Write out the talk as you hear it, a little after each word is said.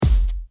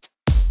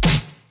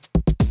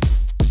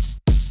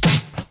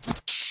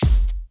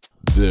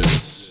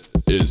This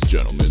is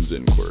Gentleman's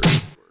Inquiry.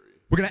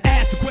 We're gonna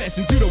ask the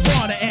questions you don't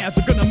wanna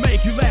answer. We're gonna make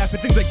you laugh at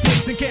things like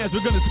dicks and cans.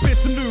 We're gonna spit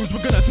some news,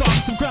 we're gonna talk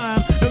some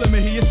crime. Now let me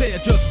hear you say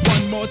it just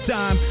one more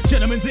time.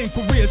 Gentleman's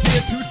Inquiry is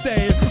here to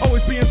stay,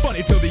 always being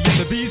funny till the end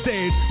of these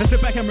days. Now sit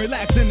back and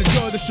relax and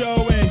enjoy the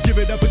show, and give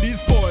it up with these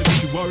boys that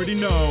you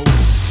already know.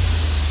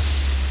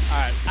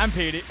 Alright, I'm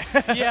Petey.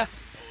 Yeah,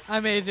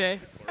 I'm AJ.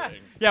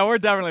 Yeah,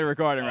 we're definitely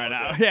recording right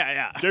now.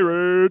 Yeah.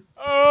 Jared.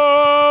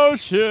 Oh,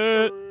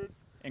 shit.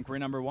 Inquiry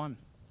number one.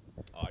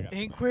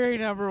 Inquiry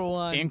number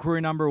one. Inquiry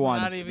number We're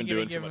one. not even Been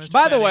gonna doing give too him a much.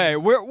 By the setting. way,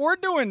 we're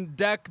doing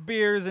deck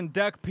beers and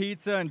deck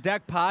pizza and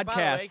deck By the way,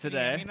 podcast can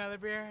today. You give me another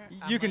beer?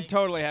 You can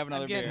totally have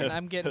another beer.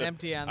 I'm getting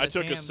empty on I this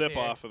took a hams sip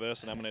here. off of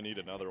this, and I'm going to need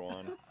another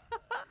one.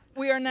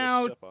 We are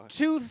now sip on.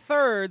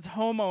 2/3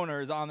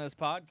 homeowners on this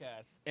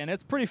podcast, and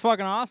it's pretty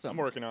fucking awesome. I'm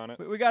working on it.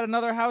 We got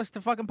another house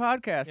to fucking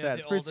podcast Yeah, at. the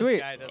It's pretty oldest sweet.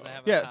 guy doesn't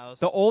have a Yeah, house.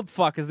 the old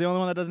fuck is the only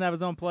one that doesn't have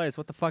his own place.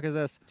 What the fuck is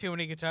this? Too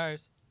many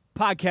guitars.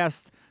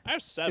 Podcast I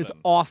have 7. is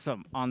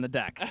awesome on the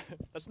deck.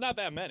 That's not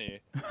that many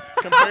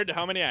compared to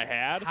how many I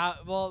had.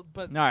 But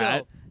still,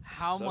 right.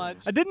 how 7.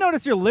 much? I did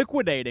notice you're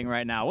liquidating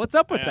right now. What's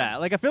up with I am. that?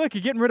 Like, I feel like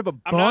you're getting rid of a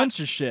I'm not- bunch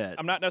of shit.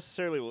 I'm not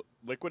necessarily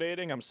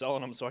liquidating. I'm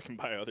selling them so I can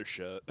buy other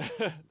shit.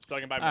 So I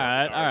can buy more all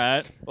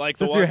right. guitars. Like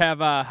Since the you ones, have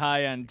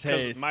high-end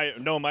taste.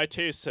 my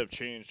tastes have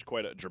changed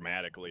quite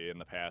dramatically in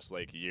the past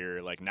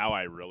year. Like now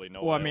I really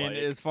know. Well, I what mean,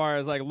 like. as far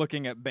as like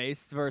looking at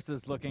bass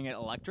versus looking at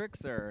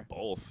electrics, or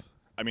Both.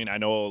 I mean, I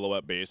know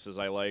what basses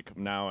I like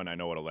now, and I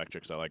know what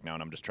electrics I like now,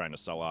 and I'm just trying to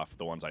sell off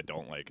the ones I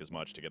don't like as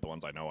much to get the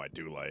ones I know I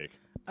do like,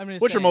 I'm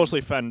just which are saying,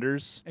 mostly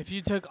Fenders. If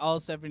you took all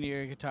 7 of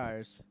your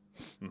guitars,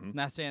 Mhm.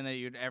 not saying that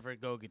you'd ever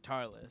go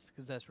guitarless,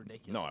 because that's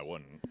ridiculous. No, I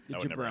wouldn't. You That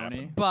would never jabroni.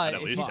 happen. But I'd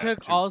at if least you have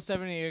took 2. all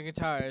 7 of your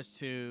guitars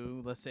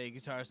to, let's say,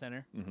 Guitar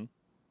Center, Mhm.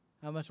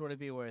 how much would it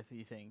be worth,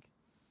 you think?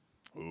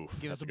 Oof,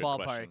 Give that's us a good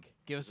ballpark. question.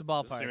 Give us a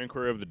This is the ballpark.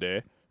 inquiry of the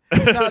day.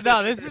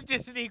 no, this is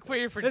just an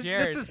inquiry for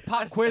Jared. this is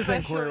pop A quiz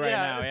special- inquiry right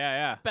now.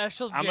 Yeah.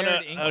 Special I'm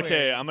Jared gonna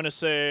inquiry. I'm gonna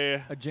say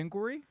A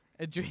jinquery?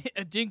 A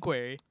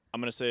jinquery.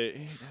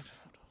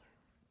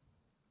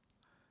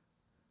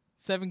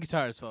 7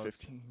 guitars, folks.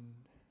 15.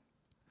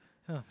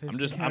 Oh, I'm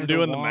 15.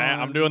 doing the math.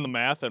 I'm doing the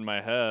math in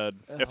my head.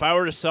 If I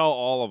were to sell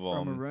all of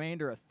From a them,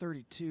 remainder of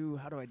 32,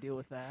 how do I deal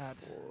with that?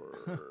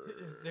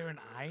 Is there an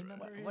I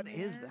number? What in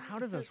is there? that? How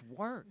does this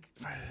work?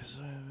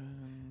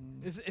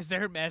 Is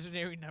there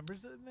imaginary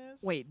numbers in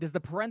this? Wait, does the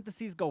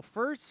parentheses go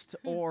first,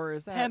 or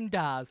is that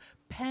PEMDAS.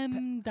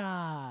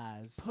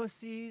 PEMDAS.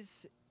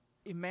 pussies,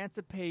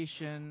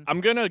 emancipation?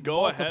 I'm gonna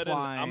go ahead and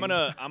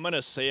Multiplying. I'm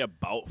gonna say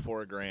about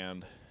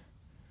 $4,000.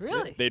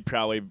 Really? They'd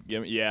probably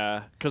give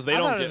because they I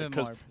don't thought get it'd been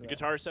because more for that.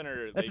 Guitar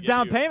Center. That's they a give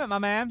down you, payment, my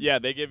man. Yeah,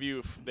 they give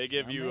you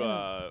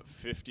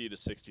 50 to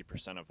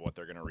 60% of what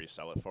they're gonna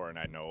resell it for, and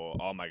I know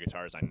all my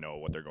guitars. I know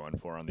what they're going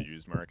for on the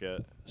used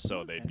market,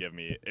 so they'd give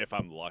me, if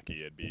I'm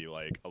lucky, it'd be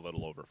like a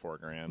little over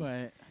 $4,000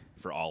 Right.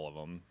 for all of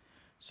them.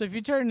 So if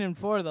you turn in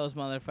 4 of those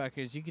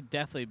motherfuckers, you could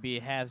definitely be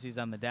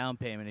halvesies on the down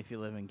payment if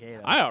you live in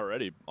Gato. I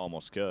already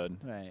almost could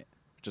Right.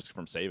 just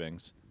from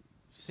savings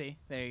See,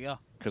 there you go.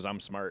 because I'm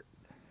smart.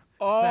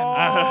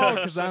 Oh,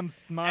 because I'm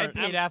I smart.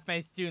 paid off my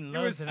student He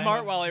loans. was and I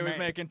smart while he was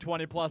smart. making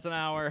 20 plus an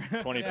hour.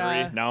 23.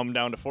 Yeah. Now I'm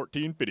down to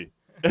 14.50.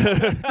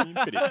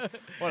 14.50.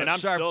 What And a I'm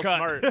sharp still cut.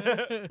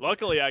 smart.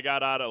 Luckily, I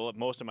got out of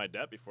most of my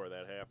debt before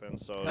that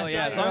happened. So Oh, That's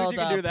yeah, the as long as old, you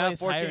can do that, place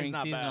 14 's hiring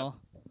not bad. seasonal.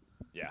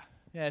 yeah,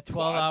 Yeah,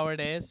 12-hour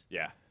days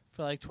yeah.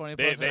 for like 20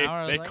 They plus an hour.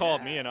 I was they like, called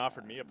 "Ah, me and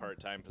offered me a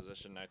part-time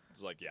position. I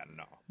was like, yeah,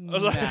 no. I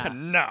was like, Nah.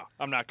 no,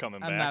 I'm not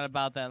coming I'm back. not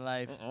about that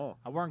life.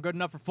 I weren't good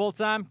enough for full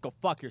time. Go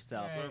fuck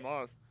yourself.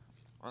 Right.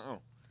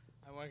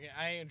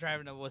 I ain't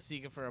driving to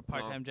Waseca for a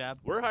part-time job.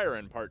 We're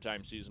hiring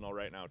part-time seasonal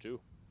right now too,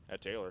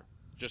 at Taylor,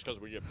 just because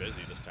we get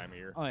busy this time of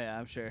year. Oh yeah,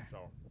 I'm sure.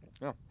 So,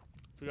 yeah.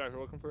 If you guys are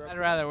looking for that, I'd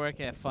rather work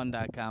at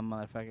fun.com,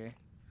 motherfucker.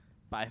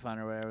 Buy fun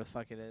or whatever the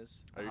fuck it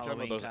is. Are you talking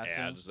about those Halloween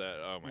costume. ads that?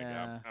 Oh my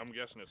Yeah. god! I'm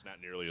guessing it's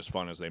not nearly as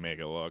fun as they make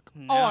it look.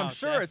 No, Oh, I'm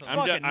sure it's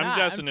definitely. fucking I'm not.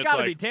 guessing It's it's gotta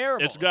like be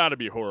terrible. It's got to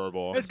be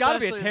horrible. It's got to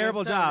be a Especially terrible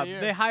this time of job. the year.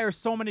 They hire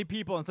so many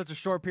people in such a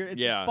short period.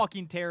 It's Yeah. a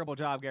fucking terrible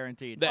job,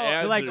 guaranteed. The They're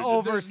ads like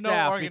are- there's no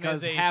overstaffed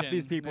because half organization.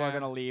 these people are Yeah.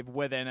 gonna leave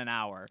within an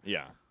hour.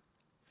 Yeah.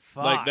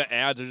 Fuck. Like the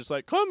ads are just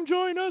like, come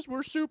join us,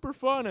 we're super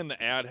fun, and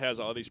the ad has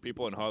all these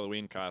people in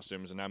Halloween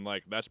costumes, and I'm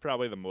like, that's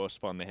probably the most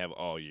fun they have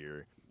all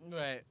year,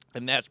 Right.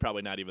 and that's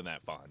probably not even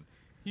that fun.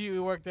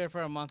 You worked there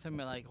for a month and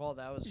be like, well,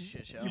 that was a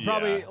shit show. You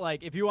probably Yeah.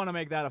 like if you want to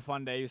make that a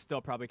fun day, you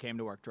still probably came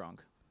to work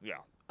drunk. Yeah.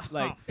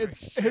 Like for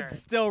it's sure. it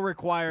still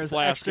requires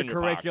Flashed in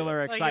your pocket.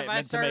 extracurricular Like if I excitement to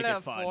make started it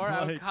at fun. 4, I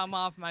would Like, come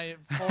off my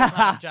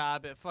full-time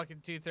job at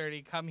fucking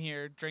 2:30, come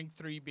here, drink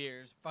 3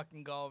 beers,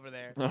 fucking go over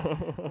there, a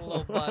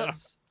little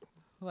buzz.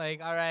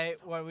 Like, all right,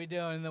 what are we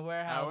doing in the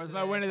warehouse? where's my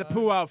today, Winnie the folks?"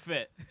 Pooh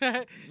outfit?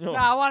 No,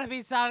 I want to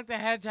be Sonic the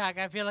Hedgehog.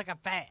 I feel like I'm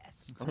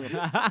fast.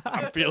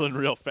 I'm feeling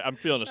I'm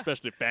feeling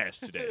especially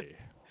fast today.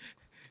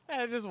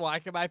 And I'm just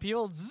walking by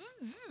people. Zzz,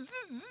 zzz,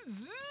 zzz,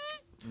 zzz.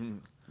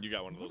 You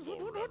got one of those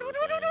little rubber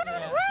things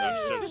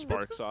that shit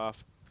sparks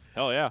off.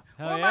 Hell yeah.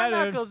 Hell Where yeah, my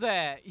dude. knuckles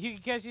at? You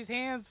can catch his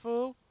hands,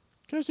 fool.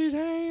 'Cause he's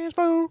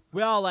hateful.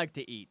 We all like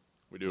to eat,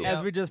 We do.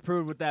 as we just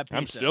proved with that pizza.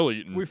 I'm still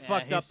eating. We Yeah,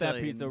 fucked he's up still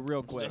that pizza eating.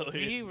 real quick. Still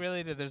eating. He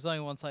really did. There's only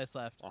one slice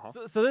left.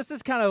 So this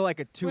is kind of like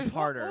a Wait, what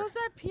two-parter. was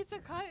that pizza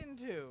cut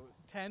into?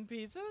 10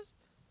 pieces?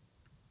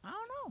 I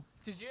don't know.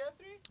 Did you have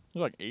 3? It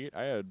was like 8.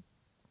 I had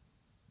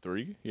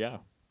 3. Yeah.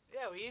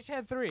 Yeah, we each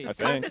had 3. I Cut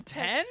think. into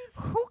 10s?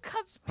 Who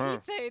cuts Huh.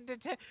 pizza into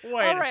 10? Wait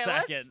All a right,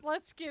 second.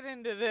 Let's get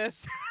into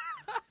this.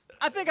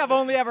 I think I've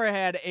only ever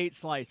had 8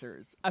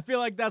 slicers. I feel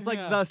like that's like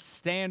Yeah. the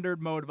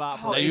standard mode of Oh, That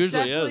operation. it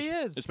usually definitely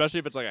is. is. Especially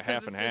if it's like a 'Cause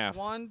half and it's just half.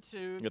 1,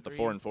 2, Get the 3,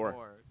 4 and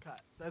 4.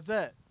 cuts. That's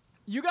it.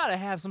 You gotta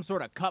have some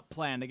sort of cut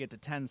plan to get to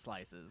 10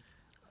 slices.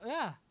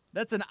 Yeah.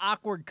 That's an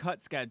awkward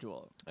cut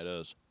schedule. It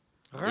is.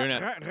 You're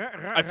not-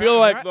 I feel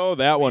like though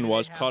that one Maybe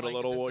was they have, cut like, a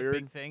little just weird.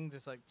 big thing,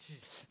 just like.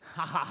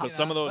 Because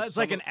some of those, That's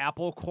like an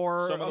apple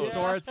core some of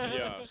sorts.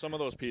 yeah, some of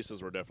those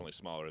pieces were definitely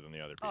smaller than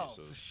the other Oh,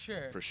 pieces. for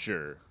sure. For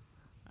sure.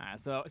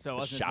 So it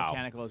wasn't as show.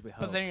 mechanical as we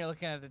hoped. But then you're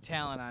looking at the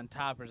talent on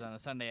toppers on a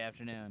Sunday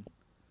afternoon.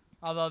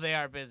 Although they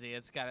are busy,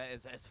 it's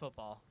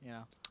football, you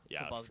know.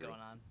 Yeah, Football's true. going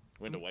on.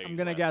 Went away. I'm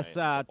gonna guess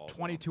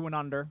 22 and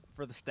under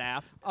for the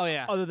staff, Oh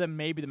yeah. other than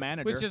maybe the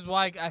manager. Which is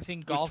why I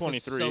think Who's golf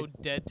is 23? so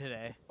dead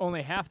today.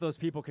 only half those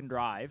people can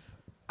drive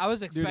I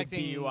was due to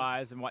expecting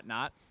DUIs and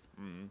whatnot.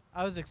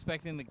 I was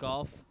expecting the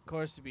golf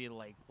course to be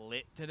like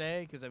lit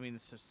today because I mean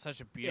it's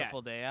such a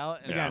beautiful day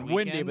out and Yeah. it's Again, a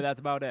windy, weekend. but that's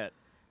about it.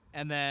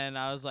 And then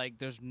I was like,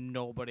 "There's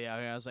nobody out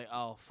here." I was like,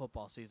 "Oh,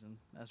 football season.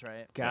 That's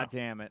right." God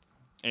damn it.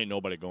 Ain't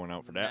nobody going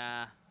out for that.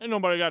 Nah. Ain't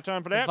nobody got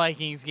time for The that.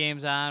 Vikings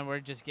game's on. We're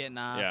just getting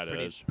off. Yeah, it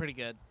pretty, is. pretty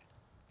good.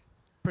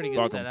 Pretty good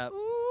Fuck 'em. setup.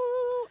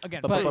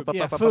 Again, But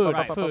yeah, food, food,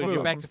 right, food. You're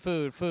food. back to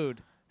food.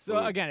 So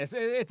Food. again, it's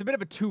a bit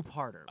of a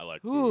two-parter. I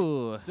like food.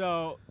 Ooh.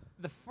 So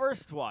the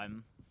first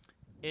one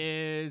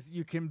is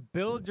you can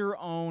build your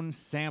own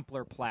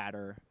sampler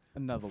platter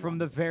Another from one.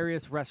 the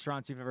various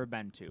restaurants you've ever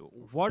been to.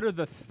 What are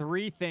the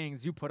 3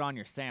 things you put on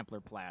your sampler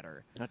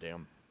platter God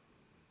damn.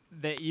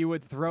 that you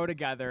would throw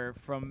together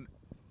from,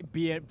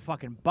 be it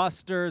fucking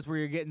Buster's where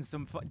you're getting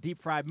some deep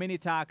fried mini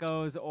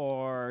tacos,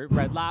 or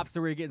Red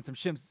Lobster where you're getting some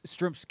shrimp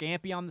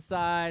scampi on the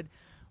side,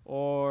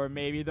 or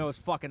maybe those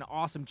fucking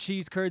awesome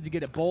cheese curds you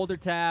get at Boulder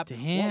Tap.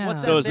 Damn.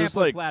 What's So that is this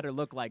sampler like- platter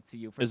look like to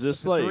you? For is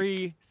this the like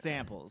 3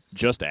 samples?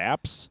 Just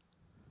apps?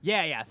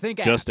 Yeah. Think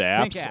apps. Just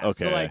Think apps? apps.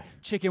 So Okay. like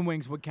chicken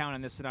wings would count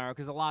in this scenario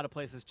because a lot of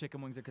places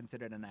chicken wings are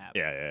considered an app.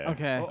 Yeah.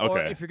 Okay. Or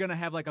Okay. if you're gonna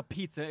have like a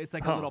pizza, it's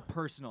like a little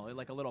personal,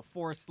 like a little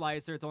 4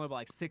 slicer. It's only about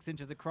like 6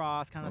 inches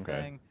across, kind of Okay.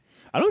 thing.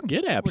 I don't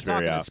get apps We're very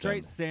talking a often.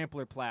 straight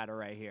sampler platter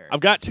right here. I've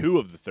got 2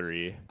 of the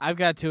 3. I've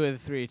got 2 of the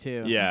 3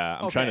 too. Yeah,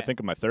 I'm trying to Okay. think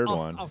of my 3rd I'll,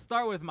 one. I'll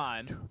start with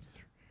mine.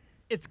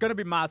 It's gonna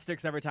be Mott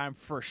Sticks every time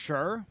for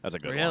sure. That's a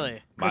good Really?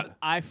 one. Because Mo-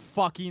 I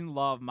fucking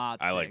love Mott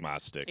Sticks. I like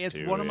Mott Sticks, It's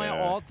too, one of my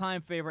yeah.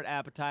 all-time favorite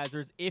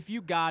appetizers. If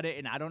you got it,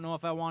 and I don't know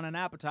if I want an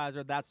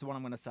appetizer, that's the one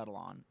I'm gonna settle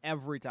on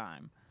every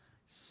time.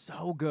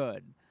 So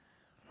good.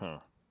 Huh.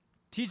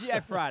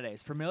 TGI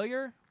Fridays,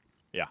 familiar?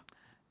 Yeah.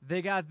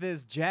 They got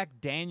this Jack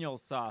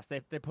Daniel's sauce. They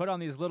put on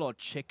these little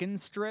chicken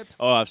strips.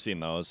 Oh, I've seen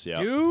those. Yeah.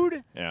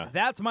 Dude, Yeah.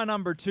 that's my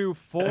number 2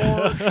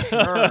 for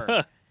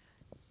sure.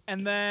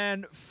 And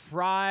then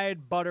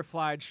fried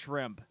butterflied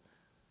shrimp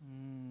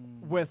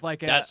with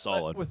like That's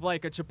solid. with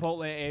like a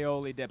chipotle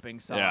aioli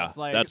dipping sauce. Yeah,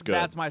 like that's good.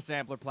 That's my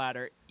sampler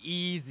platter.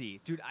 Easy,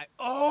 dude.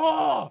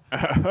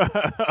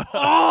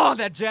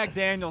 That Jack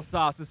Daniel's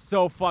sauce is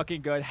so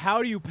fucking good.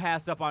 How do you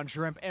pass up on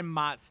shrimp and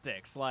Mott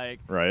Sticks? Like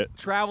Right.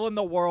 traveling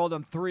the world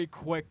on 3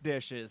 quick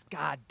dishes.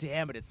 God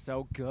damn it, it's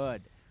so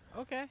good.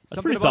 Okay.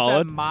 Something pretty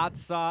about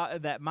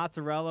solid. that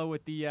mozzarella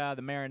with the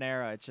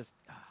marinara. It's just,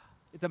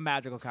 it's a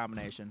magical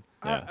combination.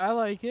 Yeah. I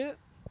like it.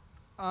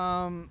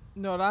 Know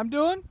what I'm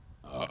doing?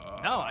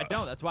 No, I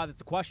don't. That's why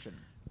that's a question.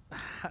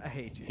 I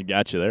hate you. He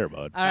got you there,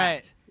 bud. All right.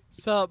 Fact.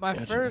 So my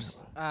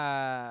first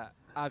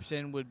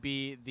option would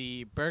be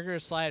the burger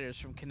sliders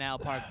from Canal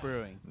Park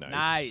Brewing.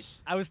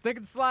 Nice. I was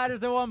thinking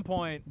sliders at one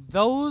point.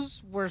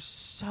 Those were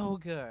so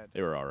good.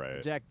 They were all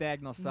right. Jack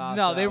Daniel sauce.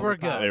 No, they were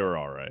overpowered. good. They were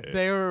all right.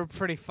 They were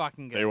pretty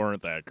fucking good. They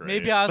weren't that great.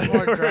 Maybe I was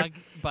more drunk,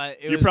 but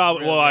it You was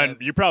probably real good.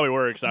 you probably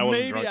were because I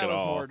wasn't Maybe drunk I at was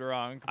all. more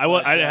drunk. I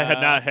but,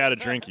 had not had a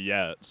drink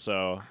yet,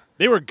 so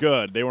they were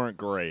good. They weren't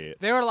great.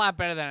 They were a lot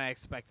better than I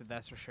expected.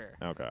 That's for sure.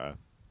 Okay,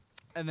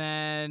 And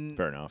then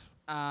fair enough.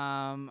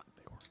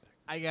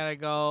 I gotta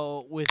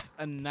go with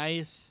a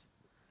nice,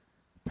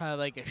 probably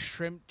like a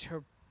shrimp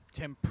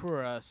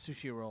tempura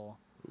sushi roll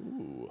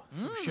Ooh,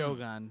 from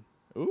Shogun.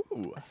 ooh.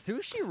 A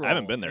sushi roll. I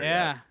haven't been there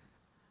Yeah. yet.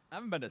 I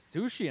haven't been to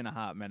sushi in a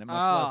hot minute. Much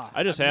Oh. less.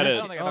 I just sushi. had it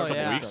don't think I've a ever couple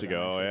been to weeks Shogun,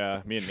 ago. actually.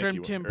 Yeah, me and Shrimp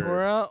Nikki went.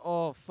 tempura.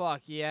 Oh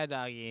fuck yeah,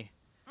 doggy.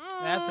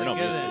 That's a I know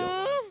good me and Leo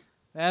one. went.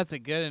 That's a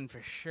good one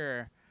for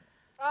sure.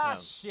 Ah, Yeah.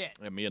 shit.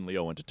 Yeah, me and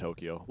Leo went to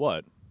Tokyo.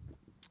 What?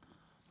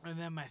 And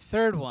then my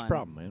third What's one. the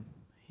problem, man?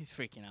 He's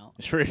freaking out.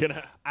 It's freaking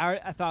out.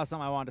 I thought of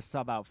something I wanted to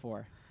sub out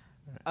for.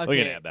 Okay. We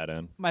can add that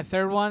in. My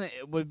third one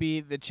would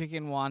be the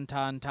chicken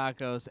wonton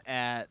tacos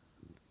at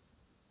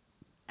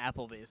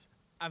Applebee's.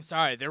 I'm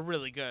sorry, they're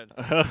really good.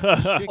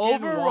 Chicken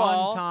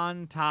Overall-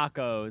 wonton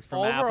tacos from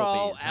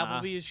Overall, Applebee's. huh?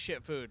 Applebee's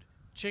shit food.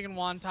 Chicken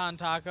wonton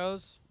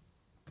tacos,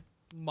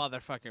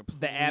 motherfucker, please.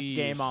 The app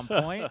game on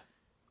point.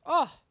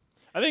 Oh,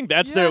 I think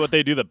that's Yeah. what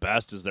they do the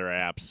best is their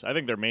apps. I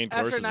think their main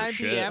After courses 9 are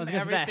shit. I p.m. was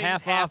gonna say that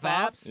everything's half off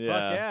half apps. Yeah.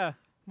 Fuck yeah.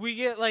 we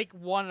get like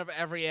one of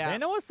every app. They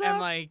know what's and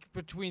up. like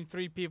between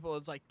 3 people,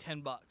 it's like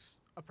 $10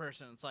 a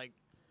person. It's like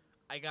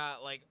I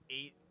got like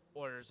 8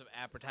 orders of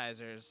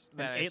appetizers And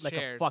that I ate like a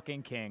shared.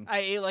 fucking king. I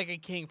ate like a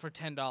king for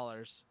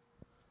 $10.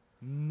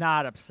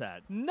 Not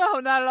upset. No,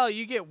 not at all.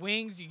 You get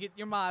wings, you get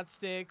your mod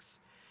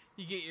sticks,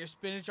 you get your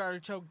spinach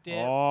artichoke dip.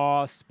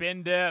 Oh,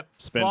 spin dip.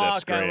 Spin Fuck,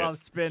 dip's great. I love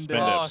spin Spin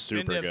dip. dip's oh, spin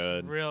super dip's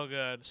good. real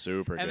good.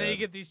 Super And good. then you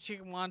get these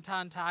chicken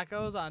wonton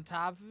tacos on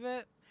top of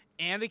it,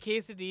 and a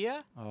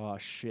quesadilla. Oh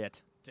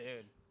shit.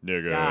 Dude,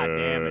 Nigga. God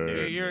damn it,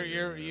 dude.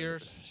 you're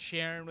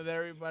sharing with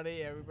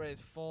everybody.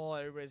 Everybody's full.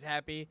 Everybody's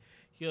happy.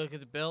 You look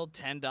at the bill,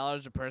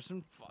 $10 a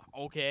person.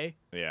 Okay,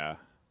 Yeah.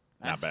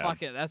 Not that's bad.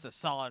 fucking. That's a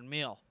solid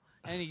meal.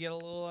 And you get a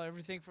little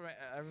everything from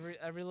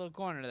every little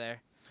corner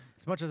there.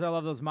 As much as I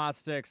love those mod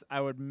sticks, I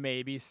would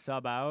maybe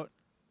sub out.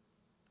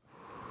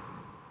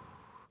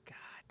 God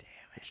damn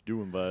it. What you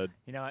doing, bud?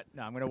 You know what?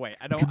 No, I'm gonna wait.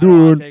 I don't you want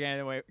doing? to take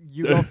anything away.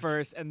 You go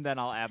first, and then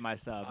I'll add my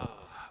sub.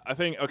 I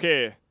think,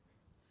 okay, Is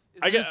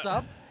I it get- a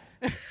sub?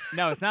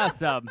 No, it's not a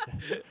sub.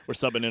 we're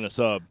subbing in a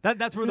sub.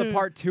 That's where the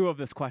part 2 of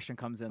this question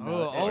comes in.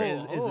 Though, Oh,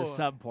 is oh. the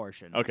sub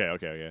portion.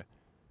 Okay.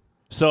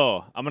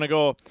 So, I'm going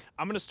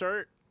to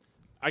start,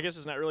 I guess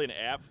it's not really an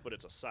app, but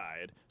it's a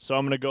side. So,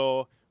 I'm going to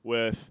go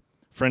with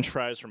French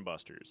fries from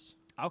Buster's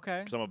Okay.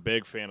 because I'm a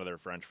big fan of their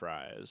French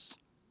fries.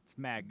 It's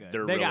mad good.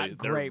 They're they really, got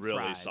great they're really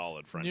fries.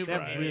 solid French New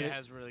fries. Bohemia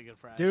has really good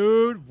fries.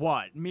 Dude,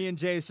 what? Me and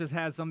Jace just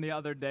had some the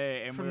other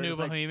day, and From we were New just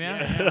like, Bohemia?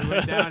 yeah, we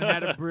went down,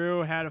 had a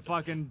brew, had a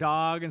fucking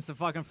dog, and some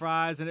fucking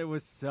fries, and it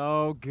was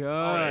so good.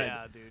 Oh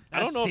yeah, dude. I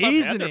don't know if That I've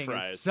had their seasoning is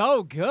fries.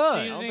 so good. don't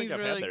think Seasoning's I've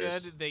had really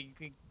theirs.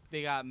 good.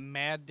 They got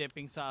mad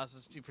dipping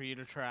sauces for you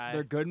to try.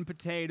 They're good and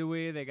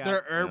potatoey. They got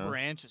Their herb Yeah.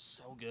 ranch is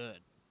so good.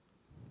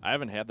 I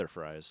haven't had their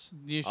fries.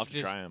 You I'll have should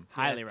to just try them.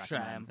 highly try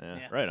recommend. 'em. Yeah,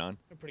 Yeah. right on.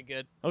 They're pretty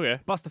good. Okay.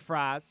 Busta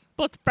fries.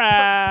 Buster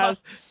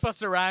fries.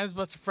 Buster Rhymes,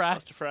 Buster Fries.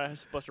 Buster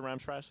fries. Buster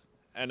Rhymes fries.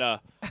 And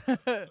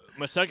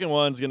my second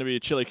one's gonna be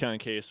chili con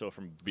queso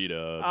from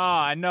B-Dubs.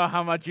 Oh, I know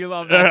how much you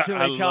love that chili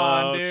I con,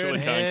 love dude. chili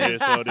con It's-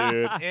 queso,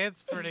 dude.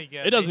 It's pretty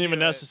good. It doesn't They even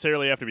do it.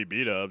 necessarily have to be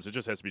B-Dubs. It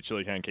just has to be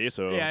chili con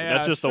queso. Yeah,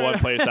 That's just the sure. one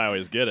place I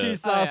always get Cheese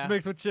it. sauce yeah.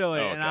 mixed with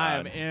chili, Oh, and I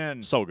am God.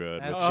 in. So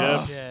good That's with Oh,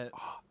 chips. shit.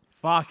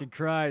 Fucking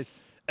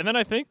Christ. And then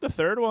I think the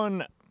third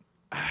one,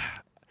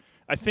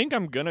 I think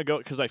I'm gonna go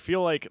because I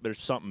feel like there's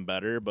something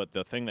better. But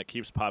the thing that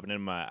keeps popping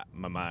in my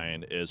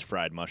mind is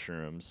fried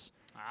mushrooms.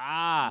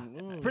 Ah,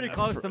 it's pretty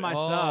close to my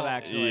Oh. sub,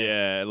 actually.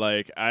 Yeah,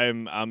 like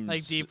I'm Like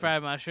s- deep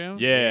fried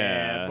mushrooms.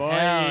 Yeah, boy.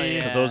 Hell yeah.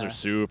 because those are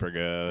super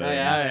good. Oh, Yeah,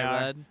 yeah, they yeah, are.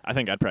 bud. I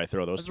think I'd probably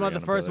throw those. That's one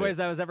of three the on a first plate. ways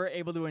I was ever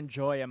able to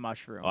enjoy a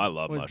mushroom. Oh, I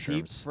love was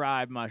mushrooms. Deep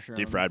fried mushrooms.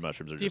 Deep fried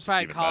mushrooms are Deep just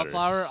fried even better.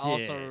 cauliflower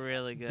also Shit.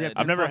 really good. Dipped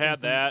I've in never fucking had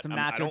some- that. some I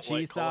nacho don't cheese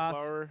like sauce.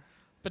 cauliflower,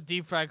 But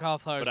deep fried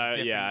cauliflower is but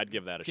different. yeah, I'd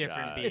give that a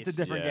different shot. beast. It's a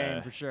different Yeah,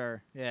 game for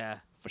sure. Yeah.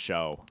 for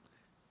sure.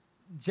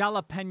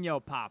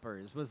 Jalapeno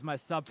poppers was my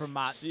sub for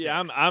Mott See,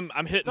 I'm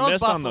hit and Those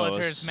miss on buffalo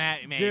those. turds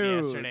Matt made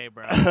Dude. yesterday,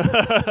 bro.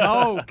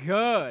 so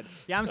good.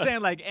 Yeah, I'm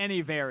saying like any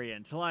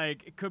variant.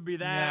 Like it could be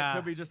that, Yeah.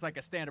 could be just like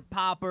a standard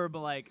popper,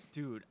 but like,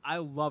 dude, I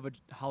love a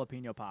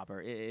jalapeno popper.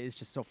 It's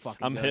just so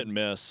fucking I'm good. hit and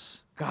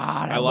miss.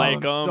 God, I love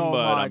like them so but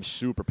I'm much.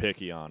 super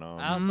picky on them.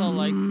 I also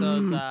like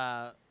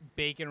those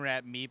bacon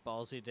wrap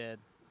meatballs he did.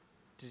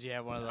 Did you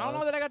have one of those? I don't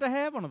know that I got to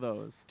have one of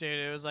those.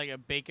 Dude, it was like a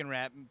bacon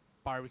wrap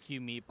barbecue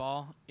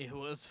meatball. It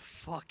was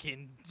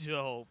fucking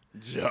dope.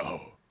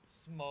 Joe.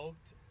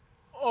 Smoked.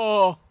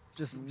 Oh,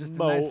 just a nice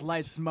Smoked.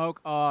 light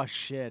smoke. Oh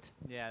shit.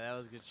 Yeah, that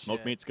was good Smoked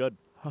shit. meat's good.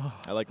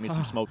 I like me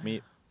some smoked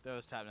meat. That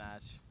was top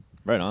notch.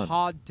 Right on.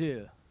 Hot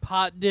de.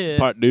 Pot de.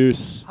 Part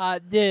deuce.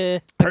 Pot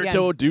de.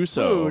 Perto Again,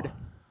 Duso. food.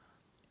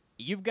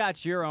 You've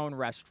got your own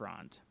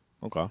restaurant.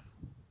 Okay.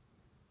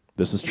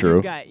 This is And true.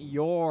 You've got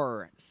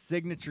your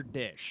signature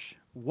dish.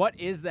 What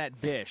is that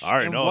dish? I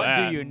already and know what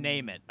that. do you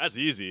name it? That's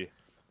easy.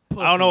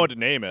 Pussy. I don't know what to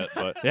name it,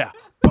 but yeah,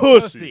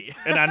 pussy. Pussy.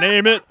 And I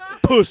name it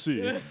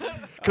pussy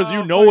because you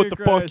Oh, know what the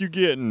fucking fuck Christ. you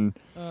getting.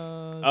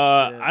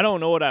 I don't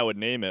know what I would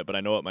name it, but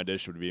I know what my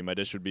dish would be. My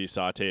dish would be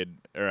sautéed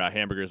or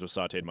hamburgers with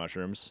sautéed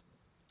mushrooms,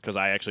 because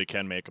I actually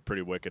can make a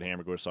pretty wicked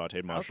hamburger with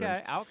sautéed mushrooms.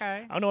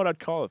 Okay. I don't know what I'd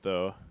call it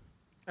though.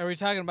 Are we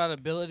talking about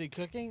ability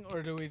cooking,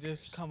 or do we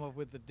just come up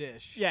with the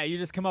dish? Yeah, you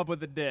just come up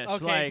with a dish.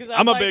 Okay, like, 'cause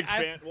I'm a like- big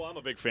fan. Well, I'm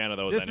a big fan of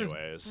those This is-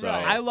 anyways. So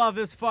right. I love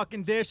this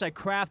fucking dish. I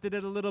crafted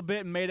it a little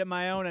bit and made it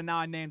my own, and now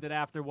I named it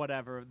after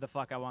whatever the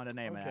fuck I wanted to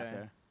name it Okay.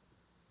 after.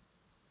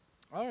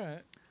 All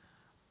right.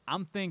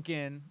 I'm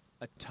thinking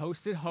a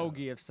toasted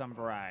hoagie of some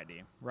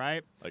variety,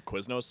 right? like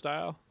Quiznos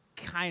style.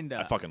 Kinda.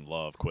 I fucking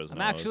love Quiznos.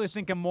 I'm actually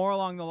thinking more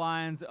along the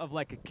lines of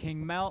like a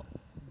king melt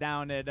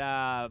down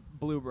at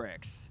Blue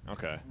Bricks.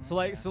 Okay. So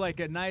like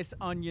a nice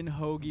onion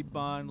hoagie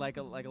bun, like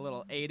a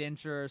little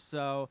 8-incher or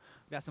so.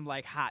 We got some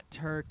like hot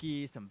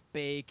turkey, some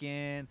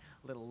bacon,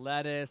 a little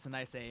lettuce, a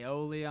nice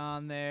aioli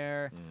on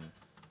there.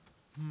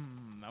 I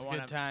It's a want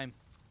good to time.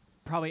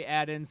 probably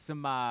add in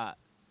some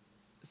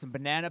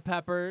banana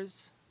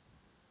peppers.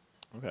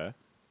 Okay.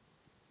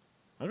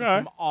 and Okay.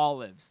 some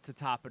olives to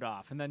top it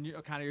off, and then you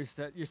kind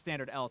of your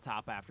standard L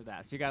top after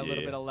that. So you got a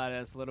little Yeah. bit of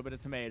lettuce, a little bit of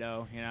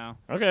tomato, you know.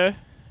 Okay.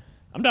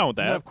 I'm down with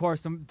And then that. of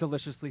course some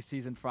deliciously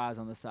seasoned fries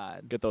on the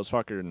side. Get those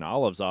fucking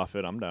olives off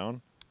it. I'm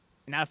down.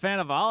 You're not a fan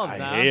of olives, I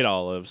huh? hate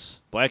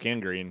olives. Black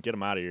and green. Get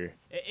them out of here.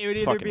 It would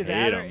either Fucking be hate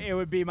that, or 'em. it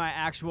would be my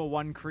actual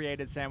one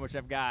created sandwich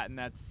I've got, and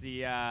that's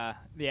the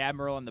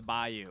Admiral and the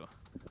Bayou.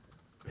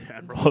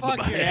 Admiral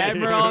Fuck The your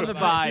Admiral and the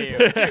Bayou.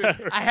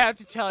 Dude, I have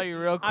to tell you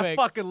real I quick.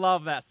 fucking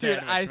love that Dude,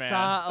 sandwich, I man.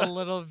 saw a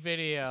little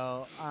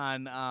video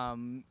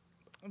on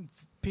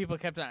people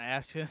kept on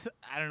asking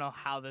I don't know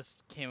how this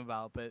came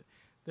about, but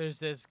there's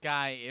this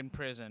guy in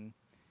prison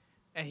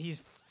and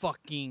he's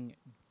fucking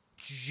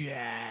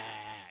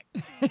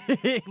jacked.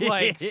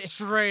 Like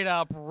straight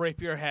up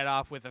rip your head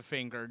off with a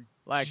finger.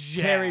 like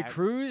Terry Jacked.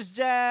 Crews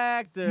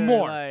jacked, or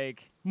More.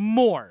 like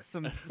More.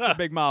 some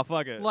big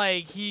motherfucker.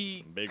 Like he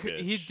Some big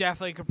he bitch.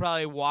 definitely could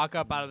probably walk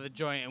up out of the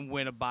joint and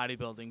win a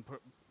bodybuilding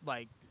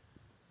like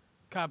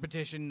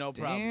competition, no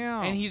problem.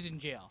 Damn. And he's in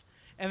jail.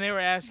 And they were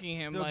asking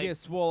him Still like, get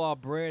swole off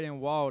bread and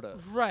water.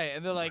 right?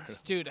 And they're like,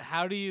 dude,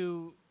 how do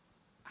you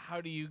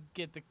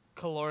get the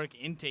caloric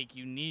intake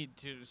you need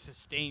to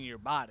sustain your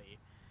body?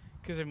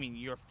 Because I mean,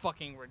 you're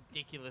fucking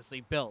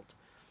ridiculously built.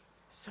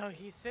 So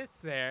he sits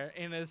there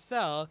in his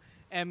cell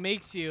and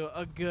makes you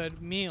a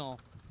good meal.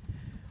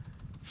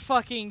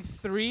 Fucking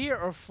 3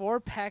 or 4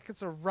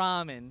 packets of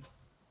ramen.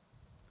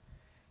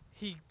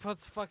 He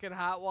puts fucking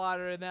hot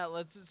water in that,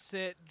 lets it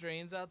sit,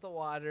 drains out the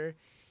water.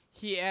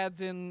 He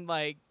adds in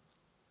like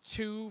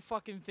 2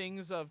 fucking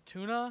things of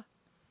tuna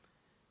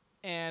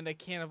and a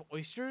can of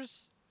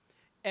oysters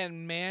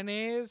and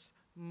mayonnaise,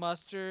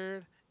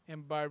 mustard,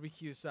 and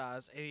barbecue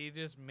sauce, and he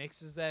just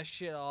mixes that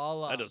shit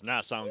all up. That does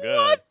not sound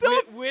good.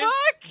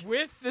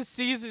 With the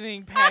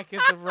seasoning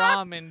packets of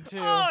ramen too.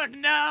 Oh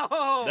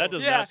no! That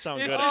does Yeah, not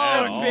sound it's good just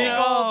at a all. big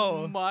No.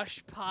 old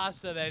mush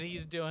pasta that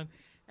he's doing,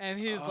 and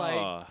he's like,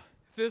 Ah.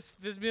 "This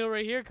meal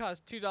right here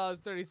costs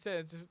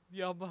 $2.30.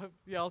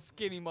 Y'all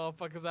skinny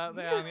motherfuckers out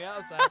there on the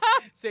outside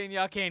saying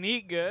y'all can't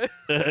eat good."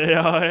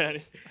 Yeah,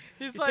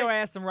 He's Get your like,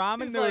 ass some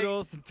ramen he's like-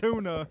 noodles, some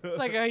tuna. "It's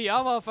like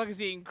y'all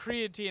motherfuckers eating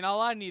creatine. All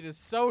I need is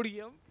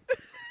sodium."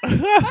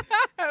 And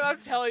I'm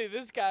telling you,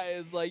 this guy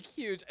is like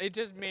huge. It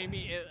just made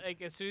me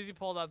like as soon as he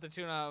pulled out the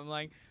tuna, I'm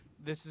like,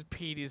 "This is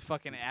Petey's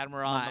fucking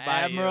Admiral on the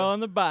Bayou." Admiral on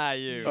the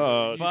Bayou.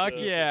 Oh, Fuck shit.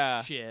 Piece of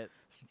yeah. shit.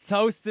 Some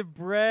toasted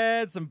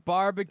bread, some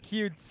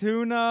barbecue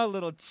tuna,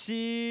 little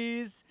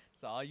cheese.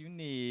 That's all you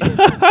need.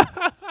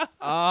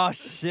 Oh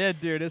shit,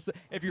 dude! If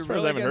you're Surprised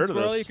really I haven't getting heard of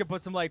squirrely, this. you could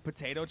put some like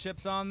potato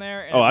chips on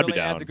there, and Oh, it I'd be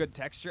really adds down. a good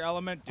texture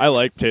element. I Dude,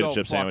 like it's potato so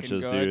chip fucking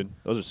sandwiches, good. dude.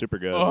 Those are super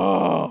good.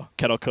 Oh,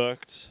 Kettle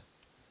cooked.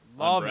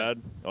 love on it.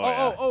 bread. Oh, Oh,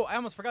 yeah. oh, I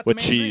almost forgot With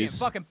the main ingredient. cheese.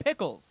 Fucking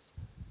pickles.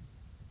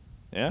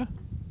 Yeah?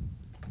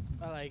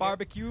 I like it.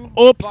 Barbecue,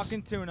 Oops.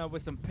 fucking tuna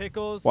with some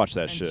pickles. Watch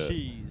that and shit.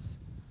 cheese.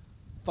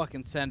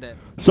 Fucking send it.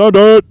 Send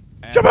it!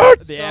 The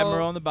So-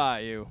 Admiral on the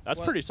Bayou. That's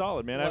What- pretty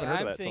solid, man. I What haven't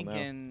heard I'm of that till now.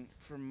 thinking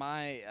for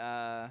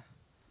my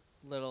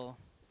little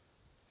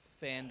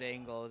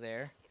fandango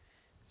there,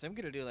 so I'm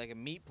gonna do like a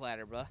meat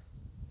platter, bruh.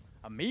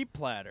 A meat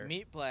platter.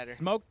 Meat platter.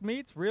 Smoked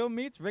meats, real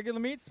meats, regular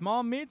meats,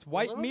 small meats,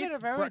 white little bit meats,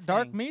 of dark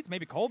everything. meats,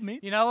 maybe cold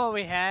meats. You know what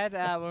we had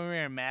when we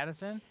were in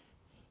Madison?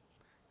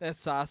 That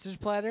sausage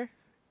platter.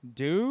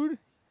 dude.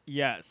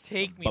 Yes.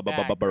 Take me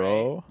back, right?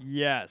 Bro.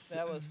 Yes.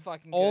 That was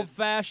fucking Old good.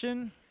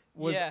 fashioned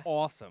was Yeah.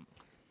 awesome.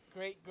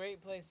 Great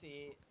place to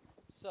eat.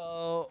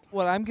 So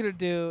what I'm gonna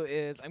do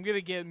is I'm gonna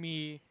get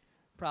me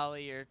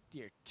probably your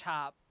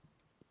top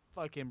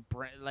fucking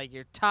like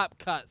your top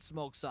cut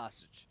smoked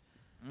sausage,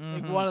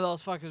 like one of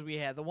those fuckers we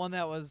had, the one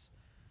that was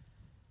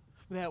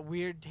that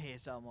weird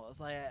taste almost,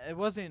 like it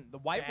wasn't The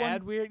white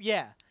bad one? weird,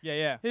 yeah.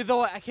 Yeah.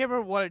 Though I can't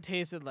remember what it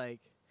tasted like,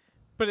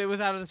 but it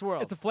was out of this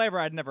world. It's a flavor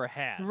I'd never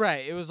had.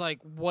 right. It was like,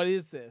 what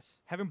is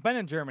this? Having been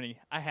in Germany,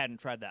 I hadn't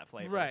tried that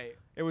flavor. Right.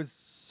 It was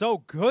so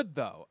good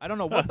though. I don't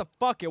know what the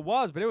fuck it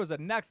was, but it was a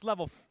next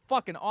level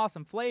fucking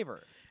awesome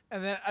flavor.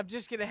 And then I'm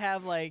just gonna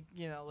have like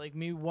like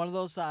maybe one of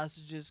those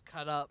sausages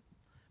cut up,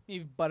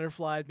 maybe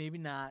butterflied, maybe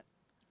not.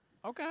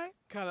 Okay.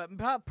 Cut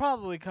up,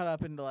 probably cut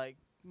up into like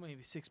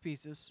maybe 6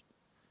 pieces.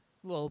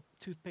 Little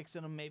toothpicks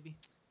in them, maybe.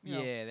 You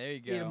know, yeah, there you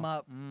go. eat 'em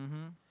up.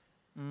 Mm-hmm.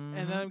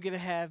 And then I'm gonna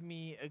have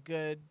me a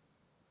good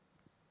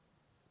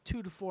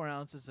 2 to 4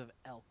 ounces of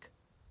elk.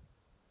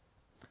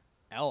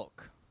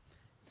 elk.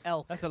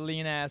 Elk. That's a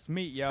lean ass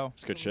meat, yo.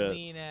 It's good Some shit.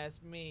 Lean ass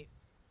meat.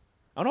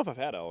 I don't know if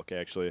I've had elk,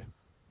 actually.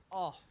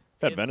 Oh.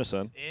 I've had it's-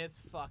 venison. It's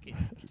fucking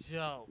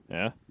dope.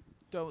 Yeah?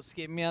 Don't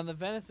skip me on the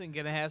venison.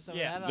 Gonna have some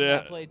Yeah. of that on Yeah,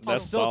 that plate too. I'll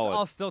that's still solid.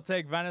 I'll still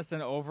take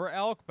venison over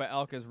elk, but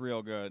elk is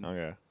real good.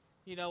 Okay.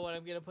 You know what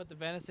I'm gonna put the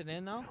venison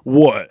in though?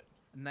 What?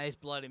 A nice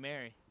Bloody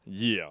Mary.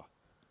 Yeah.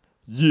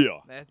 Yeah.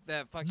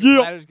 That fucking Yeah.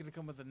 platter's gonna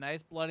come with a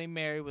nice Bloody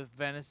Mary with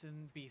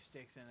venison beef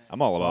sticks in it.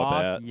 I'm all about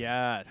Fuck that.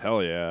 yes.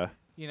 Hell yeah.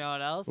 You know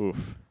what else?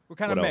 Oof. What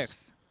kind of What mix?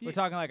 else? We're Yeah.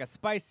 talking like a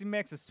spicy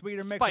mix, a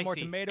sweeter mix, a more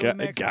Spicy. tomato Got-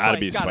 mix. gotta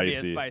be It's gotta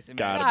spicy. Be a spicy mix.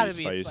 Gotta Gotta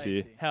be be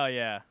spicy. spicy. Hell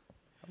yeah.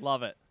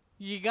 Love it.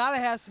 You gotta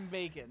have some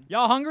bacon.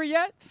 Y'all hungry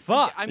yet?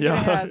 Fuck. I'm Yeah.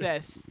 gonna have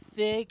that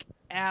thick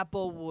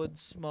applewood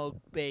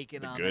smoked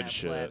bacon The on good that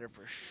shit. platter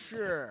for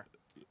sure.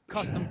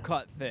 Custom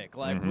cut thick.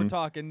 Like, we're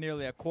talking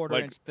nearly a quarter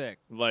Like- inch thick.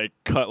 Like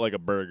cut like a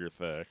burger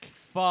thick.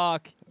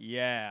 Fuck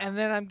yeah. And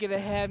then I'm gonna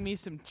have me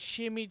some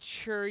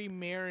chimichurri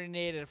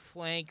marinated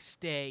flank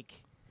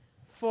steak.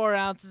 4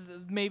 ounces,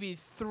 maybe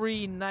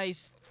 3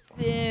 nice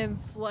thin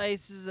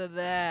slices of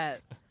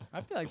that.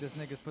 I feel like this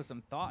nigga's put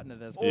some thought into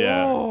this.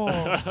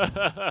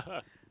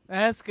 Yeah.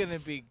 That's gonna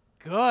be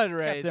good,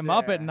 right Kept him there.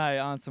 up at night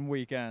on some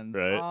weekends.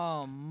 Right.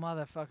 Oh,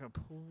 motherfucker,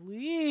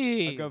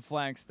 please. A good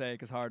flank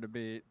steak is hard to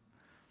beat.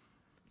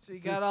 So you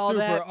It's got a all super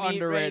that meat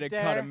underrated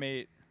right cut there. of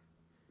meat.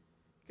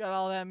 Got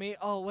all that meat.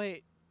 Oh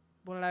wait,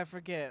 what did I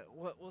forget?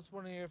 What's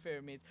one of your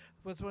favorite meats?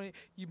 What's one of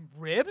you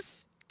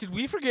ribs? Did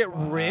we forget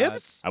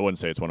ribs? I wouldn't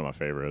say it's one of my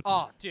favorites.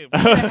 Oh, dude,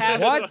 we're gonna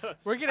have What?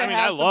 We're gonna I mean,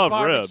 have I some love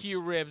barbecue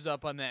ribs. ribs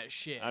up on that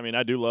shit. I mean,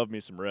 I do love me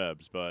some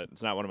ribs, but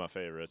it's not one of my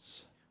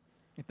favorites.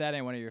 If that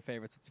ain't one of your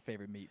favorites, what's your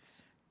favorite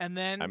meats? and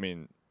then I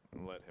mean,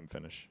 let him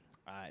finish,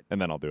 All right.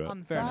 and then I'll do it. on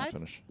the fair enough. side,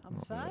 Finish. on the I'll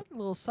do side, it. a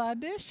little side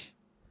dish.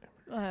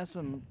 We'll have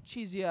some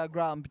cheesy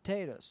gratin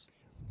potatoes.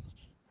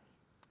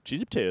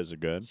 Cheesy potatoes are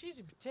good.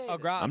 Cheesy potatoes. Oh,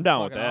 gratin's I'm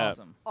down with fucking that.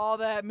 Awesome. All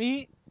that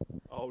meat,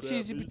 Oh,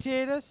 cheesy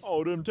potatoes,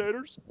 Oh, them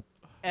taters.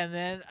 and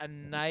then a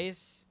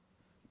nice,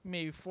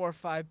 maybe 4 or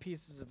 5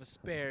 pieces of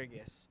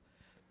asparagus,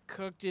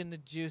 cooked in the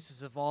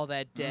juices of all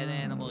that dead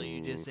animal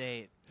you just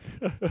ate.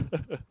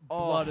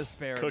 Blood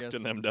asparagus. Cooked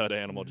in them dead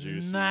animal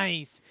juices.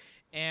 Nice.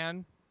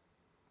 And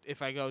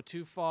if I go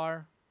too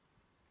far,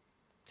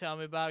 tell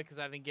me about it because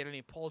I didn't get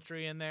any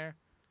poultry in there.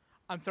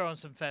 I'm throwing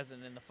some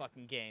pheasant in the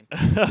fucking game.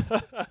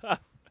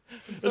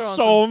 There's Throwing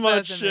so some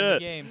much pheasant in the shit.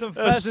 game. Some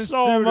That's pheasant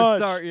so stew much.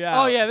 to start you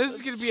out. Oh yeah, this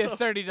is gonna be a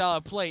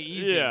 $30 plate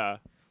easy. Yeah.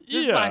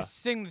 This is yeah. my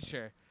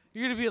signature.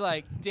 You're gonna be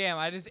like, damn,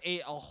 I just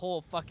ate a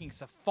whole fucking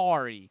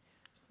safari.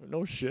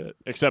 No shit.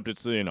 Except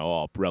it's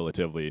all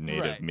relatively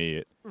native Right.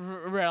 meat.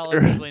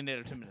 Relatively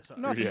native to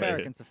Minnesota. North Yeah.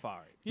 American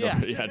safari. Yeah.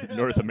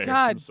 North American.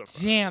 God stuff.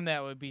 damn,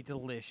 that would be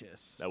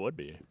delicious. That would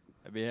be.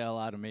 That'd be a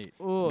lot of meat.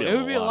 Ooh, Be it a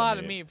would be a lot lot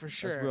of of meat. meat for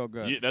sure. That's real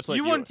good. That's like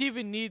you wouldn't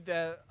even need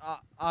the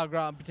au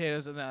gratin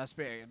potatoes and the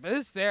asparagus, but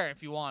it's there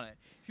if you want it.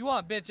 If you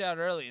want to bitch out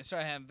early and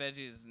start having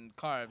veggies and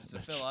carbs to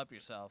fill up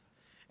yourself,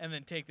 and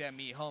then take that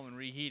meat home and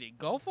reheat it,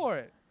 go for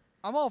it.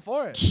 I'm all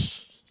for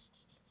it.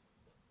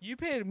 You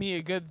paid me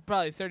a good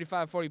probably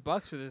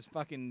 $35-$40 for this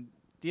fucking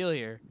deal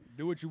here.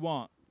 Do what you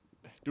want.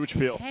 Do what you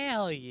feel.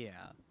 Hell yeah.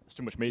 It's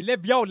too much meat.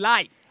 Live your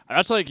life.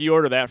 That's like you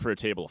order that for a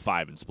table of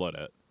 5 and split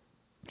it.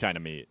 Kind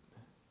of meat.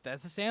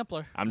 That's a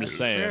sampler. I'm just That's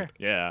saying. for sure.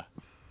 Yeah.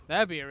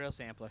 That'd be a real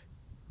sampler.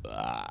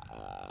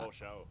 Oh,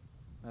 show.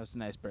 That's a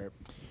nice burp.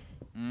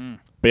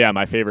 But yeah,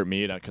 my favorite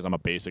meat, because I'm a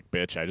basic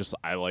bitch.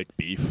 I like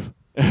beef.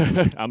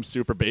 I'm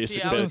super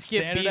basic See, I bitch. was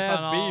skip Standard beef ass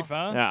on all- beef,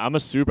 huh?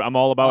 Yeah, I'm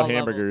all about All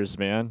hamburgers,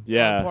 man. The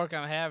Yeah. only pork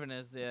I'm having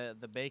is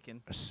the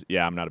bacon.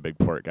 Yeah, I'm not a big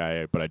pork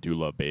guy, but I do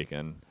love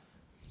bacon.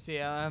 See,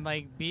 I'm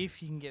like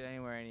beef. You can get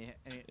anywhere. Any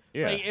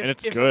Yeah, like, and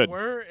it's if good.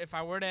 If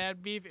I were to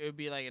add beef, it would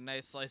be like a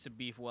nice slice of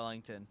beef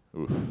Wellington.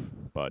 Oof,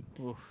 bud.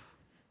 Oof.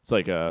 It's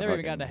like a. Never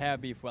even got to have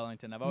beef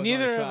Wellington. I've always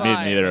Neither wanted to have try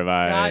I. it. Neither have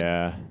I. God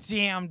Yeah.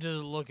 Damn, does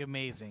it look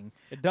amazing?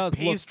 It does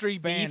Pastry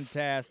look beef.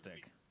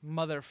 fantastic.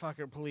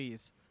 Motherfucker,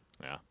 please.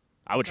 Yeah.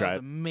 I would try Sounds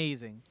it.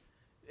 amazing.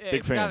 Big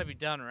It's fan. got to be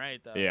done right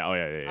though. Yeah. Oh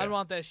yeah. Yeah. I'd yeah.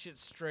 want that shit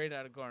straight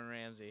out of Gordon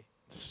Ramsay.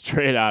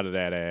 Straight out of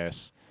that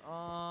ass.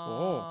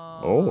 Oh.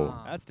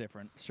 Oh. That's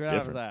different. Straight out of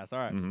his Different. ass. All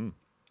right. Mm-hmm.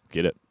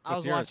 Get it. I was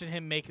What's yours? watching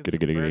him making Get it, some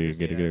get it, get it, burgers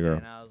get it, the get it, other girl.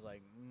 day, and I was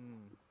like,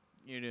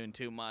 "You're doing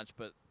too much,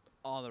 but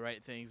all the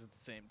right things at the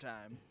same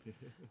time." I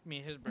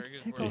mean, his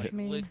burgers were tickles like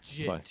me. legit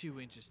It's like- 2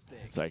 inches thick.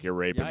 It's like you're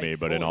raping me, Yikes.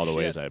 but in Oh, all the shit.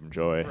 ways I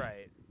enjoy.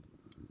 Right.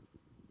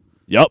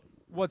 Yup.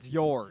 What's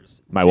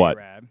yours? My what?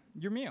 J-Rab?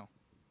 Your meal.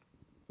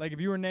 Like if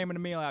you were naming a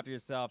meal after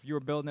yourself, you were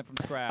building it from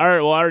scratch. All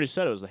right. Well, I already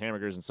said it was the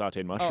hamburgers and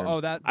sautéed mushrooms.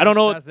 Oh, that. I don't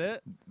know. That's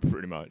it.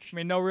 Pretty much. I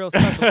mean, no real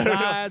special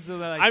sides. Or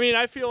like, I mean,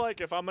 I feel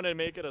like if I'm gonna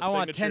make it a I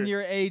want signature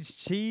 10-year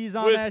aged cheese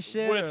on with that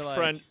shit. with or like,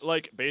 friend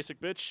like basic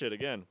bitch shit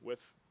again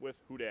with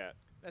who dat.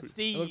 That's It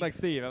Steve. looked like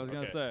Steve. I was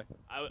gonna Okay. say.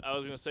 I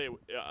was gonna say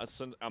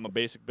I'm a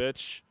basic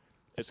bitch.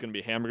 It's gonna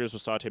be hamburgers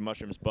with sautéed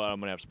mushrooms, but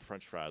I'm gonna have some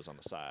French fries on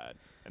the side,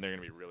 and they're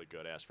gonna be really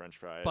good ass French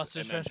fries.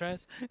 Buster's And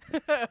French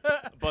then fries.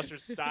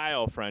 Buster's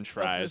style French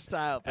Buster's fries.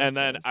 style. And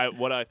then French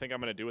what I think I'm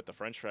gonna do with the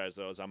French fries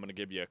though is I'm gonna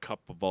give you a cup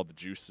of all the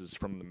juices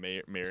from the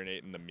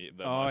marinating the meat,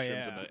 the Oh,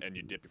 mushrooms, yeah. and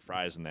you dip your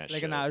fries in that Like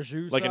shit. an au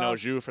jus Like an au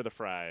sauce? jus for the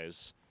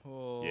fries. fries.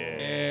 Oh.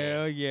 Yeah.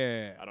 Hell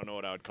yeah. I don't know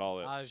what I would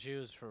call it. Au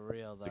jus for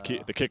real though.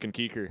 The kick and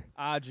keeker.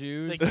 Au The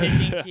jus.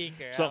 kicking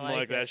keeker. Something I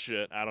like that it.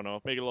 shit. I don't know.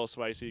 Make it a little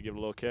spicy, give it a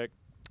little kick.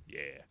 Yeah.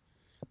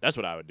 That's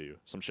what I would do.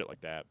 Some shit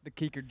like that. The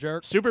Keeker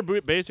jerk. Super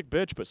basic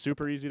bitch, but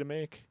super easy to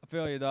make. I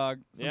feel you, dog.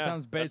 Yeah,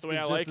 Sometimes that's basic the way is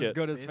I just like as it.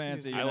 good as Basic is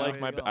fancy. just you I know? like way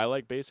my to go. I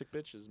like basic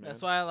bitches, man.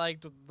 That's why I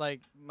liked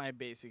like my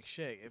basic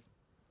shit. If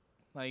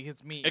like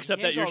it's meat. Except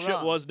You that can't your go shit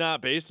wrong. was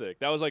not basic.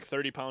 That was like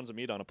 30 pounds of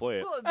meat on a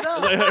plate. Well, no,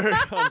 Like 30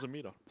 pounds of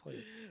meat on a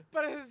plate.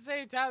 but at the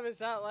same time, it's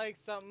not like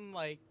something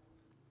like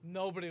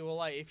Nobody will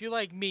like. If you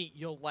like meat,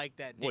 you'll like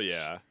that dish. Well,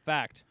 yeah.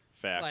 Fact.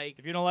 Fact. Like,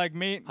 If you don't like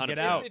meat, 100%. get if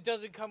out. it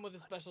doesn't come with a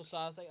special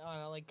sauce, like, oh,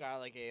 I like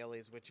garlic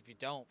aiolies, which if you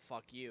don't,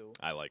 fuck you.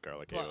 I like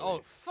garlic But, aioli.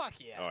 oh, fuck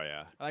yeah. Oh,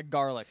 yeah. I like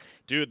garlic.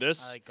 Dude, I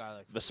this like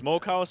garlic. the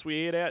smokehouse we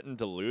ate at in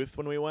Duluth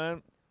when we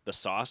went, the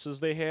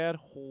sauces they had,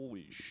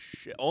 holy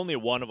shit. Only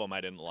one of them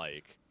I didn't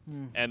like.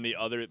 And the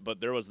other,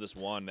 but there was this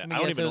one that I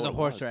don't even it was know a what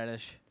it was.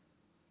 horseradish.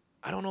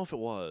 I don't know if it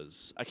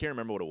was. I can't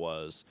remember what it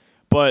was.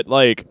 But,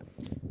 like,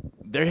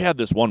 they had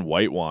this one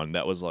white one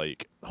that was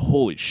like,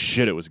 holy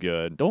shit, it was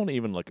good. Don't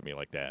even look at me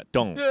like that.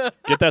 Don't.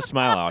 Get that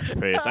smile off your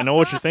face. I know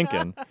what you're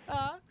thinking.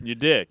 You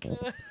dick.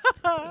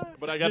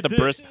 But I got the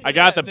brisket. I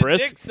got the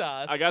dick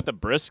sauce. I got the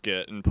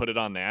brisket and put it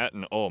on that,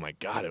 and oh my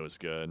god, it was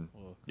good.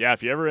 Yeah,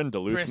 if you're ever in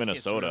Duluth, Brisket's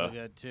Minnesota, really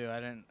good too. I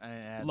didn't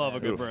add Love that.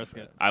 a good Oof.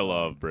 brisket. I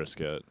love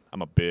brisket.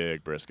 I'm a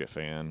big brisket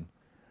fan.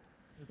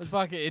 It's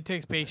fuck it. It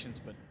takes patience,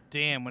 but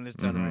damn, when it's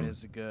done right,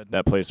 it's good.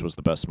 That place was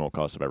the best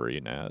smokehouse I've ever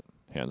eaten at,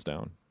 hands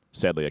down.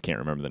 Sadly, I can't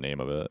remember the name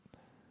of it,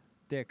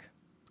 Dick.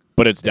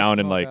 but it's down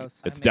in like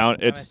Smokehouse. it's down.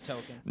 It's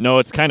no,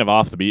 it's kind of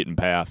off the beaten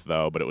path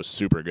though. But it was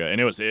super good,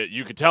 and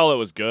you could tell it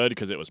was good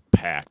because it was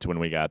packed when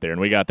we got there,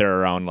 and we got there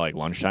around like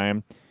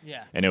lunchtime.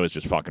 Yeah. And it was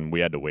just fucking. We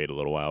had to wait a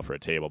little while for a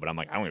table, but I'm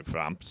like,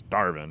 I'm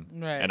starving,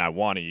 Right. and I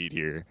want to eat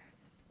here.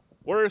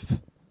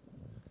 Worth.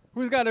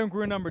 Who's got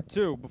inquiry number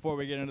 2 before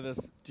we get into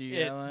this Do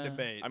you got it one?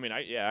 debate? I mean,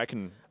 I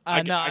can. No, I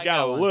I got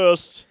got a one.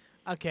 list.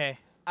 Okay,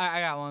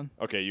 I got one.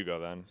 Okay, you go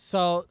then.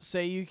 So,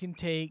 say you can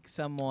take I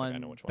someone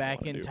know which one I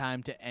back wanna in do.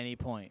 time to any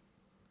point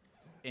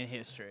in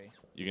history.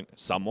 You can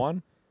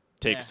someone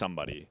take Yeah.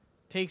 somebody.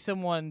 Take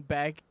someone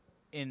back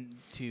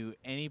into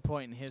any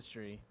point in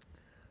history.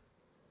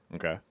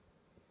 Okay.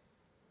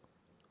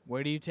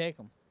 Where do you take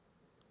them?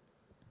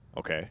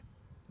 Okay.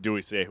 Do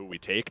we say who we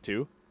take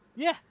too?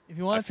 Yeah, if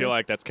you want I to. feel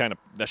like that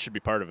should be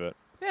part of it.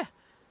 Yeah.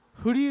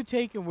 Who do you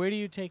take and where do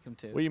you take them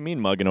to? What do you mean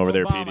mugging over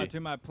there, Obama Petey? to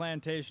my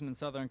plantation in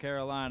Southern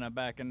Carolina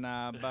back in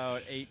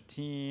about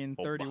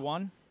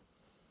 1831.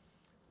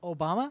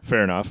 Obama?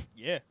 Fair enough.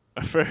 Yeah.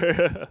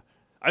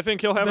 I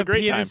think he'll have the a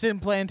great time. Peterson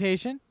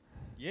plantation?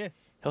 Yeah.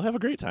 He'll have a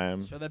great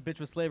time. Show that bitch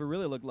what slavery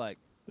really looked like.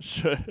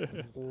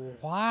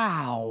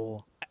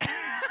 Wow.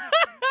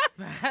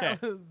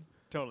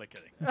 Totally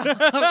kidding.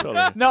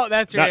 Totally. No,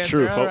 that's your Not answer.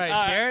 true, All folks.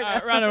 right,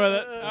 Jared. Running with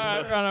it. All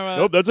right, running with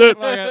Nope, it. that's it.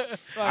 Fuck it. Fuck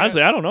it.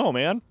 Honestly, I don't know,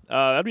 man.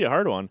 That'd be a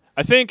hard one.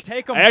 I think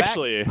Take them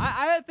actually. back.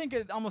 I think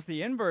almost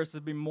the inverse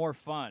would be more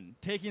fun.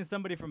 Taking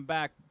somebody from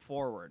back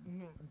forward.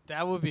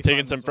 That would be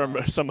Taking fun some as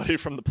well. from somebody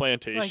from the like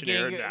plantation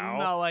here Genghis, now.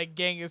 no, like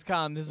Genghis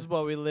Khan. This is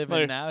what we live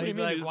Like, in now. what do He'd you be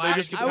mean? like, They why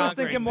just are keep you I was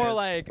conquering thinking more this?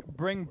 like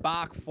bring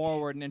Bach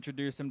forward and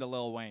introduce him to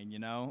Lil Wayne, you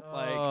know?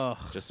 Like Ugh.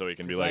 Just so he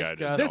can be like, I just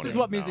Disgusting. this don't is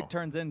what even music know.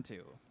 turns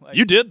into. Like,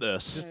 You did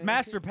this. this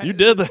masterpiece. You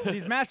did that.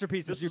 These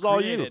masterpieces This you is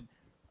all you. created.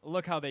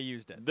 Look how they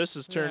used it. This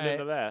has turned Right.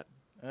 into that.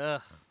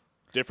 Ugh.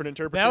 Different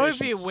That interpretations.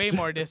 would be way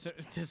more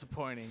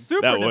disappointing.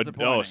 Super That would.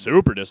 disappointing. Oh,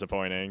 super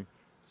disappointing.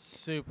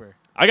 Super.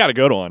 I got a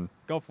good one.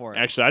 Go for it.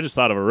 Actually, I just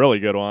thought of a really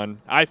good one.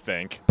 I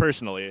think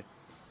personally.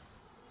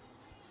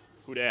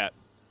 Who dat?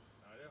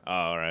 Oh,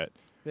 all right.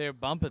 They're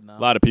bumping though. A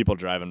lot of people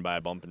driving by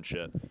bumping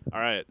shit. All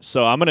right,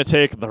 so I'm gonna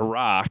take The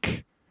Rock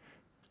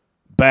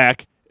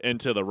back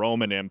into the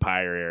Roman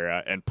Empire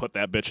era and put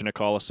that bitch in a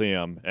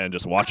Coliseum and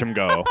just watch him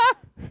go.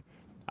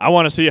 I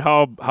want to see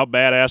how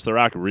badass The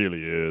Rock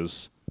really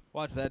is.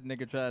 Watch that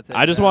nigga try to take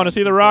I just down want to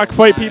see The some Rock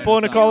sort of fight lion people or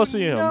in a something.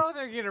 Coliseum. You know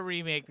they're gonna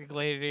remake the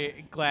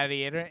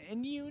Gladiator,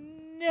 and you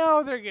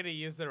know they're gonna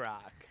use The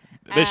Rock.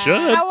 They should.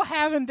 How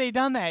haven't they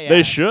done that yet?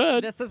 They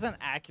should. This isn't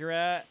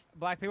accurate.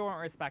 Black people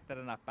weren't respected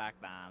enough back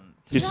then.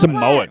 to He's do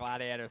Samoan. a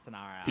Gladiator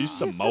scenario. He's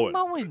He's Samoan.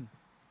 Samoan.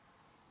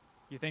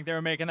 You think they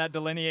were making that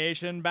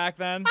delineation back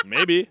then?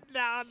 Maybe.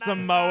 No,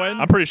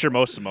 Samoan. I'm pretty sure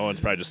most Samoans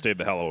probably just stayed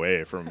the hell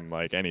away from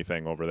like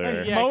anything over there.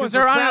 Yeah, Samoans 'cause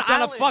they're were on an trapped on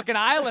a island. fucking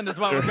island is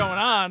what was going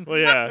on. Well,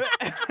 yeah.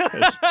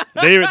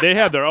 they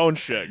had their own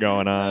shit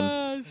going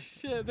on, Oh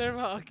shit! They're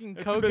fucking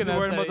They're too coconuts busy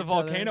worrying at about the each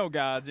other. volcano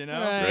gods, you know?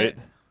 Right. right?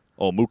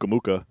 Oh, Muka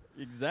Muka.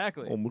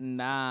 Exactly. Oh, Muka.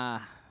 Nah.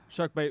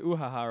 Shark Bay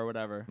Uhaha or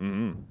whatever.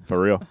 For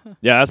real.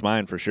 Yeah, that's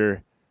mine for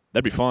sure.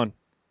 That'd be fun.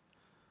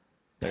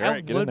 That All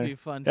right, get in would there. be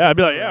fun. Yeah, I'd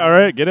be too. like, yeah, all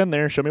right, get in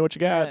there. Show me what you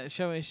got.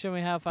 Yeah, show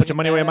me how. Put your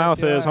money where your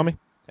mouth is, homie. homie.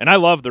 And I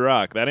love The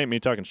Rock. That ain't me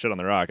talking shit on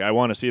The Rock. I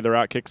want to see The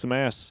Rock kick some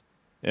ass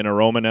in a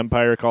Roman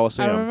Empire I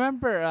Coliseum.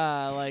 remember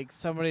like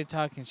somebody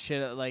talking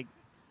shit like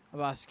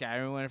about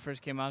Skyrim when it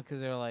first came out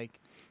because they were like,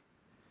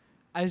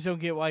 I just don't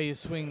get why you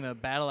swing the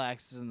battle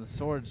axes and the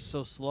swords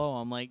so slow.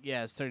 I'm like,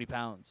 yeah, it's 30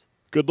 pounds.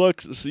 Good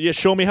luck. Yeah,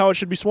 show me how it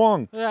should be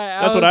swung. Right,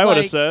 That's what I would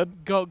have like,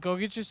 said. Go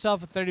get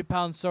yourself a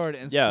 30-pound sword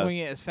and Yeah. swing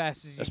it as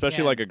fast as you Especially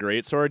can. like a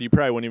great sword. You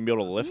probably wouldn't even be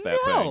able to lift that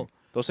No. thing.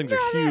 Those things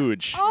are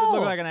huge. You Oh,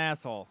 look like an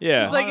asshole.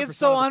 Yeah. it's like it's 100%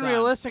 so of the time.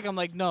 unrealistic. I'm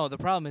like, no, the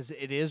problem is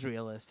it is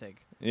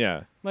realistic.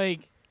 Yeah.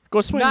 Like, Go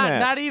swing that.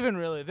 not even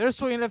really. They're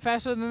swinging it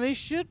faster than they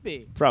should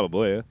be.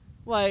 Probably.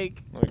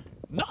 Like,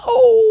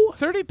 No.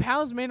 30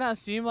 pounds may not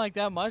seem like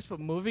that much, but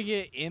moving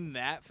it in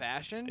that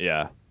fashion,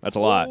 Yeah, that's a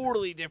lot.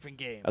 totally different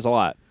game. That's a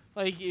lot.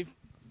 Like if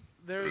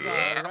there was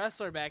a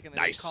wrestler back in the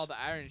day Nice. called the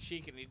Iron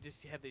Sheik, and he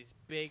just had these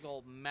big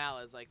old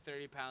mallets, like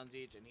 30 pounds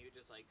each, and he would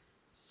just like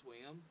swing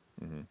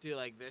them, do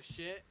like this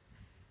shit,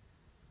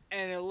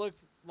 and it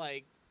looked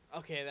like,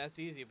 okay, that's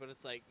easy, but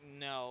it's like,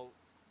 no,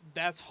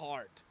 that's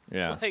hard.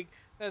 Yeah. Like,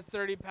 that's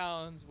 30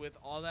 pounds with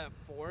all that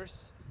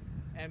force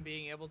and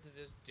being able to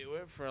just do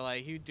it for,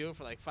 like, he would do it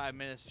for, like, 5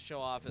 minutes to show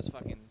off his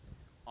fucking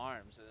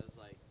arms. And it was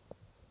like,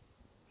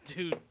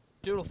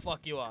 dude will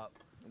fuck you up.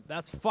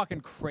 That's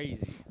fucking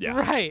crazy. Yeah.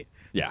 Right.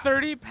 Yeah.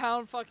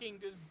 30-pound fucking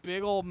just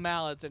big old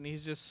mallets, and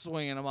he's just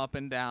swinging them up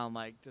and down,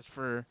 like, just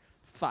for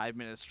 5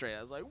 minutes straight.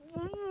 I was like,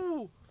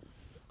 woo!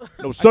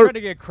 No, I sir. tried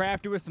to get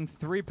crafty with some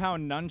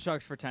 3-pound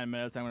nunchucks for 10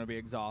 minutes. I'm gonna be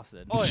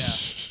exhausted. Oh,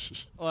 yeah.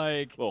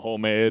 Like, little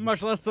homemade.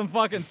 much less some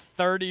fucking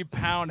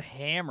 30-pound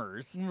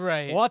hammers.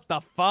 Right. What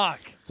the fuck?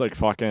 It's like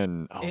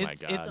fucking. Oh my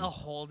It's god. a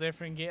whole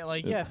different game.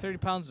 Like, yeah, 30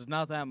 pounds is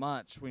not that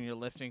much when you're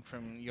lifting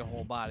from your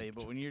whole body,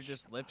 but when you're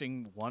just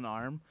lifting one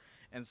arm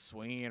and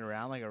swinging it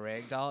around like a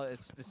rag doll,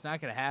 it's not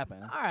gonna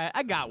happen. All right,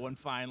 I got one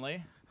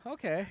finally.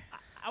 Okay.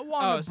 I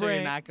want Oh, to so you're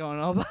bring. not going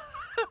over?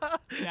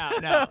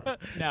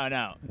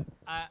 No.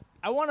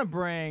 I want to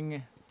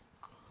bring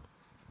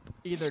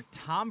either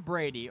Tom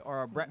Brady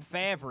or Brett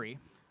Favre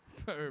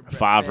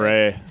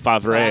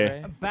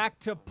Favre. back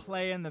to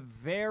play in the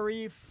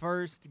very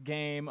first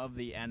game of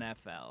the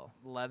NFL.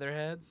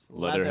 Leatherheads?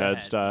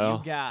 Leatherhead style.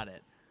 You got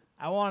it.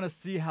 I want to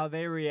see how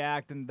they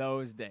react in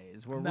those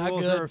days, where Not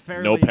rules good. are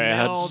fairly No nil,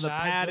 pads. the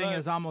Not padding good.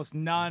 is almost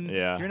none.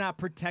 Yeah. You're not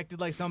protected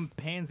like some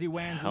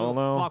pansy-wansy Hell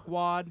little no.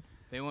 fuckwad.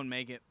 They wouldn't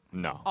make it.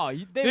 No. Oh,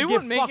 They they'd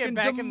wouldn't get make fucking it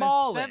back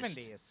demolished. in the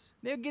 70s.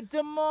 They'd get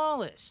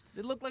demolished.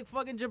 They look like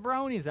fucking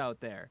jabronis out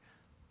there.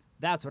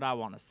 That's what I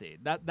want to see.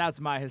 That's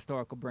my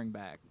historical bring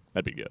back.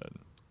 That'd be good.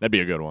 That'd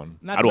be a good one.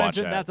 Not I'd to watch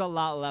mention, that. that's a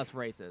lot less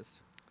racist.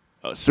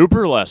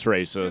 Super less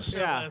racist.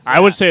 Yeah. I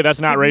would say that's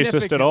not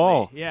racist at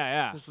all. Significantly.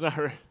 Yeah. It's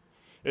not.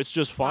 It's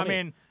just I funny.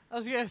 mean, I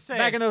was going to say.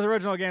 back in those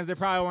original games, they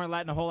probably weren't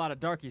letting a whole lot of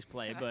darkies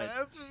play, but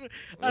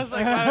I was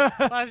like, why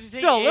don't you take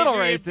Still a little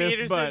Adrian racist,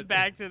 Peterson but-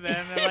 back to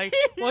them? And like,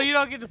 well, you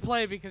don't get to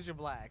play because you're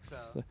black, so.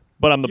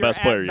 but I'm the you're best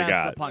at player you best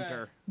got. the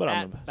punter. But I'm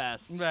at the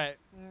best. Right.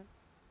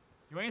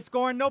 You ain't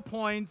scoring no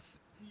points.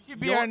 You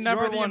could be You're, our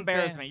number you're the one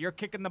embarrassment. fan. You're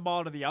kicking the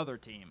ball to the other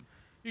team.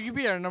 You could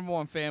be our number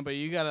one fan, but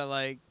you gotta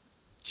like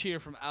cheer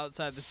from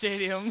outside the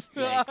stadium.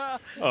 Oh.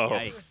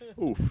 Yikes.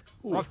 Oof.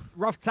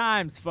 Rough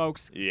times,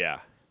 folks. Yeah.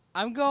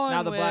 I'm going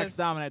Now the with, blacks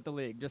dominate the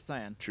league. Just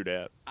saying. True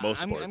dat.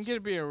 Most I'm sports. gonna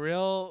be a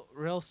real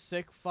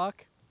sick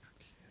fuck,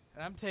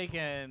 and I'm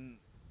taking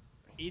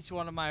each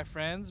one of my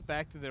friends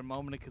back to their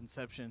moment of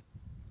conception.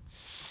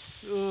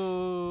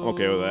 Ooh.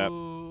 okay with that.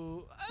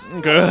 Ooh.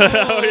 Okay.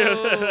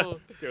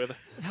 Okay with that.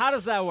 How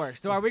does that work?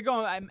 So are we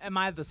going? Am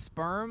I the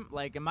sperm?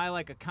 Like, am I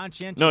like a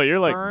conscientious? No, you're,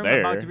 like, sperm there.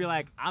 about to be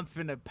like, I'm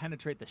finna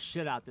penetrate the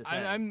shit out this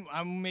egg.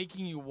 I'm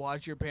making you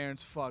watch your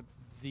parents fuck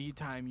the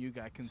time you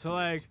got conceived. So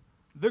like,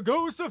 the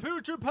ghost of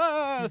future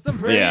past. I'm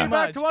bringing Yeah. you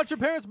back to watch your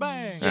parents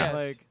bang. yes,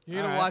 Like, you're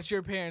gonna alright. watch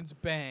your parents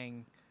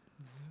bang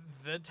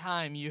the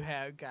time you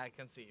got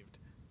conceived.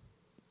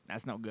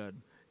 That's no good.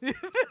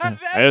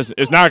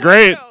 It's not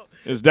great.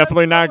 It's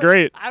definitely not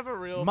great. I have a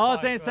real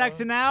Mullets fuck, ain't bro.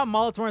 sexy now.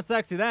 Mullets weren't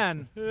sexy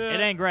then. It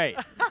ain't great.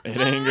 It ain't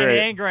It great.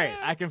 ain't great.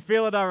 I can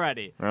feel it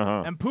already.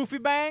 Uh-huh. And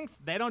poofy bangs,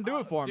 they don't do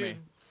it for Dude,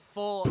 me.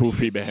 full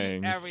Poofy you see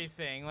bangs.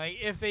 everything. Like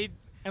if they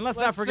And let's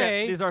not let's forget,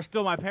 say- these are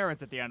still my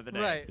parents at the end of the day.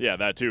 right. Yeah,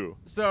 that too.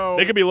 So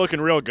They could be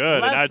looking real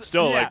good, and less- I'd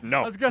still yeah, like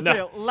no. I was gonna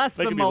no. say less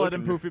They the could be mullet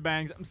and looking- poofy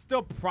bangs. I'm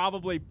still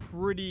probably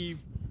pretty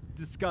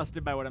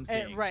disgusted by what I'm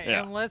seeing. And, right,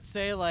 Yeah. and let's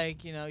say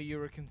like you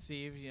were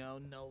conceived,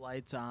 no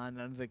lights on,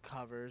 under the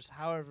covers.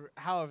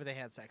 However they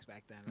had sex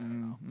back then. I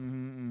don't know.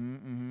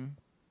 Mm-hmm.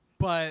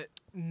 But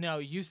no,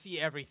 you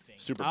see everything.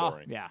 Super Oh,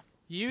 boring. yeah.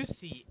 You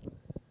see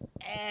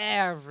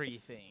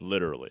everything.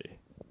 Literally.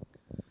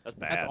 That's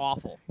bad. That's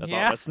awful. That's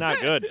Yeah. all. That's not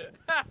good.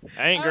 That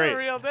ain't I'm a great.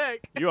 real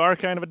dick. You are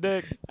kind of a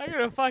dick. I'm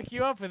gonna fuck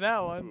you up with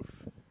that one.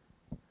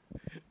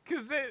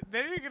 Cause then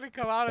you're gonna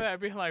come out of that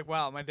being like,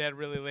 "Wow, my dad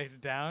really laid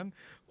it down,"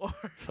 or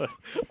you're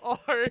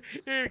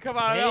gonna come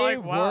out of that They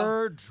like, "Wow."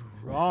 were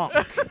drunk.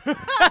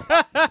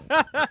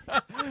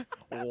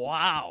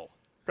 Wow.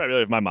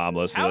 Probably if my mom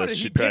listened How to did this,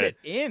 he she'd get probably it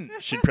in?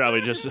 she'd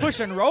probably just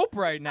Pushing rope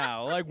right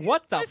now. Like,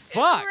 what the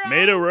fuck?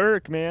 made it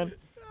work, man.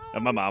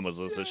 If my mom was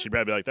listening, she'd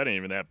probably be like, "That ain't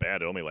even that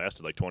bad. It only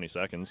lasted like 20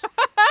 seconds."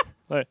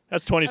 Like,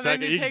 that's 20 And then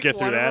seconds. you You can take get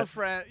through one of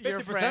that. your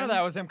 50% friends, of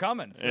that was him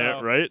coming. So.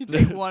 Yeah, right. You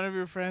take one of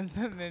your friends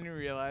and then you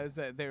realize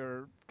that they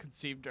were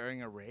conceived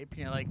during a rape, and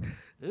you're like,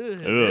 "Ugh,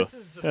 this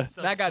is some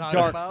stuff That to got talk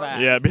dark about."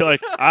 fast. Yeah, be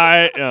like,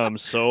 "I am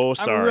so I'm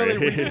sorry."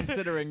 really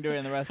reconsidering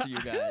doing the rest of you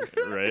guys.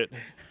 Right?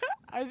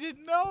 I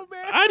didn't know,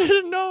 man. I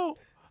didn't know.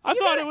 I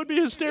thought it would be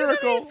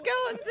hysterical.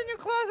 skeletons in your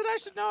closet I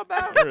should know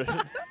about Right.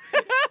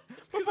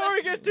 before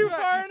we get too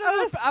far into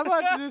this. I'm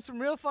about to do some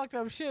real fucked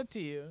up shit to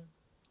you.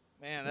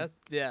 Man,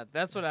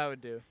 that's what I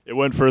would do. It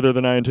went further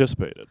than I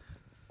anticipated.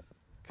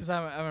 Because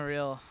I'm a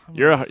real.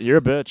 You're a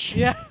bitch.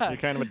 Yeah. You're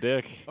kind of a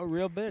dick. A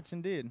real bitch,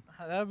 indeed.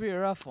 That would be a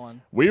rough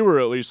one. We were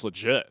at least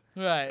legit.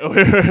 Right. We were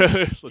at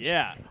least legit.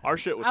 Yeah. Our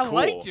shit was I cool.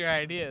 liked your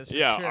ideas. For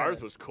Yeah, sure.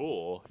 ours was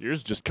cool.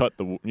 Yours just cut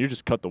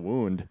the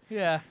wound.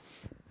 Yeah.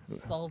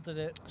 Salted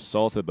it.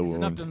 Salted the It's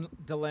enough wound.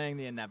 delaying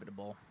the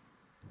inevitable.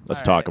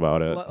 Let's All talk right.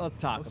 about it. Let's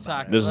talk Let's about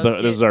talk. it. This is Let's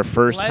this is get- our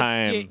 1st let's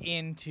time. get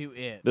into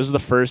it. This is the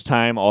first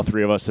time all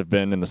three of us have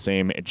been in the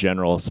same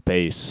general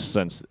space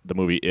since the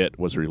movie It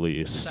was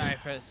released. Sorry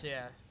for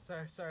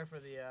Sorry for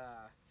the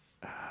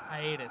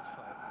hiatus,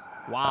 folks.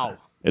 Wow.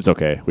 It's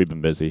okay. We've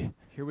been busy.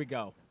 Here we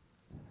go.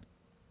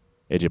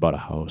 AJ bought a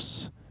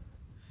house.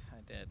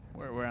 I did.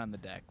 We're on the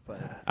deck, but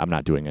I'm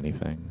not doing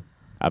anything.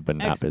 I've been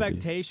not busy.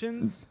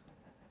 expectations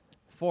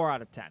 4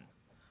 out of 10.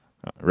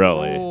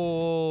 Really?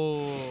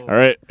 Oh. All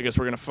right. I guess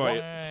we're gonna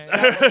fight.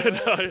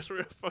 Alright. No, I guess we're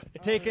gonna fight.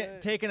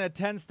 Taking a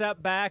 10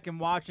 step back and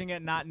watching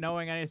it, not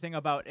knowing anything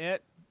about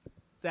it,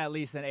 it's at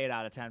least an 8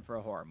 out of 10 for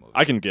a horror movie.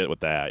 I can get with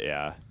that.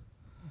 Yeah.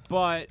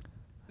 But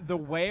the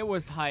way it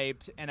was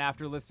hyped, and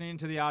after listening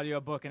to the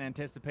audiobook in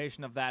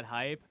anticipation of that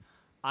hype,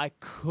 I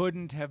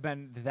couldn't have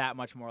been that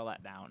much more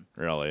let down.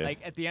 Really. Like,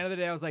 at the end of the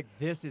day, I was like,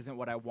 this isn't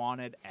what I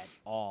wanted at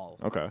all.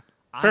 Okay.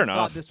 I Fair thought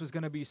enough. this was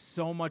going to be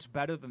so much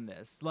better than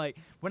this. Like,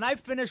 when I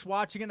finished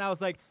watching it, I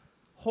was like,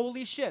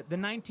 holy shit, the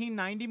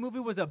 1990 movie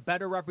was a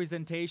better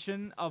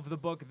representation of the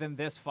book than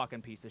this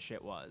fucking piece of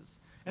shit was.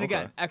 And Okay.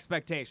 again,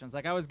 expectations.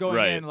 Like, I was going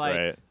Right, in like,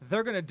 right.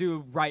 they're going to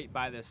do right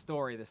by this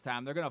story this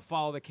time. They're going to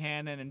follow the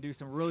canon and do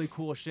some really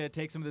cool shit,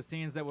 take some of the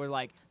scenes that were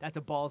like, that's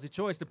a ballsy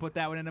choice to put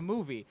that one in a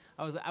movie.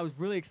 I was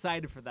really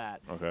excited for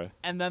that. Okay.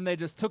 And then they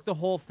just took the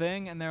whole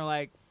thing and they're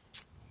like,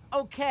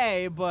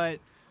 okay, but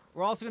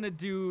we're also going to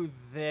do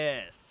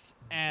this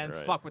and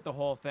Right. fuck with the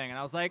whole thing. And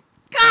I was like,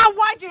 God,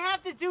 why'd you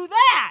have to do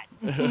that?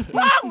 What's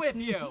wrong with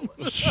you?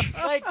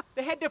 Like,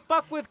 they had to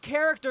fuck with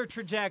character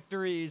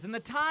trajectories and the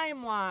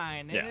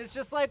timeline. And Yeah. it's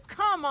just like,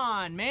 come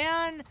on,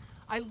 man.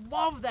 I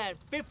love that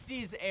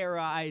 50s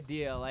era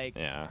idea. Like,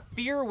 Yeah.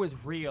 fear was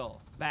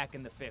real back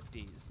in the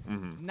 50s.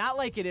 Mm-hmm. Not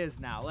like it is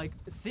now. Like,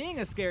 seeing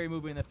a scary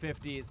movie in the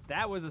 50s,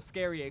 that was a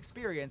scary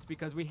experience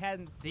because we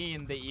hadn't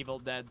seen the Evil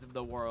Deads of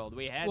the world.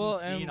 We hadn't Well,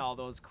 seen and- all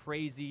those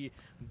crazy,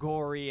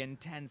 gory,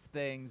 intense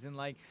things. And,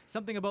 like,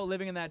 something about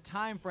living in that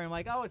time frame,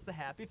 like, oh, it's the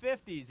happy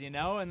 50s, you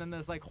know? And then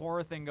there's, like,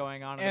 horror thing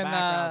going on in And, the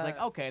background. I was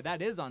like, okay,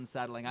 that is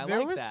unsettling. I there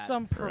like was that.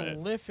 some Right.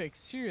 prolific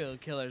serial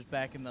killers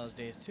back in those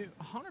days too.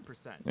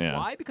 100%. Yeah.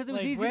 Why? Because it was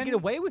Like, easy to when- get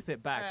away with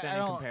it back I then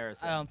in don't-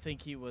 comparison. I don't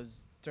think he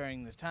was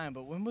during this time,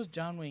 but when was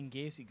John Wayne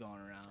Gacy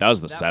going around? That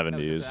was the That was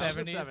 70s.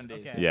 the 70s?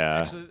 70s. Okay. Yeah.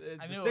 Actually,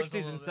 I the knew it was a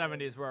 60s and little bit.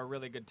 70s were a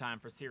really good time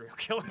for serial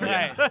killers.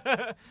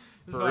 Right.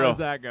 As For far real. as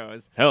that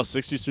goes. Hell,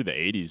 60s through the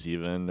 80s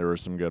even. There were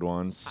some good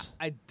ones.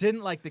 I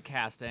didn't like the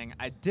casting.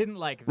 I didn't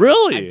like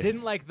Really? I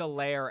didn't like the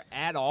layer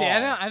at all. See,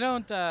 I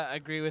don't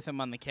agree with him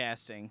on the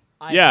casting.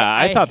 Yeah,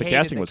 I thought the hated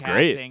casting was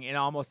great. casting in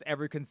almost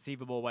every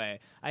conceivable way.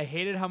 I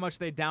hated how much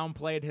they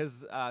downplayed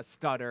his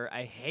stutter.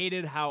 I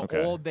hated how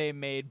Okay. old they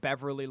made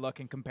Beverly look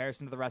in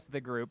comparison to the rest of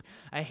the group.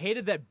 I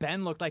hated that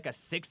Ben looked like a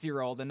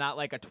 6-year-old and not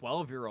like a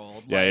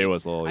 12-year-old. Yeah, he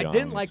was a little I young,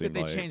 didn't it like that seemed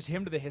they like. changed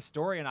him to the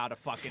historian out of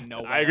fucking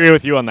nowhere. I agree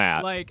with you on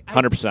that. Like,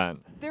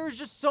 100%. There was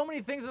just so many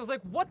things. I was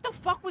like, what the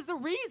fuck was the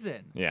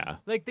reason? Yeah.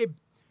 Like they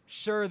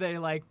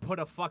like put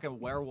a fucking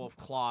werewolf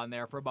claw in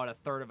there for about a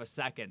third of a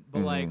second.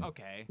 But like, Mhm.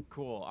 okay,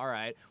 cool, all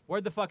right.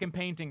 Where'd the fucking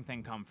painting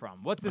thing come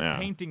from? What's this Yeah.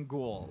 painting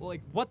ghoul?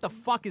 Like, what the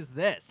fuck is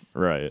this?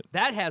 Right.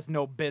 That has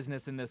no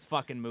business in this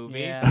fucking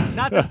movie. Yeah.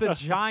 Not that the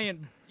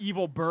giant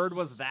evil bird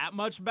was that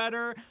much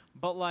better,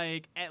 but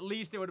like at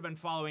least it would have been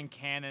following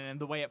canon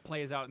and the way it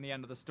plays out in the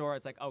end of the story.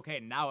 It's like, okay,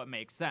 now it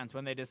makes sense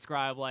when they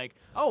describe like,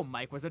 oh,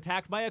 Mike was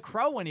attacked by a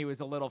crow when he was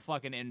a little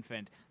fucking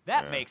infant.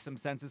 That Yeah. makes some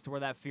sense as to where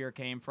that fear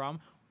came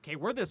from. Okay,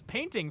 where'd this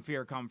painting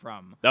fear come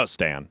from? That was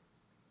Stan.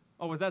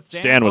 Oh, was that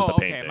Stan? Stan was Oh, the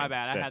okay, painting. my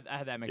bad. Stan- I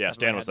had that mixed Yeah, up.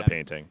 Stan I was had the that-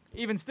 painting.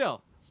 Even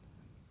still,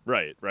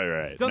 Right.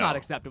 still not No.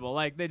 acceptable.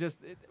 Like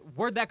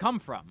where'd that come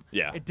from?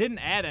 Yeah. It didn't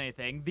add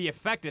anything. The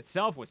effect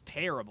itself was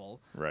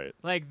terrible. Right.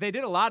 Like they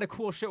did a lot of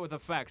cool shit with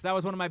effects. That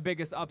was one of my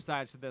biggest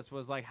upsides to this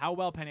was like how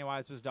well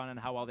Pennywise was done and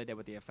how well they did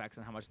with the effects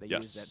and how much they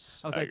used Yes,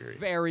 it. I was I like agree.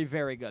 very,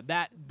 very good.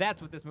 That's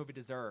what this movie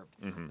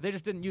deserved. Mhm. They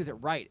just didn't use it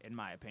right, in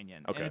my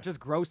opinion. Okay. And it just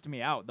grossed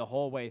me out the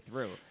whole way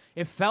through.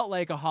 It felt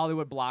like a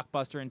Hollywood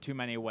blockbuster in too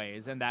many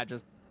ways, and that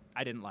just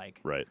I didn't like.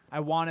 Right.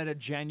 I wanted a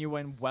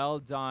genuine, well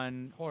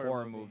done Horror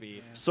horror movie, movie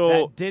yeah. So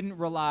that didn't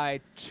rely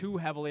too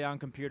heavily on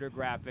computer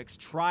graphics,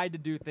 tried to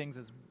do things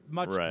as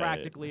much Right.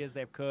 practically as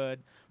they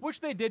could,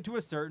 which they did to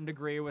a certain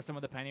degree with some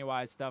of the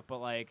Pennywise stuff, but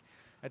like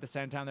at the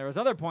same time there was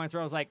other points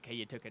where I was like, hey,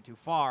 you took it too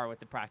far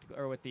with the practical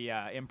or with the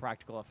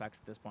impractical effects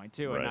at this point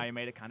too, and Right. now you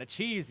made it kind of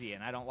cheesy,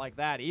 and I don't like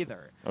that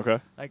either. Okay.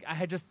 Like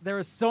there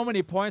was so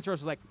many points where I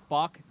was like,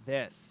 fuck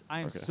this. I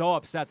am Okay. so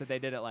upset that they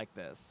did it like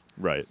this.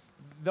 Right.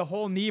 The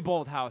whole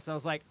Neibolt house, I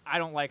was like, I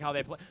don't like how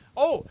they play.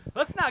 Oh,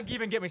 let's not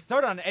even get me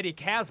started on Eddie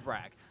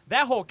Kazbrak.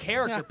 That whole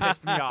character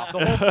pissed me off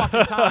the whole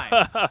fucking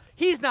time.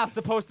 He's not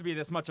supposed to be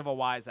this much of a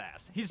wise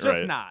ass. He's just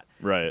Right. not.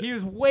 Right. He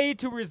was way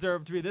too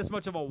reserved to be this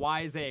much of a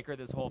wiseacre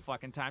this whole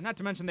fucking time. Not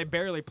to mention they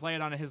barely played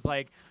on his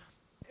like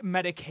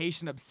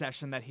medication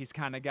obsession that he's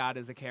kind of got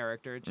as a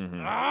character. It's just,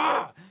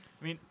 I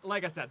mean,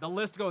 like I said, the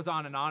list goes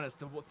on and on as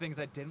to things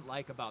I didn't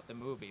like about the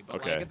movie. But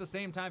Okay. like at the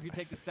same time, if you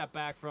take the step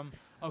back from,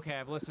 okay,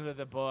 I've listened to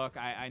the book,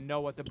 I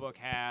know what the book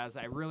has,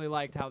 I really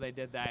liked how they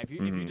did that. If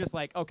you just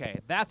like, okay,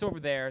 that's over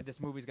there, this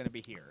movie's gonna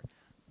be here.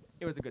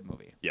 It was a good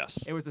movie.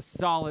 Yes. It was a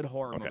solid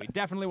horror Okay. movie.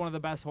 Definitely one of the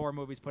best horror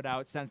movies put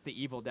out since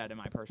The Evil Dead, in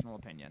my personal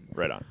opinion.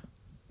 Right on.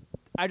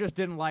 I just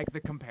didn't like the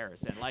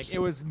comparison. Like, it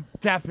was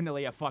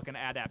definitely a fucking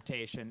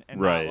adaptation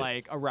and Right. not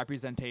like a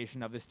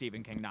representation of the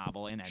Stephen King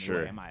novel in any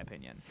Sure. way, in my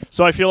opinion.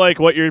 So I feel like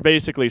what you're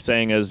basically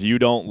saying is you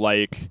don't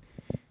like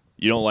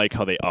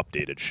how they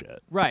updated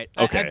shit. Right.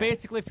 Okay. I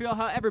basically feel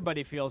how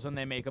everybody feels when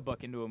they make a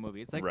book into a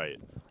movie. It's like, Right.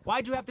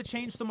 why'd you have to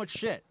change so much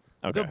shit?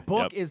 Okay, The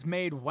book yep. is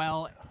made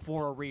well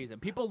for a reason.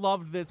 People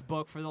loved this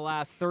book for the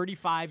last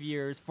 35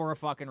 years for a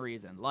fucking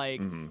reason. Like,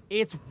 Mm-hmm.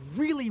 it's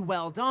really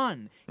well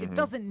done. It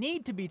doesn't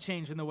need to be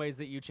changed in the ways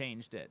that you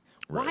changed it.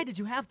 Why Right. did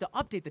you have to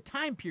update the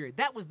time period?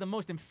 That was the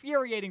most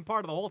infuriating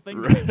part of the whole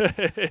thing. to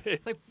me.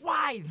 It's like,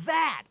 why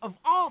that? Of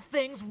all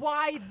things,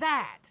 why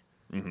that?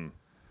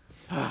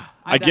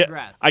 I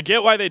digress. I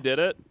get why they did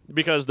it,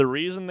 because the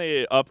reason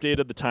they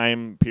updated the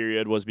time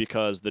period was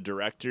because the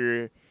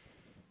director,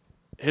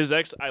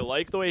 I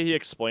like the way he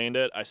explained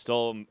it. I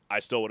still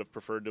would have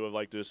preferred to have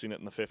liked to have seen it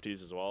in the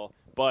 50s as well,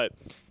 but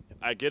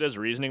I get his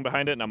reasoning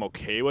behind it, and I'm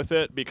okay with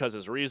it, because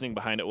his reasoning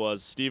behind it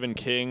was Stephen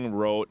King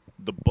wrote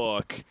the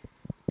book.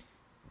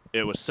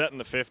 It was set in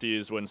the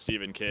 50s when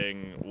Stephen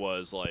King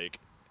was like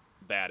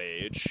that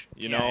age,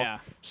 you Yeah, know? yeah.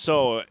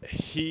 So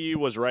he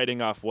was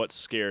writing off what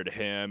scared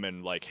him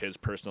and like his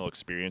personal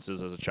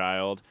experiences as a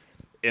child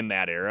in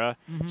that era.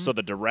 Mm-hmm. So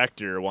the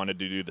director wanted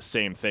to do the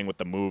same thing with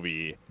the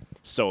movie.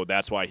 So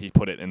that's why he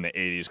put it in the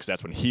 80s, because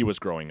that's when he was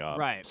growing up.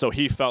 Right. So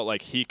he felt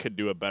like he could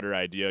do a better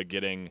idea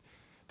getting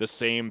the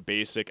same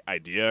basic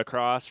idea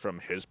across from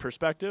his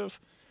perspective.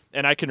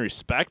 And I can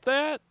respect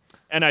that.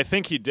 And I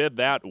think he did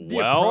that The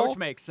well. approach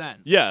makes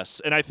sense.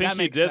 Yes, and I think That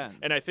he makes did, sense.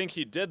 and I think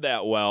he did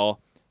that well.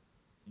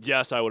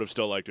 Yes, I would have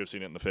still liked to have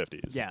seen it in the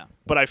 50s. Yeah.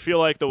 But I feel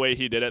like the way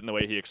he did it and the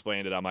way he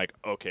explained it, I'm like,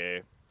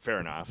 okay, fair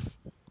enough.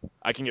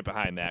 I can get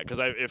behind that, because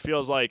it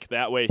feels like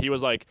that way he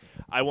was like,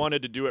 I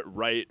wanted to do it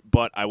right,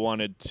 but I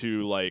wanted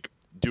to like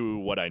do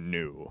what I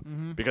knew,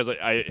 because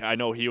I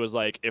know he was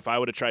like, if I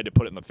would have tried to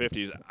put it in the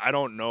 50s, I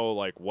don't know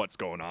like what's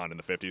going on in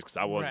the 50s, because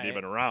I wasn't Right.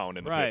 even around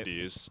in the Right.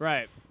 50s.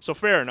 Right. So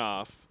fair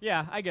enough.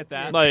 Yeah, I get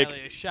that. Like-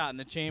 barely a shot in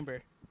the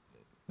chamber.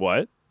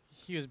 What?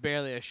 He was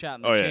barely a shot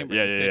in the Oh yeah, chamber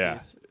yeah, in the yeah,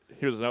 50s. yeah.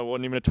 He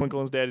wasn't even a twinkle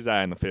in his daddy's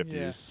eye in the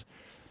 50s.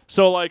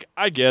 So like,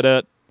 I get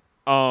it.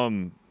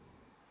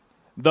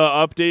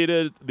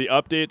 The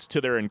updates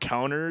to their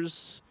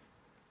encounters,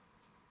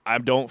 I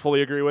don't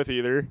fully agree with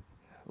either.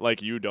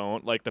 Like, you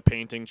don't. Like, the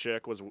painting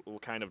chick was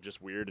kind of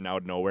just weird and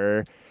out of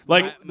nowhere.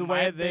 Like, the my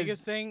way they-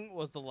 biggest thing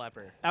was the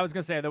leper. I was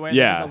going to say, the way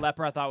Yeah. they did the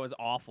leper I thought was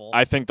awful.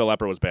 I think the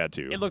leper was bad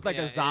too. It looked like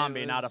Yeah, a it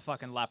zombie, not a was-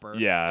 fucking leper.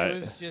 Yeah. It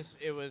was just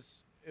it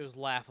was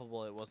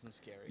laughable. It wasn't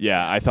scary.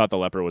 Yeah, I thought the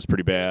leper was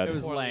pretty bad. It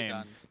was Poorly lame.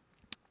 done.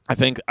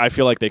 I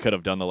feel like they could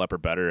have done the leper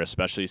better,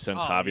 especially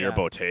since Oh, Javier yeah.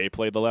 Botet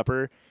played the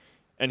leper.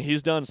 And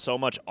he's done so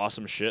much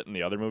awesome shit in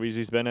the other movies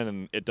he's been in,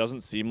 and it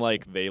doesn't seem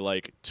like they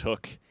like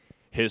took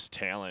his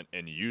talent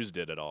and used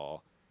it at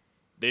all.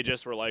 They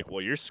just were like,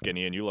 well, you're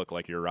skinny and you look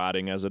like you're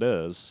rotting as it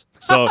is.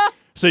 So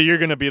so you're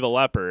gonna be the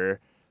leper.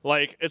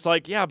 Like, it's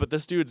like, yeah, but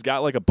this dude's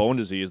got like a bone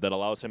disease that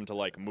allows him to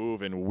like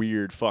move in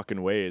weird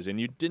fucking ways,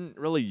 and you didn't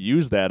really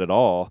use that at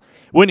all.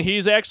 When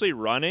he's actually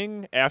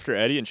running after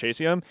Eddie and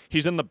chasing him,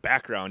 he's in the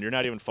background. You're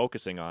not even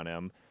focusing on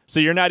him.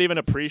 So you're not even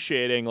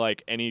appreciating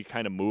like any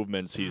kind of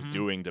movements he's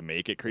doing to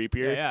make it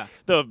creepier. Yeah.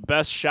 The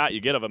best shot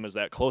you get of him is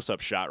that close-up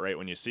shot right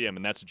when you see him,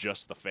 and that's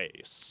just the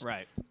face.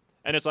 Right.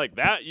 And it's like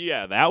that,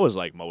 yeah, that was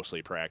like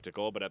mostly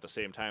practical, but at the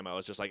same time, I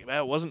was just like,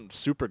 that wasn't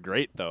super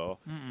great though.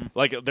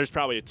 Like, there's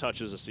probably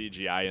touches of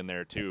CGI in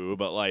there too,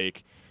 but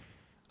like,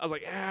 I was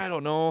like, I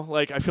don't know.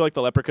 Like, I feel like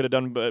the leper could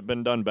have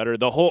been done better.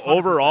 The whole 100%.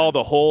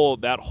 overall,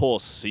 that whole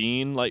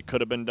scene like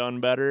could have been done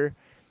better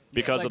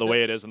because like of the the-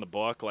 way it is in the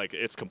book. Like,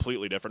 it's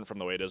completely different from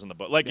the way it is in the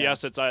book. Like, Yeah.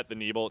 yes, it's at the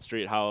Neibolt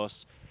Street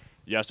house.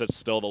 Yes, it's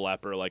still the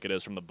leper like it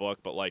is from the book,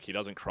 but like he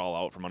doesn't crawl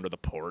out from under the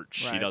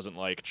porch. He Right. doesn't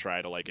like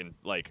try to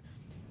like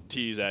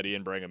tease Eddie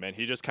and bring him in.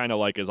 He just kind of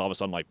like is all of a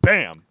sudden like,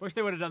 bam. Wish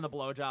they would have done the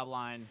blowjob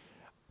line.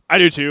 I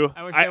do too.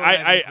 I wish they would've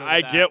included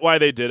I that. get why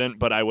they didn't,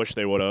 but I wish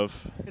they would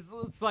have.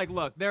 It's like,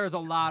 look, there's a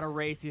lot of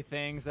racy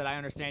things that I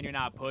understand you're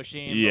not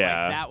pushing. But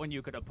Yeah. like that one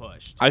you could have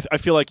pushed. I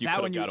feel like you that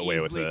could one have you got away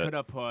with easily it. could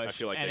have pushed,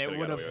 feel like and they it coulda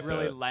would got have away with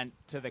really it. lent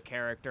to the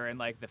character and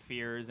like the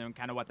fears and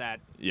kind of what that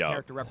Yeah.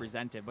 character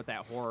represented, what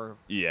that horror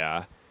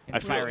Yeah. I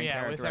feel, inspiring yeah,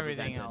 character with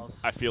everything represented.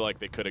 else. I feel like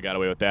they could have got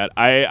away with that.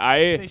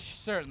 I They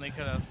certainly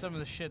could have. Some of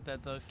the shit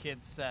that those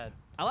kids said.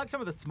 I like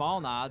some of the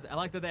small nods. I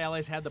like that they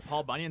always had the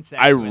Paul Bunyan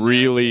statue. I in there and shit,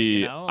 really,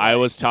 you know? I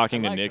Like, was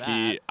talking to liked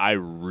Nikki. that. I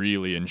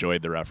really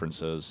enjoyed the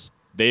references.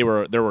 There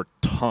were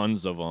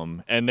tons of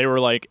them, and they were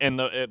like, and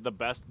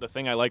the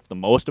thing I liked the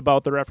most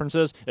about the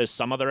references is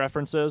some of the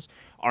references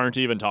aren't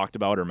even talked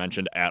about or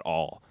mentioned at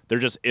all. They're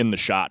just in the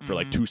shot for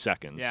like 2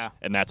 seconds, Yeah.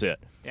 and that's it.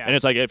 Yeah. And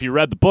it's like if you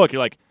read the book, you're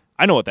like,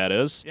 I know what that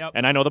is, Yep.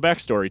 and I know the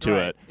backstory to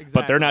Right, it,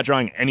 but they're exactly. not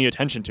drawing any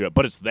attention to it,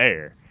 but it's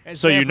there. It's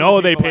So there you for know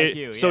the they people pay. like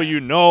you, So yeah. you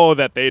know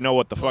that they know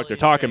what the fuck Little they're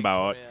Easter talking eggs,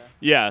 about. yeah.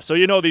 Yeah. So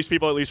you know these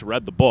people at least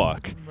read the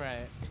book.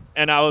 Right.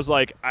 And I was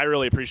like, I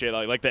really appreciate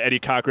that. Like the Eddie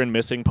Cochran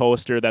missing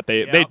poster that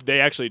Yep. they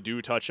actually do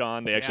touch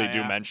on. They actually do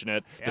yeah. mention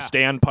it. Yeah. The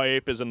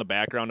standpipe is in the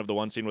background of the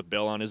one scene with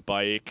Bill on his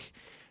bike.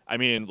 I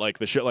mean, like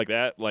the shit like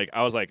that. Like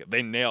I was like,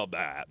 they nailed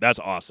that. That's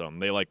awesome.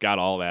 They like got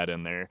all that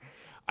in there.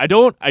 I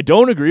don't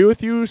agree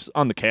with you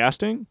on the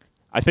casting.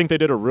 I think they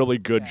did a really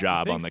good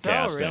job think on the so,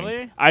 casting.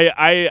 really?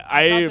 I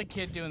I thought the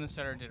kid doing the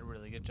stutter did a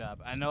really good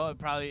job. I know it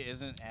probably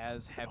isn't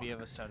as heavy of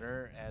a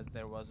stutter as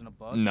there was in a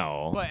book.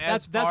 no. But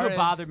as That's far what as-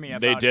 bothered me about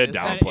They it. did is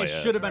that downplay it.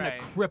 it. should have been Right.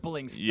 a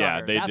crippling stutter.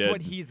 Yeah, they That's did.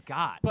 what he's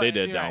got. But They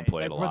did you're right.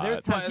 downplay it a Where lot.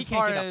 there's But times he as can't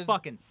far get a as-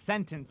 fucking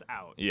sentence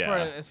out. Yeah.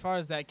 As far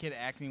as that kid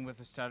acting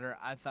with a stutter,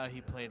 I thought he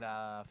played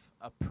a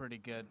pretty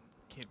good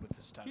kid with a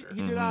He stutter.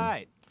 did all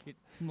right.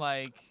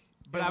 Like,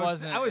 But it I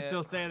was wasn't-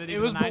 still saying that it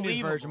even was the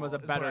 90s version believable, was a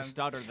is what better I'm-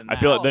 stutter than I that.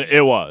 feel that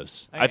it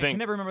was. I I think can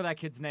never remember that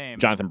kid's name.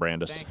 Jonathan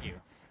Brandis. Thank you.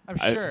 I'm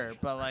I- sure,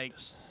 but like,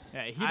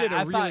 Yeah, he I- did a I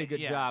really thought- good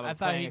yeah, job I of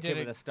thought playing he a did kid a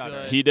with a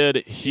stutter.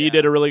 good- He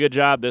did a really good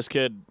job. This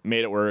kid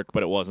made it work,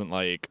 but it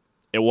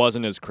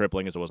wasn't as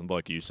crippling as it was in the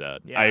book. You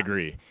said. Yeah. I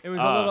agree. It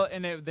was a little,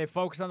 and they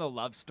focus on the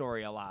love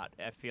story a lot.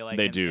 I feel like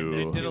They in do.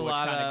 this They did too, a which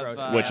lot kinda of,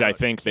 grossed me Which out. I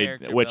think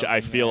character which I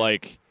building feel there.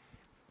 like,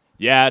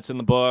 yeah, it's in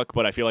the book,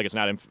 but I feel like it's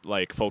not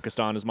like focused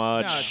on as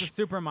much. No, it's a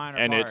super minor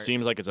and part. it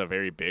seems like it's a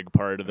very big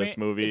part of I this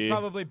mean, movie. It's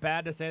probably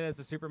bad to say that it's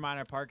a super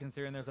minor part,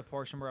 considering there's a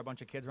portion where a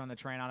bunch of kids run the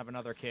train out of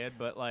another kid.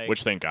 But like,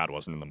 which thank God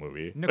wasn't in the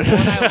movie.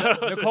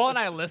 Nicole and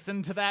I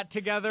listened to that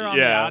together on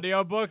the Yeah.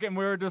 audiobook, and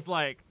we were just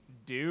like,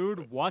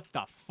 "Dude, what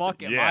the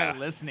fuck am Yeah. I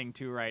listening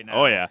to right now?"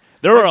 Oh yeah,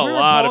 there were Like, a we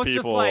lot both of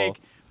people. just like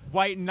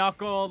white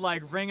knuckle,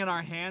 like wringing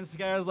our hands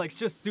together. It was like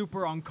just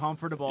super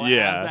uncomfortable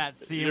Yeah. as that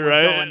scene You're was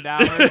right. going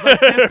down. It was like,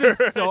 this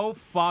is so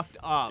fucked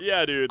up.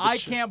 Yeah, dude, the I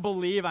ch- can't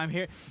believe I'm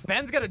here.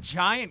 Ben's got a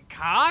giant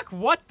cock.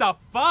 What the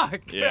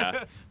fuck?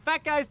 Yeah.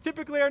 Fat guys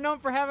typically are known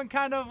for having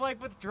kind of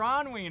like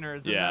withdrawn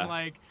wieners, and Yeah. then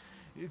like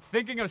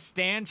thinking of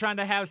Stan trying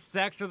to have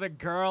sex with a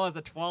girl as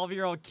a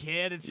 12-year-old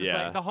kid. It's just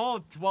Yeah. like the whole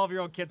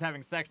 12-year-old kids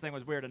having sex thing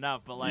was weird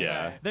enough, but like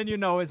Yeah. then you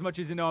know as much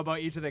as you know about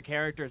each of the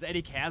characters.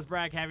 Eddie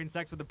Kazbrak having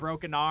sex with a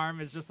broken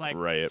arm is just like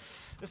right.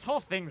 this whole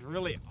thing's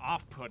really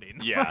off-putting.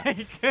 Yeah.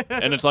 Like,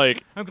 And it's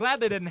like, I'm glad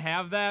they didn't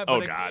have that. Oh,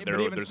 but God, but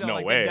there- even there's still, no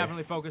like, way. They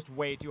definitely focused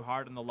way too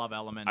hard on the love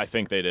element. I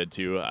think they did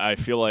too. I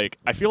feel like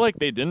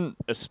they didn't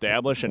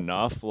establish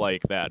enough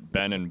like that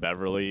Ben and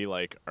Beverly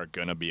like are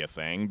gonna be a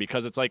thing,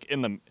 because it's like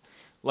in the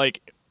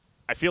like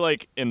I feel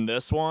like in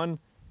this one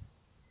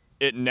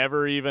they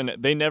never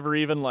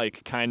even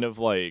like kind of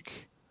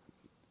like,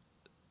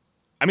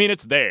 I mean,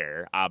 it's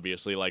there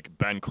obviously, like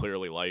Ben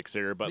clearly likes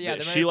her, but yeah,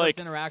 the she very like first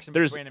interaction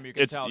there's between them, you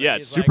can it's tell that yeah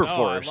he's it's super like,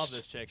 oh, I love forced.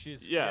 this chick.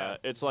 She's Yeah,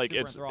 it's like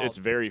super it's enthralled.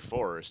 very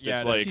forced. Yeah,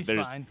 it's it is. like she's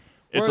there's fine.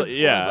 it's whereas, like,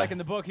 yeah whereas, like in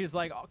the book, he's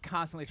like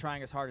constantly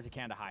trying as hard as he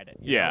can to hide it.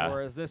 you know? Yeah.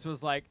 Whereas this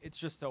was like, it's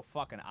just so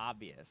fucking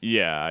obvious.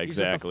 yeah He's just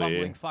a exactly.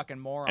 fumbling fucking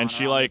moron. And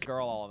she, around like- this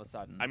girl all of a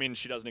sudden. I mean,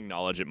 she doesn't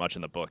acknowledge it much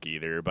in the book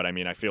either, but I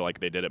mean, I feel like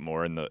they did it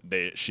more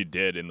she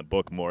did in the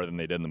book more than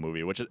they did in the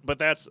movie, but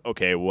that's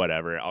okay,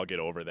 whatever. I'll get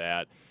over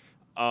that.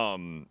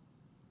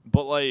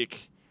 But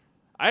like,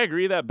 I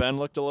agree that Ben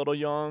looked a little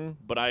young,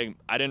 but I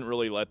didn't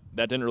really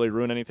that didn't really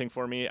ruin anything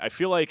for me. I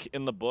feel like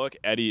in the book,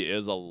 Eddie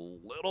is a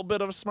little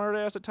bit of a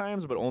smartass at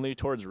times, but only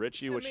towards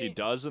Richie, which he mean,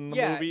 does in the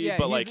yeah, movie. yeah,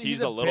 but like,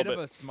 he's a little bit bit.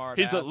 of a smart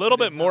He's a ass, little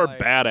but bit he's more not,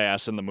 like,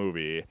 badass in the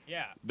movie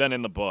Yeah. than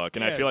in the book,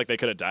 and He I feel like is. they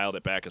could have dialed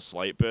it back a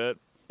slight bit.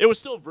 It was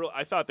still real.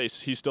 I thought he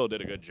still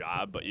did a good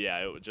job, but yeah,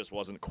 it just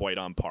wasn't quite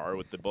on par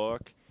with the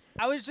book.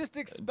 I was just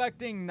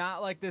expecting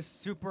not like this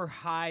super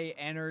high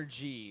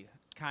energy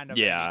kind of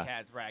Yeah. Eddie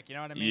Kazbrak. You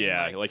know what I mean?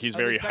 Yeah, like he's I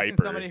was very expecting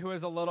hyper. Somebody who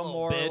is a little Little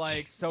more bitch.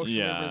 like socially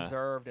Yeah.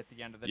 reserved at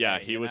the end of the Yeah,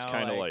 day. he you was know?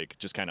 kind of like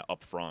just kind of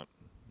up front,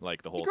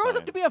 like the whole He grows time.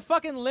 up to be a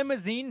fucking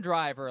limousine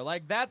driver.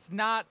 Like that's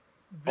not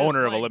this,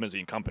 Owner of a like-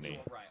 limousine company.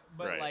 Right.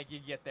 But Right. like you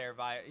get there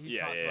via he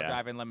Yeah, talks yeah, about yeah.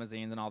 driving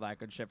limousines and all that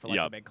good shit for like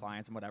Yup. the big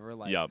clients and whatever.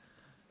 Like Yep.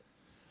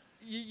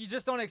 you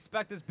just don't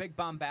expect this big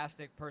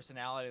bombastic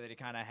personality that he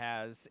kind of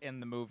has in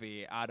the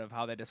movie out of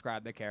how they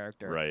describe the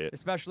character. Right.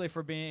 Especially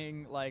for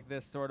being like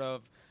this sort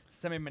of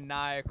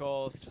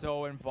semi-maniacal,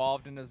 so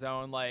involved in his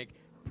own like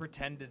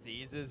pretend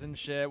diseases and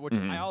shit, which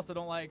Mhm. I also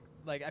don't like.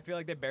 Like I feel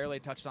like they barely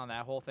touched on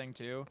that whole thing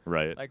too.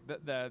 Right. Like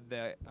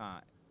the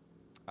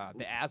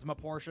asthma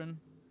portion.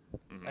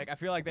 Mhm. Like I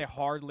feel like they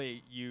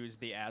hardly use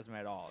the asthma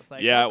at all. It's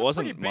like Yeah, that's it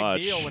wasn't a pretty big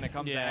much. deal when it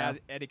comes Yeah. to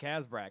Eddie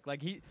Kazbrak.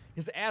 Like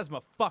his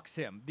asthma fucks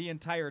him the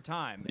entire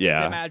time.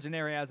 Yeah. As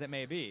imaginary as it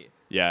may be.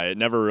 Yeah, it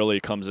never really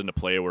comes into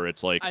play where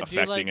it's like I do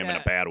affecting like him in a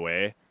that- bad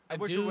way. I I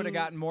wish we would have do-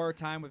 gotten more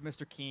time with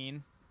Mr.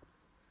 Keene.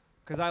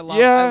 Because I love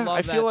Yeah,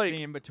 I that feel like-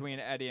 scene between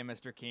Eddie and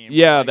Mr. Keene. where,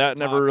 Yeah, like, that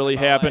they're never really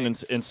talking about,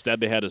 happened. like- Instead,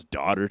 they had his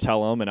daughter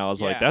tell him, and I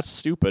was like, Yeah. that's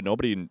stupid.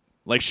 Nobody,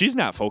 like, she's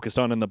not focused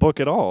on in the book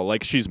at all.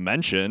 Like, she's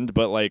mentioned,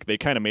 but, like, they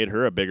kind of made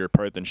her a bigger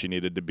part than she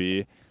needed to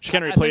be. She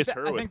kind of replaced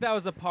her I with. think that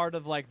was a part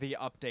of like the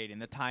updating,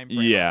 the time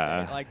frame.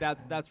 Yeah. update. Like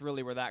that's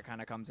really where that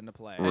kind of comes into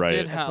play. Right. I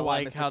did As to why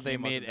like Mr. how they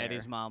Keene made wasn't there.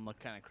 Eddie's mom look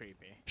kind of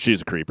creepy.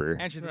 She's a creeper,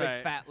 And she's a Right.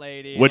 big fat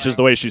lady. which is like-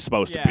 the way she's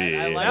supposed yeah, to be.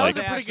 I like That how was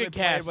they a pretty actually good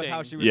played with how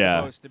casting. she was Yeah.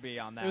 supposed to be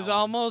on that. It was one.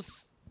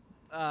 almost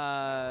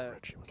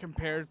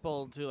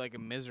comparable to like a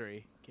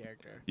Misery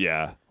character.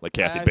 Yeah, like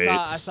Kathy I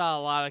Bates. saw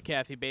a lot of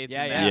Kathy Bates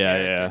Yeah, in yeah. that Yeah,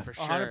 character yeah. for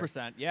sure.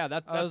 100%. Yeah,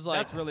 that's I was like-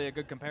 that's really a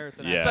good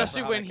comparison. Yeah. actually, for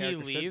Especially how when that he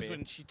character should leaves, be.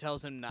 when she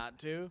tells him not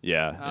to.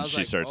 Yeah, I and was she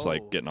like, starts oh.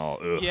 like getting all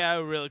ugh. Yeah,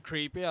 really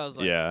creepy. I was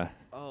like, Yeah,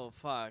 oh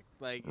fuck,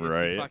 like is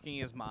Right. he fucking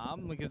his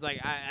mom? Because like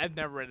I've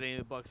never read any of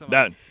the books. I'm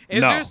that. like,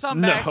 is no, there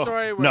some no,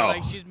 backstory where no,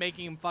 like she's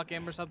making him fuck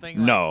him or something?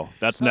 Like, no,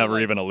 that's never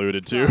like, even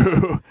alluded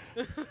to.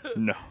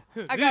 No,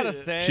 I gotta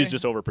say, she's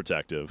just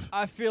overprotective.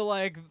 I feel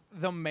like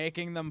the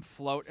making them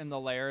float in the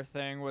lair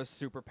thing was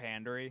super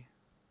pandery.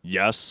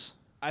 Yes,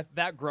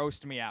 That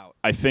grossed me out.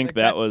 I think Like,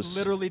 that was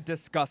literally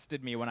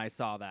disgusted me when I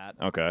saw that.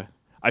 okay.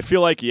 I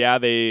feel like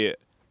they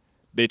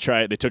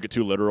took it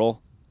too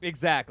literal.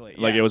 Exactly.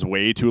 Like yeah. it was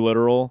way too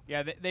literal.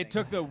 Yeah, they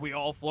took the we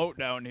all float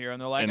down here, and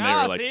they're like, And they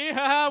were like, see,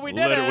 haha, we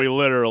did We it.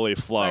 literally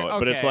float,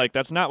 but it's okay. like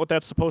that's not what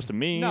that's supposed to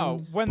mean. No,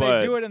 when but-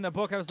 they do it in the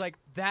book, I was like,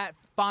 that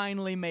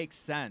finally makes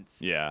sense.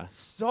 Yeah.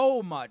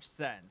 So much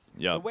sense.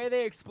 Yep. The way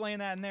they explain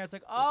that in there, it's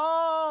like,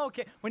 oh,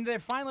 okay. When they're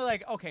finally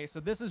like, okay,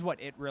 so this is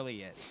what it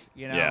really is,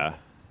 you know? Yeah.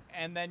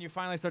 And then you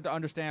finally start to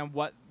understand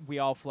what we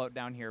all float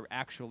down here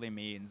actually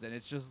means. And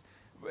it's just,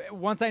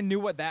 once I knew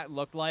what that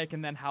looked like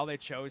and then how they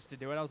chose to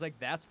do it, I was like,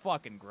 that's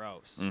fucking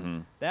gross.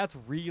 Mhm. That's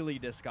really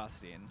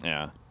disgusting.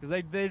 Yeah.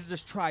 Because they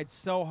just tried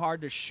so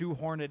hard to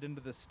shoehorn it into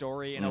the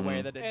story in a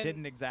way that it And-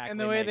 didn't exactly And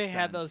the way make they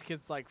had sense. those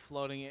kids like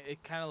floating,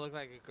 it kind of looked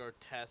like a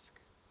grotesque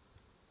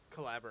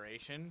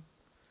collaboration.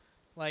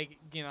 Like,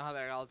 you know how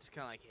they're all just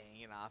kind of like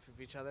hanging off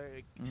of each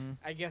other. Mhm.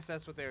 I guess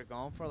that's what they were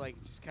going for,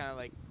 like just kind of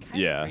like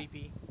Yeah.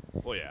 creepy.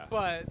 Well, yeah.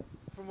 But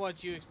from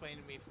what you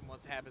explained to me, from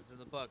what happens in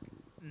the book,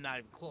 not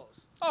even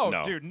close. Oh,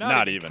 No, dude,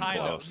 not even kind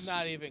of. close.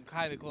 Not even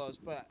kind of close.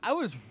 But I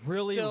was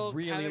really, Still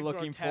really kinda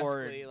looking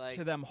forward grotesquely, like-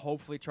 to them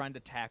hopefully trying to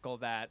tackle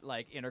that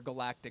like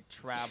intergalactic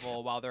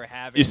travel while they're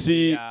having You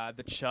see-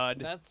 the Chud.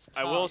 that's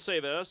I will tough. say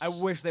this. I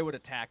wish they would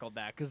have tackled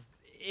that because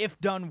if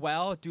done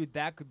well, dude,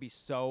 that could be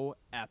so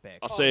epic.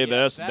 I'll Oh, say yeah,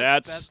 this.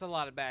 That's a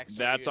lot of backstory. That's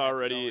you have to go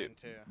already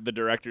into. the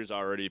director's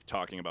already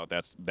talking about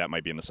that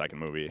might be in the second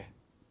movie.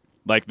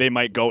 Like they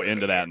might go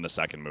into that in the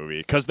second movie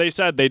because they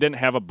said they didn't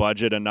have a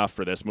budget enough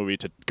for this movie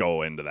to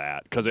go into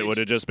that because it They would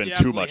have just been too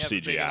definitely much have a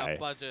big enough CGI.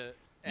 budget.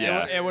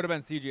 Yeah. It would have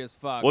been CG as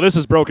fuck. Well, this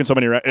has broken so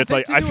many. It's think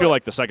like to I do feel it-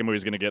 like the second movie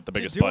is going to get the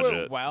biggest to do budget.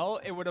 it well,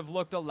 it would have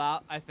looked a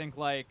lot. I think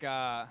like,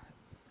 oh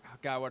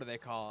God, what do they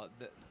call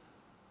it?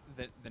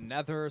 The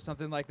Nether or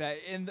something like that.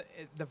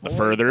 The Void,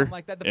 Further something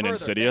like that. The in Further,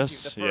 thank you,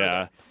 Insidious, the Further.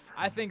 yeah.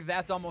 I think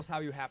that's almost how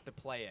you have to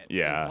play it.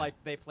 Yeah. It's like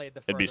they played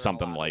the. It'd be Further in a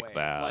something lot of like ways.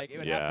 that, Like it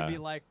would have yeah. to be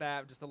like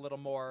that, just a little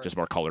more. Just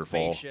more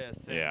colorful.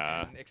 Spacious and,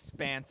 Yeah. and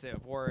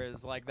expansive.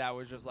 Whereas like that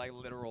was just like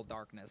literal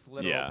darkness,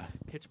 literal Yeah.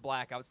 pitch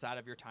black outside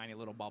of your tiny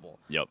little bubble.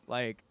 Yep.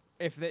 Like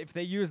if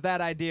they use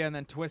that idea and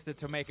then twist it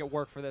to make it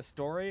work for this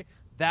story,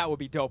 that would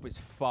be dope as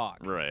fuck.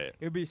 Right.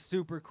 It'd be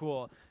super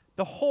cool.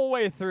 The whole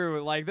way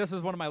through, like this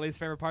was one of my least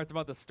favorite parts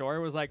about the story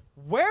was like,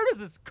 where does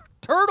this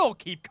turtle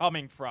keep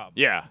coming from?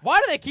 Yeah. Why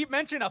do they keep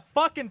mentioning a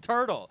fucking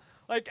turtle?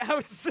 Like,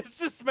 this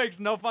just makes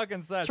no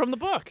fucking sense. It's from the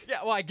book.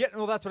 Yeah, well, I get.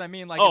 Well, that's what I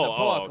mean. Like Oh, in the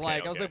book, okay,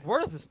 like I was okay. like, where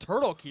does this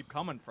turtle keep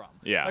coming from?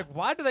 Yeah. Like,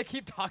 why do they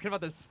keep talking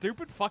about this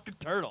stupid fucking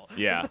turtle?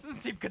 Yeah. This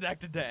doesn't seem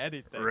connected to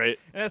anything. Right.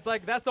 And it's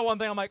like that's the one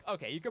thing I'm like,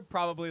 okay, you could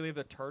probably leave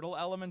the turtle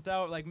element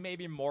out. Like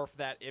maybe morph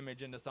that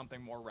image into something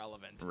more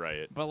relevant.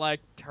 Right. But like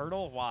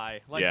turtle,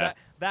 why? Like Yeah.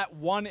 that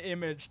one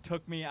image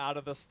took me out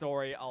of the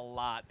story a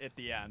lot at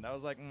the end. I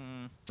was like,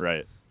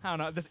 Right. I don't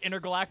know, this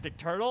intergalactic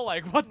turtle.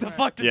 Like, what the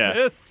fuck is Yeah.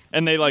 this?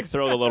 And they like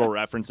throw the little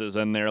references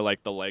in there,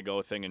 like the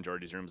Lego thing in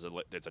Georgie's room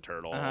it's a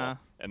turtle, Uh-huh.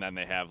 and then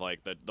they have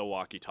like the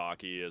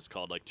walkie-talkie is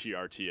called like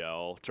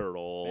TRTL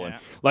turtle, and Yeah.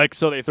 like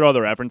so they throw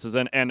the references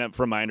in. And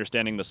from my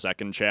understanding, the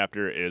second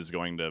chapter is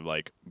going to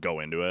like go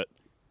into it.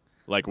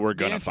 Like we're Be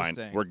gonna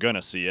interesting. we're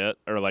gonna see it,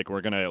 or like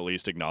we're gonna at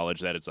least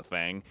acknowledge that it's a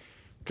thing,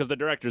 because the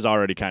director's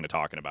already kind of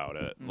talking about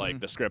it. Like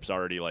the script's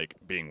already like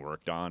being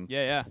worked on.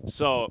 Yeah, yeah.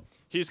 So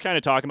he's kind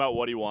of talking about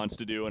what he wants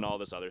to do and all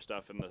this other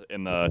stuff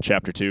in the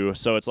chapter 2.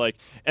 So it's like,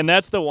 and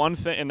that's the one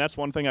thing, and that's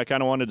one thing I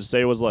kind of wanted to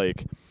say was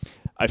like,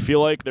 I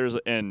feel like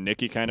and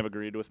Nikki kind of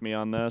agreed with me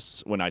on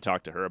this when I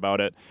talked to her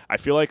about it. I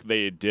feel like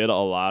they did a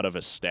lot of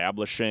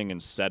establishing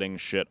and setting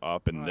shit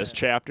up in this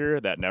chapter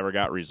that never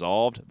got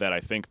resolved that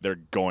I think they're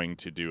going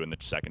to do in the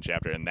second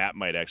chapter, and that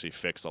might actually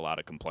fix a lot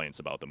of complaints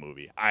about the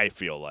movie. I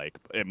feel like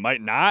it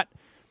might not,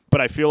 but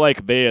I feel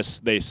like they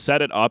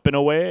set it up in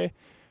a way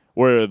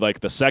where like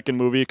the second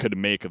movie could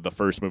make the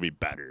first movie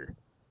better,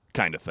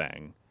 kind of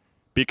thing,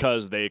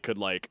 because they could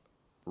like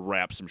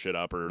wrap some shit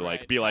up or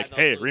like Right, be tie like, those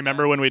hey, loose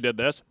remember when we ends. did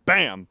this?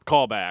 Bam,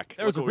 call back.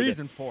 There was a Look what we did.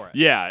 reason for it.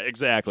 Yeah,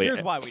 exactly.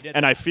 Here's why we did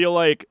And that. I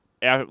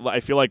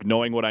feel like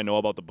knowing what I know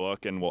about the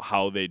book and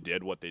how they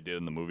did what they did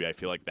in the movie, I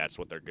feel like that's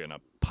what they're gonna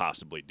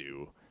possibly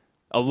do,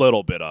 a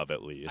little bit of at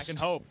I least. can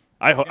hope.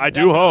 I can do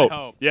definitely hope.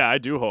 hope. Yeah, I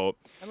do hope.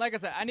 And like I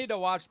said, I need to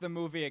watch the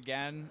movie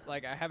again.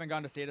 Like, I haven't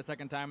gone to see it a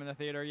second time in the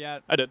theater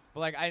yet. I did.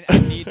 But, like, I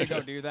need to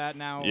go do that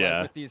now Yeah.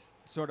 like, with these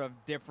sort of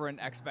different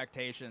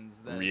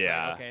expectations. That it's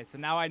Yeah. like, okay, so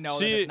now I know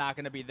See- that it's not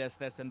going to be this,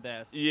 this, and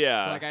this.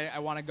 Yeah. So, like, I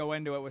want to go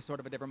into it with sort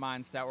of a different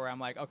mindset where I'm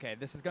like, okay,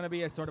 this is going to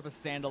be a sort of a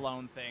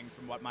standalone thing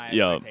from what my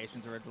Yup.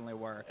 expectations originally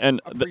were.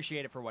 And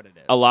appreciate it for what it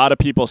is. A lot of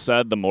people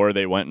said the more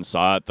they went and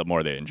saw it, the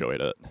more they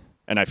enjoyed it.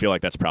 And I feel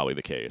like that's probably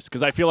the case.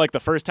 Because I feel like the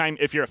first time,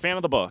 if you're a fan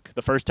of the book,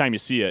 the first time you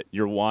see it,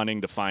 you're wanting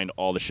to find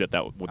all the shit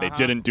that they Uh-huh.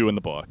 didn't do in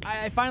the book.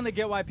 I finally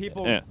get why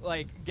people Yeah.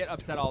 like get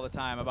upset all the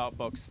time about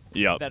books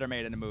Yup. that are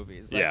made into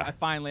movies. Like, Yeah. I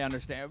finally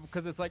understand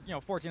because it's like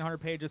 1,400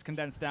 pages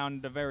condensed down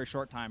into a very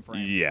short time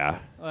frame. Yeah.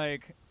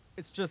 Like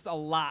it's just a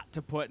lot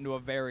to put into a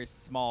very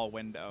small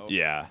window.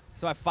 Yeah.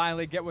 So I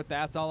finally get what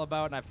that's all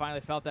about, and I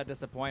finally felt that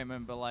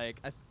disappointment. But like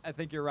I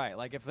think you're right.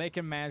 Like if they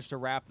can manage to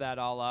wrap that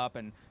all up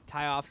and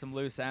tie off some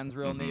loose ends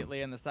real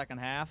neatly in the second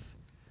half,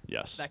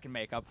 Yes. that can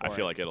make up for I it.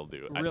 feel like it'll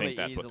do. I really think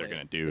that's what they're easily.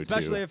 going to do,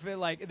 Especially too. if it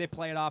like they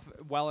play it off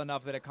well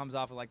enough that it comes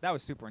off like that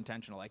was super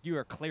intentional. Like you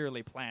are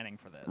clearly planning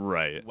for this.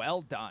 Right.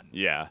 Well done.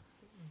 Yeah.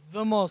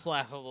 The most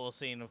laughable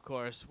scene, of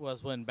course,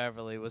 was when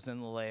Beverly was in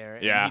the lair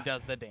Yeah. and he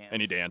does the dance.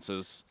 And he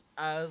dances.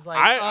 I was like,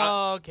 I-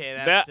 oh, okay,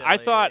 that's I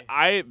silly. thought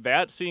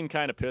that scene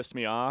kind of pissed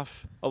me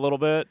off a little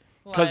bit.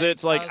 Because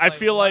it's like, was I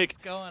feel like what's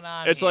going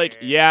on it's like,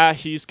 here? yeah,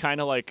 he's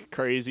kind of like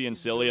crazy and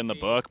silly in the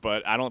Goofy. book,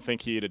 but I don't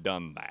think he'd have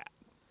done that.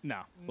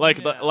 No. Like,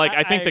 Yeah.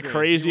 I think the agree. He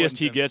craziest wouldn't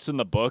he have. gets in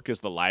the book is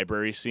the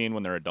library scene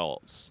when they're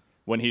adults,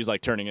 when he's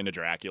like turning into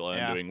Dracula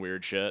Yeah. and doing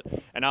weird shit.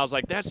 And I was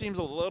like, that seems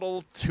a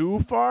little too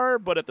far,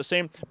 but at the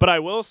same, but I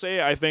will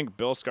say, I think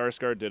Bill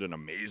Skarsgård did an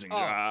amazing Oh,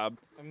 job.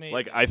 Amazing.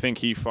 Like, I think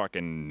he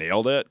fucking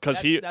nailed it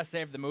because That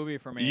saved the movie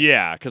for me.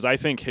 yeah, because I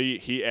think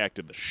he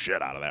acted the shit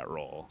out of that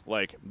role.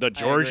 Like the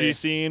Georgie agree.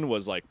 scene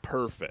was like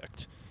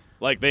perfect.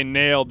 Like they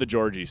nailed the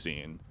Georgie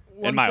scene.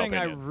 One in my thing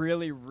opinion. I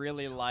really,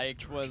 really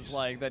liked was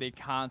like that he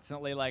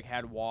constantly like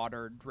had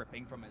water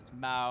dripping from his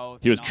mouth.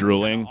 He was and all kinda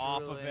drooling.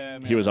 off of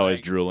him. He and, was always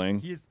like, drooling.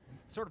 He's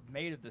sort of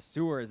made of the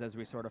sewers, as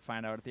we sort of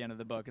find out at the end of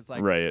the book. It's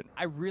like Right.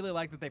 I really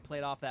like that they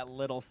played off that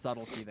little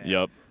subtlety there.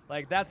 Yep.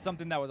 Like that's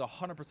something that was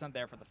 100%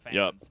 there for the fans.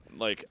 Yep.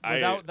 Like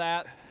Without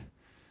that,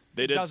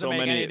 they it did doesn't so make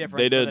many. any difference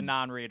They for did the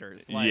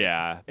non-readers. Like,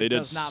 yeah. They it did.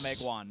 does not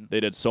make one. They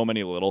did so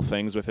many little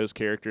things with his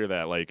character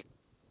that like.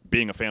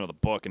 Being a fan of the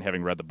book and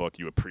having read the book,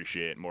 you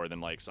appreciate more than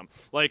like some.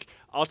 Like,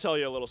 I'll tell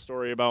you a little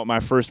story about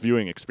my first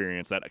viewing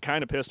experience that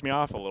kind of pissed me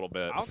off a little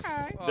bit.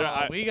 Okay. Oh, There-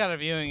 I- we got a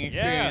viewing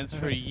experience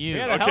for you. We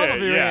had a hell of a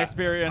viewing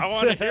experience. I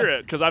want to hear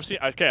it because I've seen.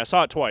 Okay, I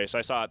saw it twice. I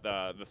saw it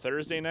the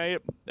Thursday night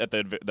at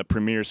the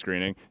premiere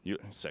screening. You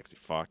sexy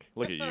fuck.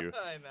 Look at you.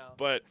 I know.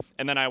 But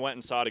and then I went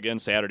and saw it again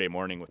Saturday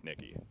morning with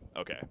Nikki.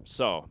 Okay,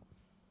 so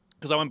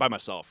because I went by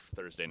myself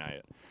Thursday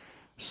night.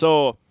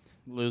 So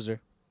Loser.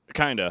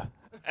 kinda.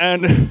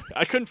 And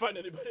I couldn't find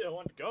anybody that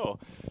wanted to go.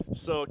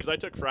 So, because I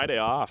took Friday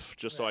off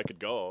just so I could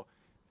go.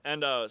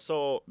 And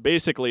so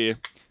basically,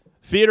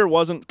 theater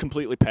wasn't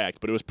completely packed,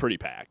 but it was pretty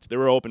packed. There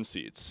were open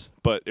seats,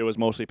 but it was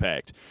mostly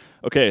packed.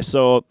 Okay,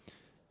 so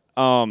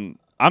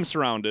I'm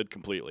surrounded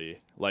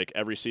completely. Like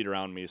every seat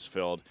around me is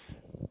filled.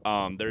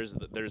 There's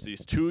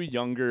these two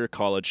younger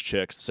college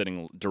chicks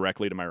sitting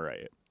directly to my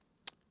right.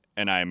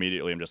 And I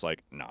immediately am just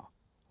like, no.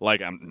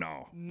 Like,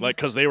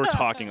 because they were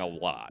talking a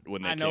lot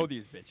when they I came. know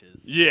these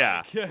bitches.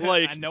 Yeah,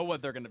 like I know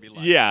what they're gonna be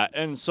like. yeah,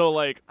 and so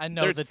like I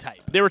know they're- the type.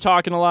 They were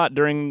talking a lot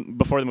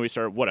before the movie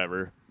started.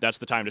 Whatever, that's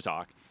the time to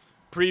talk.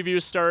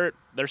 Previews start,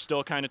 they're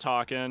still kind of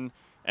talking,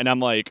 and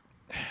I'm like,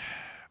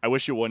 I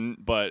wish you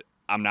wouldn't, but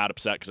I'm not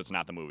upset because it's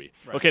not the movie.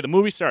 Right. Okay, the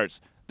movie starts,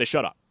 they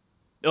shut up.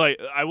 Like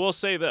I will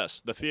say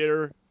this, the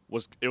theater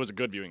was a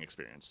good viewing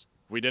experience.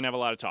 We didn't have a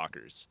lot of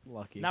talkers.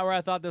 Lucky. Not where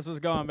I thought this was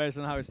going based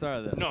on how we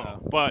started this. No,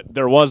 so. but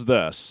there was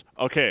this.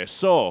 Okay,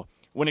 so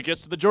when it gets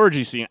to the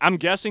Georgie scene, I'm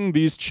guessing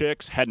these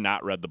chicks had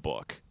not read the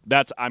book.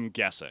 I'm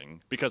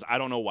guessing because I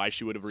don't know why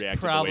she would have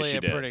reacted the way Probably she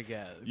a did. pretty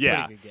good.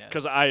 Yeah, pretty good guess.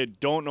 because I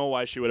don't know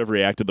why she would have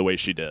reacted the way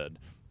she did.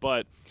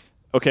 But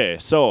okay,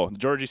 so the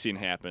Georgie scene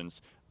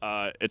happens.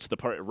 It's the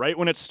part right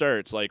when it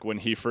starts, like when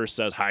he first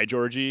says "Hi,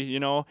 Georgie,"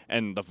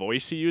 and the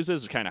voice he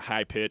uses is kind of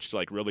high pitched,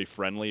 like really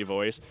friendly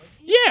voice.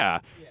 Yeah.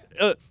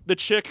 The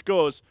chick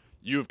goes,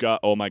 "You've got,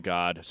 oh my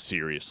God,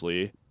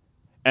 seriously?"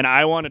 And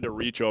I wanted to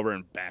reach over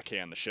and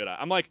backhand the shit out.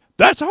 I'm like,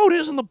 that's how it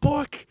is in the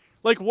book.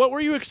 Like, what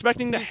were you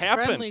expecting to He's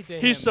happen? friendly to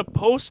He's him.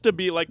 supposed to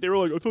be like, they were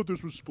like, I thought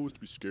this was supposed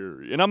to be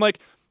scary. And I'm like,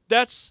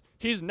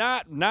 he's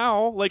not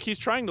now. Like, he's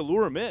trying to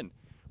lure him in.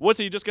 What's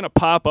he just gonna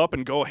pop up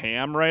and go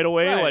ham right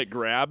away? Right. Like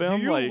grab him?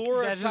 Do you like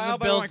lure a That doesn't child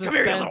by build going, "Come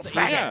here, you little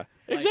suspense faggot"? yeah, Like,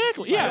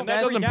 exactly. like, Yeah, that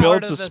that's doesn't part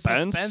build of the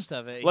suspense. suspense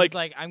of it. Like, He's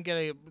like, I'm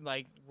gonna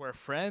like We're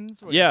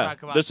Friends. Where Yeah, you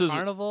talk about this is-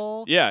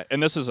 Carnival. Yeah,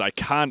 and this is an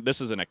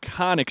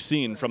iconic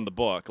scene from the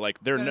book. Like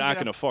they're Then not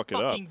get a gonna fuck it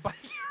up. fucking bite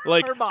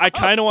Like arm I off.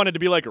 kind of wanted to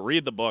be like,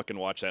 read the book and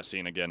watch that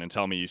scene again and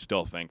tell me you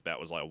still think that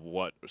was like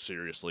what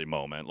seriously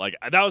moment. Like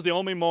that was the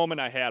only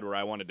moment I had where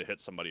I wanted to hit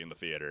somebody in the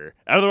theater.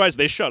 Otherwise,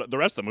 they shut the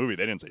rest of the movie.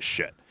 They didn't say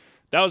shit.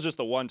 That was just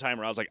the one time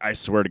where I was like, I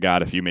swear to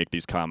God, if you make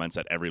these comments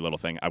at every little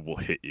thing, I will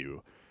hit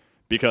you,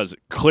 because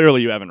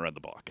clearly you haven't read the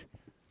book.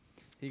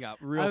 He got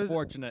real was-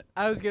 fortunate.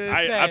 I was gonna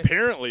I say.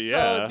 apparently,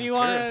 yeah. So, do you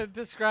want to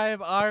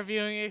describe our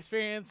viewing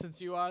experience since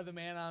you are the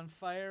man on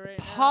fire right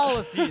now?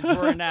 Policies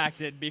were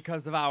enacted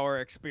because of our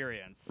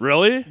experience.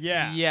 Really?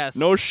 Yeah. Yes.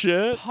 No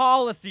shit.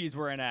 Policies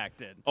were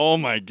enacted. Oh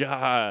my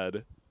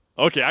God.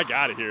 Okay, I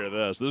gotta hear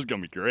this. This is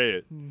gonna be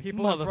great.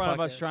 People in front of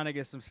us Motherfucker. trying to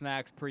get some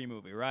snacks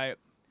pre-movie, right?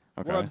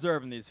 Okay. We're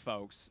observing these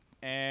folks,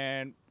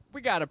 and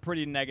we got a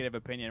pretty negative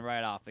opinion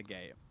right off the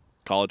gate.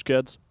 College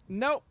kids.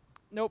 Nope.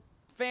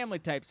 Family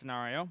type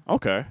scenario.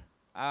 Okay.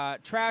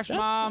 Trash That's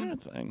mom, a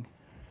good thing.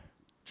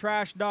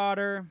 trash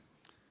daughter,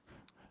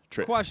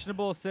 Tri-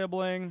 questionable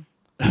sibling,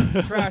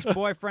 trash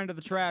boyfriend of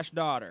the trash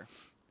daughter.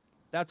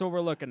 That's what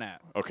we're looking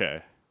at.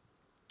 Okay.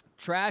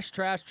 Trash,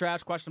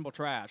 questionable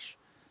trash.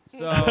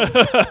 So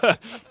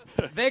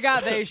they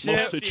got they shit.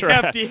 Mostly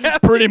trash.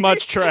 Pretty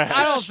much trash.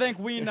 I don't think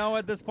we know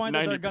at this point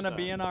that they're gonna 90%.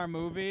 be in our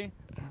movie.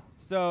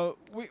 So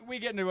we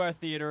get into our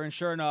theater, and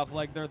sure enough,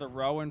 like they're the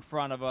row in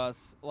front of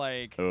us,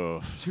 like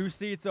Ugh. 2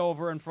 seats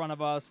over in front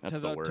of us That's to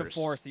the to worst.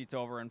 4 seats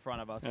over in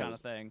front of us, That kind is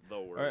of thing. the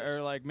Or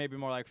worst. like maybe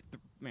more like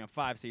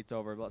 5 seats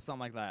over, but something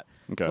like that.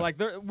 Okay. So like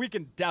we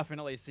can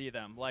definitely see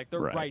them, like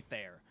they're Right. right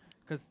there,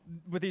 because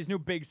with these new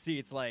big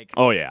seats, like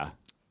Oh yeah.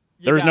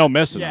 you There's got- no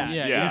missing yeah, them.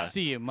 Yeah, Yeah. you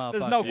see you, motherfucker.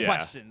 There's no Yeah.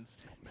 questions.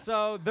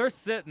 So they're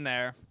sitting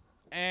there,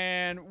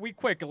 and we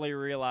quickly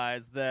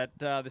realize that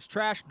this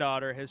trash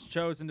daughter has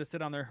chosen to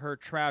sit on her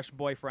trash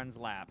boyfriend's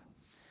lap.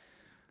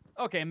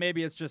 Okay,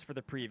 maybe it's just for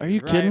the preview. Are you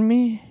right? kidding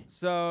me?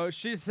 So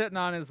she's sitting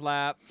on his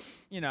lap,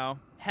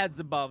 heads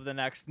above the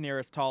next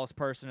nearest tallest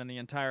person in the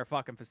entire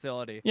fucking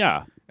facility.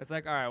 Yeah. It's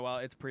like, all right, well,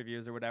 it's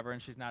previews or whatever,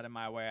 and she's not in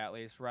my way at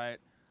least, right?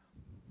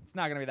 It's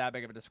not going to be that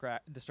big of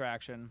a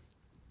distraction.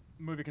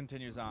 Movie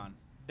continues on.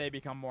 They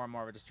become more and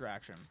more of a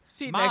distraction.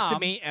 Seat next to Mom,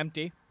 me,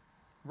 empty.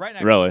 Right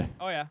next Really? to me.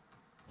 Oh, yeah.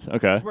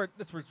 Okay.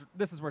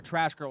 This is where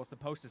Trash Girl was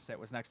supposed to sit,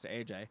 was next to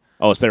AJ.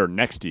 Oh, so they were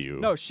next to you.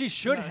 No, she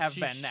should No, have she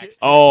been should- next.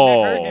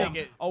 Oh. Her Oh.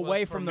 ticket Away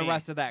was for from the me,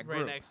 rest of that Right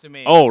group. next to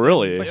me. Oh,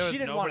 really? But There she was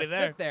didn't want to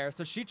nobody sit there,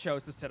 so she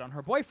chose to sit on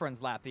her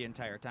boyfriend's lap the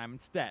entire time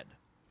instead.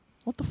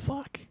 What the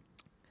fuck?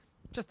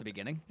 Just the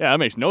beginning. Yeah, that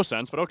makes no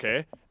sense, but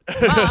okay.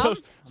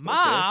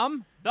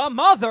 Mom, the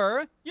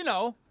mother,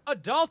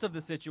 adult of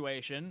the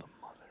situation,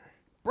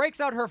 breaks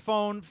out her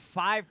phone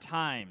 5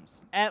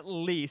 times, at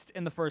least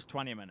in the first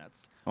 20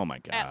 minutes. Oh my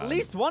God. At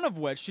least one of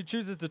which she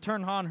chooses to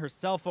turn on her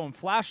cell phone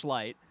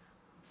flashlight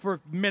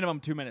for minimum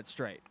 2 minutes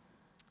straight.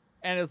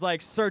 And is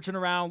like searching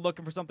around,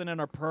 looking for something in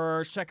her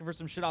purse, checking for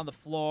some shit on the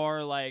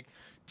floor, like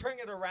turning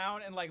it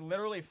around and like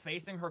literally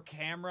facing her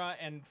camera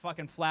and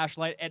fucking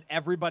flashlight at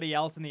everybody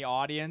else in the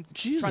audience,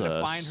 trying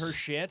to find Jesus. her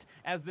shit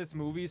as this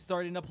movie's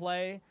starting to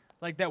play.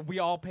 Like that we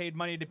all paid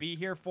money to be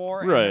here for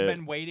Right. and have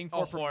been waiting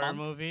A for horror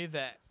months. movie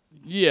that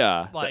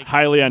Yeah. Like-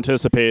 highly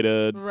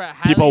anticipated. Right,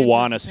 People highly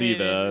want to see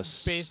anticipated,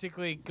 this.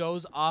 Basically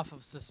goes off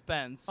of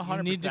suspense. You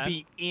 100%. need to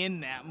be in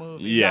that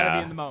movie. You gotta Yeah.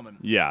 be in the moment.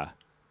 Yeah.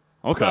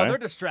 So Okay. they're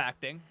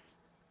distracting.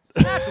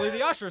 So naturally,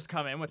 the ushers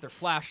come in with their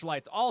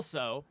flashlights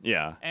also,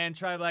 Yeah. and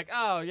try to be like,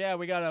 oh yeah,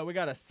 we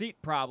got a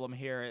seat problem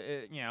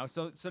here,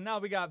 So now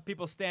we got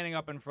people standing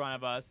up in front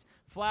of us,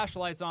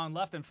 flashlights on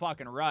left and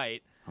fucking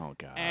right, Oh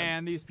God.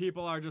 and these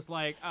people are just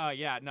like, oh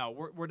yeah, no,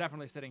 we're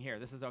definitely sitting here.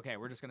 This is okay.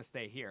 We're just gonna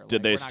stay here. Did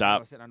Like, they we're not gonna stop?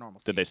 go sit in our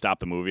normal Did they seat. stop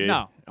the movie?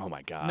 No. Oh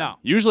my God. No.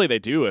 Usually they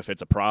do if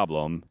it's a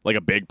problem, like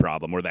a big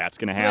problem where that's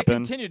gonna So they happen.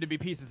 continue to be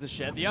pieces of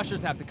shit. The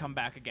ushers have to come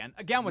back again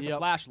with the Yep.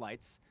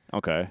 flashlights.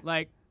 Okay.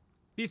 Like,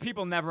 these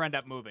people never end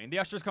up moving. The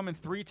ushers come in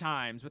 3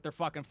 times with their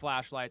fucking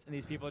flashlights, and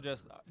these people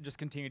just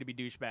continue to be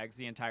douchebags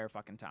the entire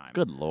fucking time.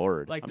 Good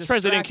Lord. Like, I'm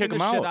surprised they didn't kick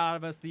distracting him the shit out. out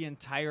of us the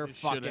entire They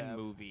should fucking have.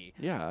 movie.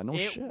 Yeah. No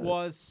It shit.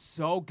 was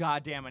so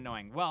goddamn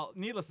annoying. Well,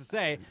 needless to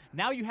say,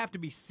 now you have to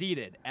be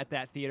seated at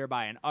that theater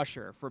by an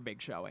usher for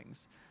big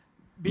showings.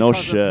 No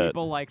Because shit. of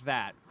people like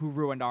that who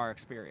ruined our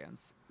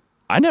experience.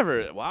 I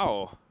never.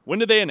 Wow. When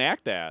did they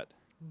enact that?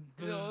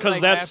 Because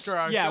that's- after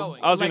our yeah,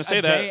 showing. I was like gonna say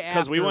a that day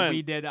because we after went.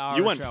 we did our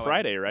you went showing.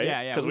 Friday, right?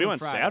 Yeah, Because we went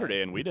Friday.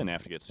 Saturday and we didn't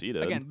have to get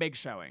seated. Again, big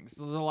showings.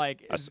 So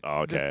like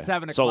Oh, the okay.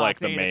 7 o'clocks, So like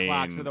the 8 main.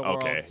 o'clocks of the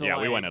world. Okay. So yeah,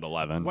 we like, went at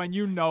 11. when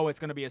you know it's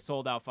going to be a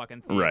sold out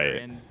fucking theater, Right.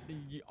 and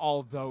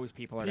all those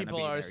people are going to people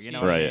be are there. You seeing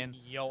know what I Right. mean?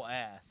 yo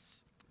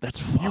ass.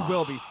 That's You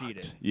will be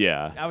seated.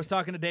 Yeah. I was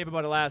talking to Dave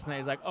about it last night.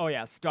 He's like, "Oh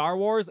yeah, Star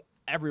Wars.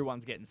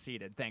 Everyone's getting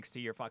seated thanks to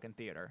your fucking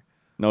theater."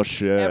 No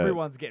shit.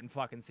 Everyone's getting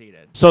fucking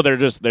seated. So they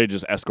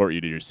just escort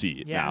you to your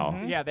seat Yeah,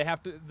 now. yeah, they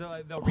have to.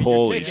 They'll read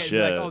Holy your ticket and be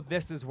like, shit. "Oh,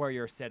 this is where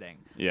you're sitting."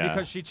 Yeah.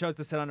 Because she chose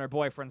to sit on her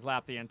boyfriend's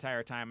lap the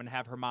entire time and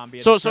have her mom be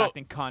a So-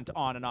 distracting cunt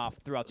on and off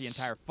throughout the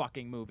entire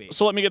fucking movie.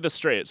 So let me get this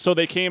straight. So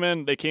they came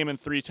in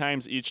 3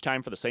 times each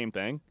time for the same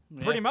thing,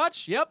 Pretty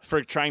much. Yep.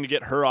 for trying to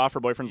get her off her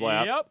boyfriend's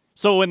lap. Yep.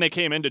 So when they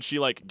came in, did she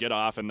like get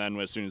off and then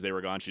as soon as they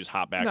were gone, she just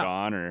hopped back No.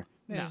 on, or?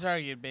 They No. just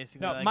argued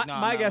basically. No, like, my, no,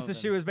 I'm my not guess is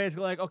moving. she was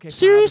basically like, okay, fine, I'll just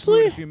Seriously?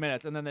 move in a few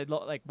minutes, and then they'd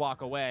like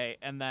walk away,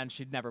 and then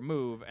she'd never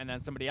move, and then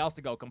somebody else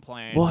to go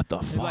complain. What the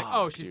They'd be fuck? like,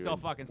 oh, she's dude? still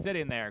fucking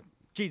sitting there.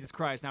 Jesus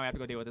Christ, now we have to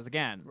go deal with this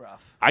again.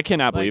 rough. I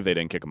cannot believe like- they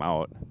didn't kick him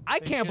out. I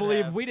They can't should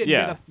believe have. we didn't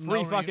Yeah. get a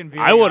free No fucking re-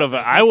 video. I would've- of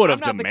this. I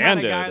would've I'm not the kind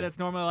of guy demanded. that's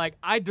normally like,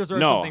 I deserve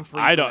No, something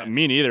free. I for don't. this.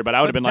 Me neither. But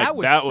I would have But been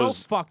like, that was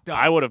so fucked up.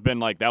 I would have been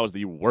like, that was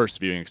the worst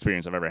viewing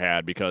experience I've ever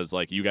had because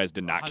like you guys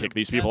did not kick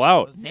these 100% people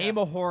out. was- Name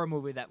a horror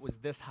movie that was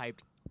this hyped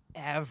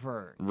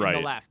ever in Right.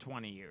 the last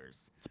 20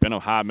 years. It's been a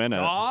hot minute.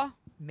 Saw,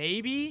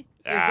 maybe, is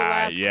the Ah,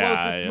 last yeah,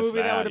 closest if movie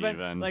that that would have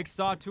been. even. Like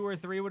Saw 2 or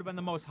 3 would have been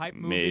the most hyped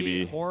movie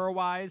Maybe.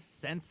 horror-wise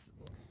since.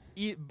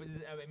 I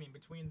mean,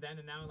 between then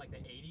and now, in like the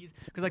 80s,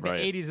 because like Right.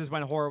 the 80s is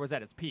when horror was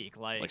at its peak.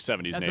 Like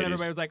 70s That's and when 80s.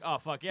 everybody was like, "Oh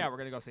fuck yeah, we're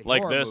gonna go see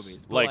Like horror this,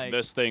 movies." But, like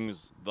this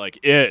thing's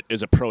like it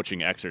is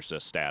approaching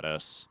Exorcist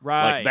status.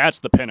 Right. Like that's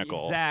the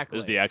pinnacle. Exactly.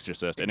 Is the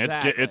Exorcist, and it's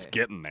Exactly.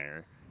 getting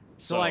there.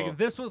 So like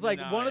this was like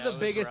No, one of yeah, the it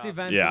was biggest rough.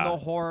 events Yeah. in the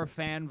horror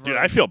fan. Dude,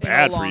 I feel in a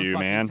bad for long you,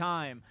 fucking man.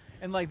 Time.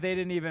 And like they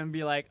didn't even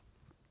be like,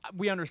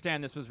 we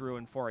understand this was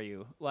ruined for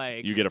you.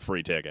 Like you get a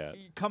free ticket.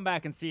 come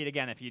back and see it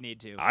again if you need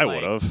to. I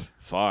Like, would have.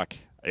 Fuck.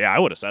 Yeah, I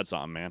would have said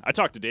something, man. I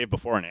talked to Dave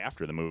before and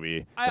after the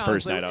movie. I The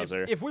first honestly, night I was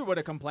there. If we would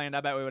have complained,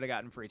 I bet we would have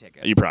gotten free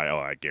tickets. You probably. Oh,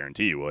 I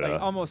guarantee you would like,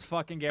 have. almost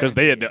fucking Because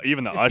guaranteed. they had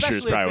even the ushers Especially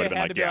if probably they would have been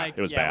had like, to be yeah, like,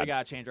 it was yeah, we bad.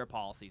 gotta change our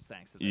policies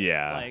thanks to this.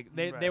 Yeah. Like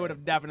they would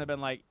have definitely been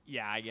like,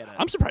 yeah, I get it.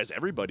 I'm surprised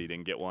everybody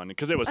didn't get one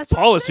because it was That's what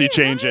I'm policy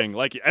saying, changing.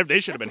 Like they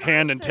should have been That's what I'm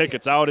handing saying.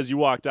 tickets out as you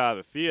walked out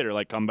of the theater.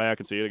 Like come back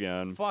and see it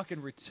again.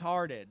 fucking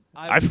retarded.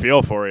 I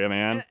feel for you,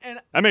 man. And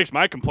That makes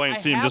my I complaint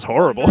seem have just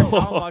horrible. wondered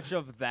how much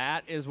of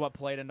that is what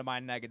played into my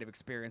negative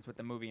experience with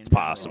the movie? It's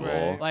possible.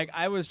 Right. Like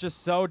I was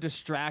just so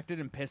distracted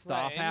and pissed Right,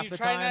 off and half you the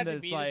try time not that to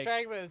it's be like,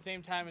 distracted, but at the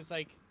same time, it's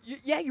like,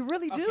 yeah, you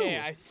really do. okay,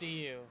 I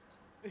see you.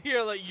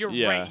 You're like, you're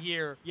Yeah. right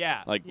here.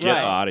 yeah, Like get right.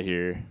 out of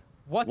here.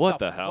 What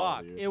the fuck? hell,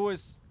 dude? It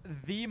was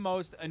the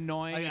most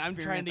annoying Like, I'm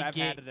trying experience to I've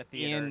get had at a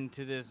theater.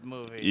 into this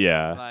movie.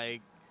 Yeah.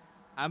 Like,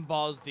 I'm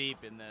balls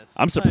deep in this.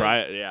 I'm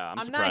surprised. Yeah, I'm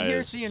I'm surprised. not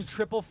here seeing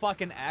triple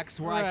fucking X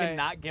where I Right. can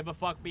not give a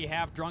fuck, be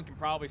half drunk and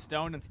probably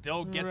stoned and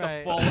still get Right.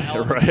 the full element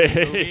of Right.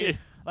 the movie.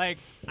 Like,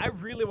 I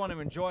really want to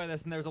enjoy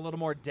this, and there's a little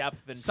more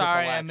depth than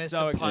Sorry, triple I X. missed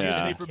So a excuse punch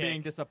me and for a being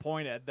kick.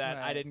 disappointed that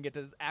I Right. didn't get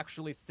to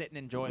actually sit and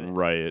enjoy this.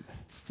 Right.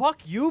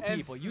 Fuck you And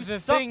people. You the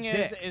suck thing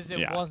dicks. is it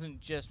Yeah. wasn't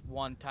just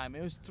one time.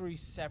 It was 3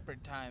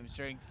 separate times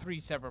during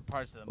 3 separate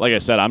parts of the Like I movie.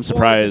 said, I'm Four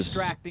surprised.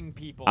 distracting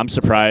people. I'm the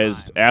same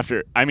surprised time.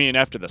 after. I mean,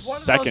 after the One of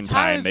those second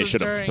time, times they was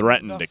should have during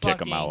threatened the to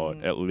kick him out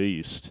fucking- at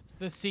least.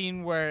 The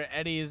scene where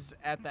Eddie is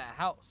at the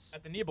house.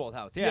 At the Neibold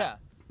house. Yeah.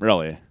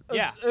 Really.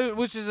 Yeah.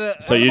 Which is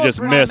a So One of you the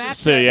just most missed. dramatic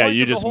So yeah, points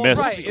you of the just whole-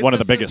 missed Right, it's one of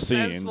a the biggest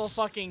suspenseful scenes.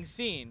 fucking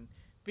scene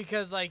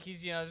because like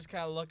he's just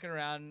kind of looking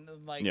around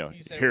like You know,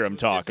 you said, hear which him was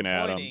talking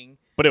at him. disappointing.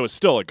 But it was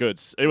still a good.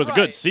 It was a Right,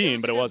 good scene,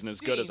 was but a it good wasn't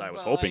as good as scene, I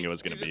was but, hoping like, it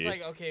was going to you're be.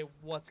 just like, okay,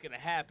 what's gonna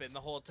happen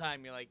the whole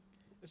time? You're like,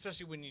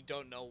 especially when you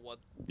don't know what.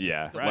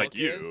 Yeah, the like book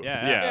you. is.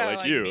 Yeah,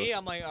 like you. Me,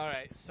 I'm like, all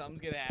right,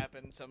 something's gonna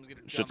happen. Something's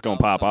gonna. Shit's jump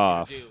gonna out, pop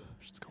off. something's gonna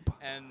do. Shit's gonna pop.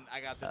 And I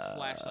got this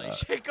flashlight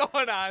shit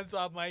going on, so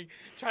I'm like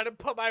trying to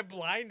put my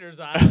blinders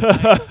on. I'm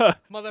like,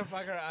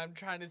 motherfucker, I'm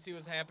trying to see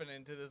what's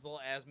happening to this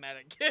little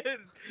asthmatic kid.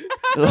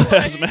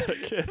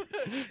 Asthmatic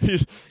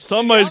kid.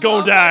 Somebody's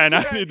going to die, and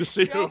I need to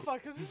see Y'all who.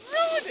 fuckers is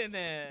ruining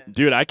it.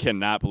 Dude, I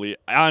cannot believe.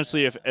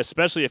 Honestly,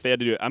 especially if they had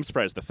to do it, I'm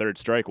surprised the third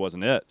strike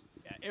wasn't it.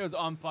 Yeah, it was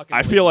unfucking.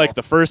 I feel like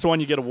the first one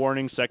you get a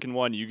warning, second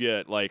one you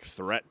get like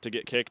threat to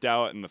get kicked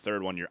out, and the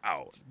third one you're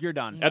out. you're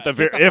done. At the Get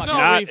very, the if fuck out.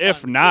 not, No if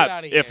refund. Get not,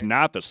 outta if here.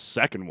 not, the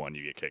second one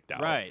you get kicked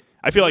out. Right.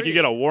 I feel like you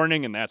Agreed. get a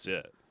warning and that's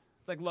it.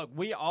 It's like, look,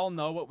 we all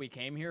know what we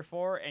came here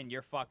for, and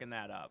you're fucking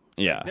that up.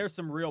 Yeah. There's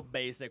some real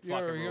basic fucking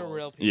You're a rules.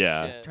 real piece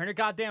Yeah. of shit. Turn your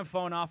goddamn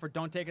phone off, or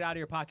don't take it out of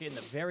your pocket in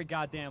the very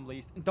goddamn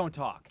least, and don't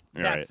talk.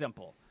 Right. That's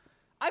simple.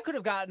 I could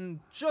have gotten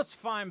just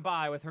fine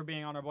by with her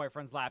being on her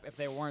boyfriend's lap if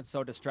they weren't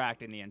so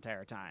distracting the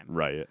entire time.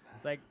 Right.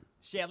 It's like,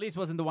 she at least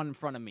wasn't the one in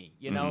front of me,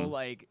 you know?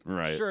 Like,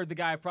 Right. sure, the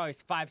guy probably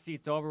 5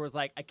 seats over was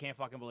like, I can't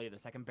fucking believe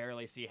this. I can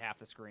barely see half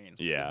the screen.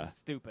 Yeah. This is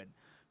stupid.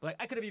 But like,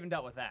 I could have even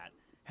dealt with that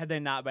had they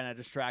not been a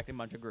distracting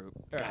bunch of group.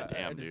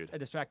 Goddamn, dude. A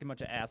distracting bunch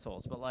of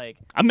assholes. But like,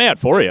 I'm mad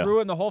for you.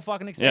 ruined the whole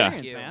fucking Yeah.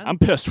 experience, man. I'm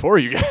pissed for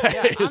you guys.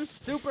 Yeah, I'm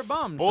super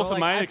bummed. Both so, of like,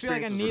 my I feel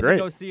like I experiences need were to great.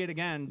 go see it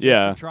again just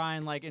Yeah. to try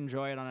and like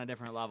enjoy it on a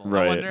different level.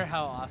 Right. I wonder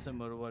how awesome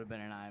it would have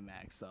been in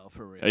IMAX though,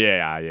 for real.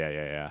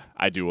 Yeah.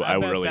 I do. I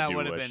bet really that do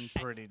would have wish.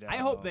 been pretty dope. I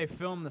hope they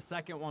filmed the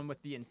second one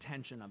with the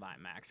intention of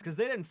IMAX, because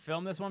they didn't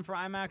film this one for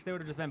IMAX. They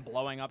would have just been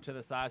blowing up to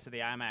the size of the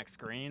IMAX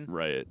screen,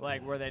 Right.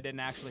 like where they didn't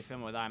actually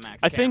film it with IMAX.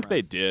 I think they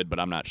cameras. did, but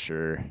I'm not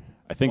sure.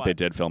 I think they What?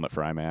 did film it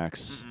for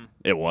IMAX.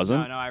 It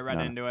wasn't? No, I read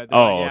No. into it. Oh,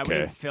 They're like, yeah, okay. we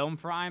didn't film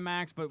for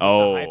IMAX, but with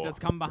Oh. the hype that's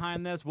come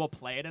behind this, we'll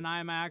play it in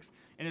IMAX,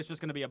 and it's just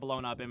going to be a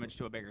blown-up image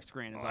to a bigger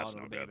screen. Is Well, all that's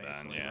it'll no be, good then.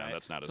 basically, Yeah, right?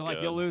 that's not as so, like,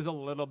 good. you'll lose a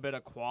little bit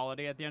of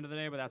quality at the end of the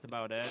day, but that's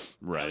about it.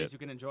 Right. At least you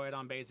can enjoy it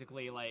on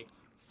basically, like,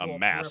 A full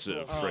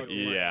massive, peripheral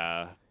view.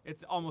 yeah,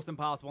 It's almost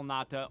impossible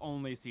not to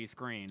only see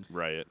screen.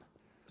 right.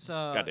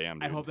 So Goddamn,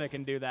 dude. I hope they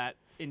can do that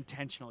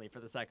intentionally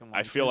for the second one.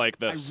 I feel 'cause like I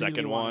the really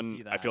second wanna one, see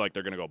I that. feel like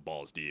they're going to go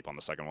balls deep on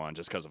the second one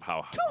just because of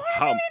how $200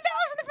 million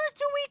in the first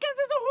 2 weekends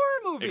is a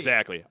horror movie.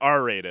 Exactly.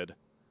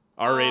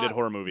 R-rated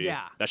horror movie.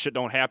 yeah. That shit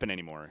don't happen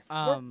anymore.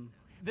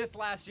 This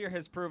last year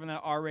has proven that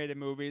R-rated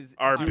movies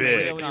Are do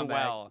big. really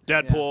Comeback. well.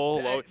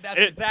 Deadpool. That's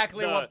it-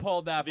 exactly the- what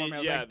pulled that for the- me. I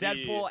was yeah, like, the-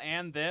 Deadpool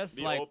and this,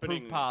 the like, opening,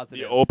 proof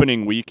positive. The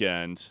opening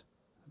weekend,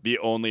 the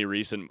only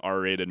recent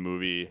R-rated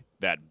movie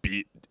that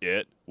beat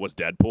it was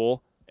Deadpool,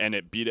 and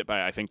it beat it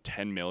by I think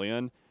 10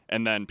 million.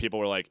 And then people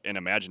were like, "And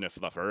imagine if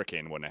the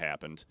hurricane wouldn't have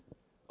happened.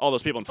 All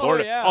those people in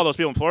Florida, yeah. all those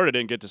people in Florida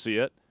didn't get to see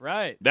it.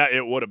 Right. That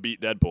it would have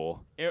beat Deadpool.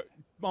 It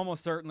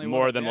almost certainly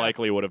More would've, than yeah.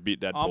 likely would have beat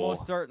Deadpool.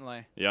 Almost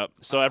certainly. Yep.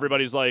 So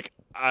everybody's like,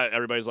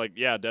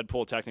 yeah,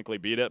 Deadpool technically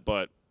beat it,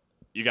 but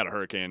you got a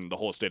hurricane. The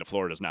whole state of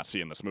Florida's not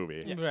seeing this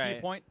movie. Yeah, Right.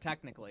 Key point,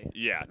 technically.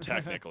 Yeah,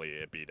 technically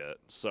it beat it.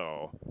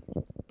 So,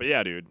 but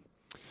yeah, dude.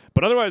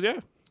 But otherwise, yeah.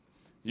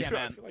 Yeah, I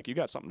man. feel like you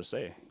got something to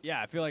say,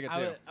 Yeah, I feel like it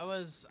too. I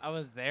was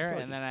there, feel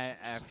like and then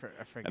I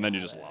forgot. and then you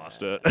just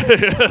lost it. I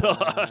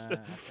forgot it.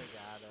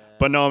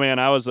 But no, man,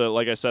 I was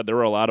like I said, there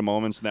were a lot of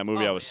moments in that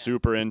movie Oh, I was yeah.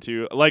 super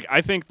into. Like,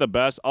 I think the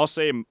best. I'll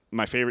say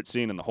my favorite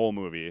scene in the whole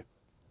movie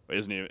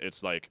isn't even.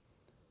 It's like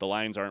the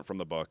lines aren't from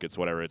the book. It's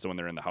whatever. It's when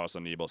they're in the house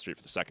on Nebo Street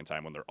for the second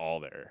time when they're all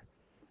there.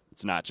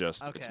 It's not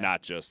just. It's Okay.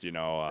 not just And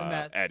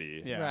that's-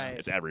 Eddie. Yeah. Right.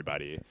 It's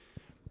everybody.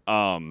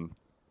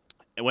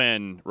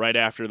 When right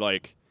after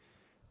like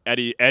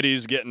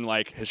Eddie's getting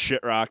like his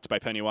shit rocked by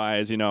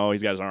Pennywise, he's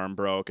got his arm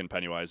broke and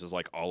Pennywise is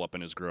like all up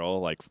in his grill,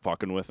 like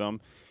fucking with him.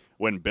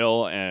 When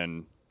Bill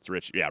and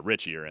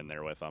Richie are in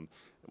there with him.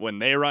 When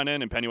they run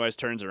in and Pennywise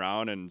turns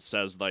around and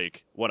says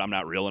like, "What? I'm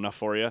not real enough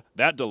for you."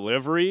 That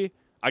delivery,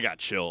 I got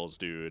chills,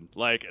 dude.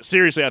 Like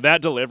seriously,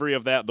 that delivery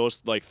of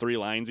those like 3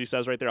 lines he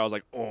says right there, I was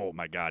like, "Oh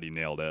my god, he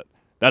nailed it."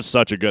 That's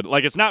such a good.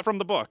 Like it's not from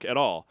the book at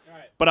all.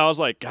 Right. But I was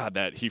like, God,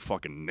 that he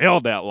fucking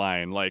nailed that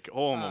line. Like,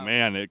 oh my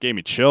man, it gave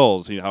me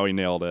chills. How he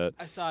nailed it.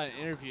 I saw an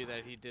interview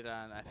that he did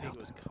on, I think it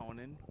was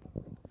Conan,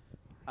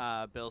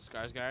 Bill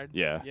Skarsgård,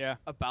 Yeah. Yeah.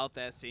 about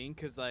that scene,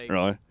 because like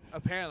Really?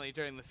 apparently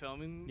during the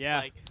filming, Yeah.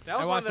 like that I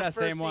was one watched of the that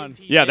first same one.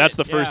 scenes he Yeah, did. that's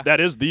the first. Yeah. That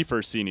is the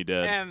first scene he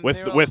did And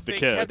with they with the they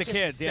kids. kept The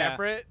kids, yeah.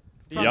 separate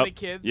from Yep. the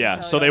kids. Yeah,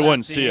 until so he they was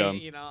wouldn't like, see "Hey, him."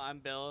 You know, I'm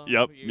Bill.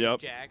 Yep, You're yep.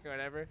 Jack or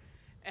whatever.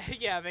 And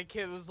yeah, the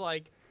kid was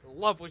like,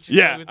 "Love what you're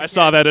doing Yeah, with the I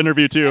saw kids." that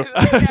interview too. And,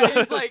 like, yeah,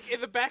 it's like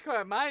in the back of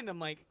my mind, I'm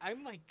like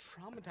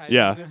traumatized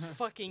Yeah. by this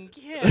fucking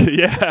kid.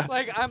 Yeah.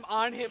 Like I'm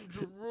on him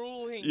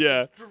drooling,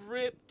 Yeah. just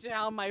dripped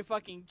down my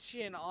fucking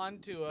chin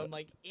onto him,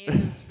 like in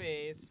his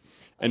face.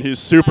 And like, he's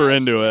super splashing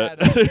into it.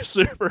 at him. He's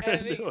super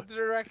And into it. the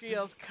director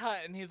yells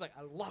cut, and he's like,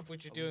 "I love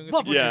what you're doing with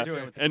Love the what you're Yeah,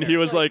 doing with the and kids. he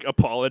was like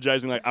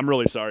apologizing, like, "I'm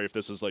really sorry if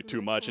this is like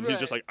too much," and he's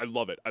just Right. like, "I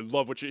love it. I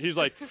love what you." He's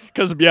like,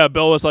 because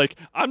Bill was like,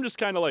 "I'm just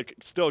kind of like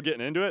still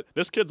getting into it.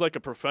 This kid's like a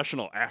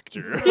professional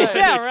actor."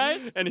 Yeah,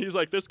 right? And he's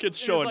like, "This kid's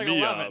He was showing like me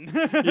 11.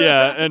 up."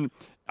 Yeah, and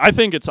I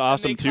think it's And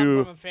awesome they come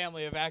too. from a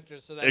family of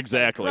actors, so that's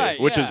Exactly, Right,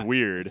 which yeah. is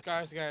weird.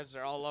 Skarsgårds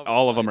are all over.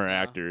 All the of them place are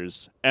now.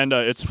 actors, and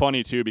it's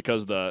funny too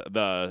because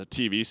the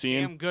TV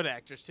scene. Damn good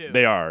actors too.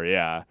 They are,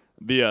 yeah.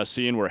 The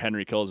scene where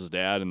Henry kills his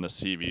dad and the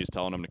CV's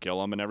telling him to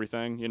kill him and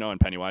everything, and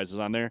Pennywise is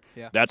on there.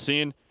 Yeah. That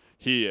scene,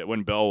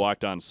 when Bill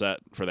walked on set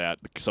for that,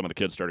 some of the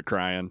kids started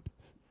crying.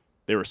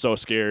 They were so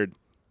scared.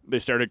 They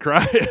started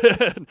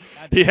crying.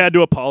 He had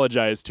to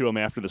apologize to him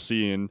after the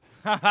scene.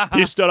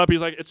 He stood up.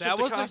 He's like, "It's That just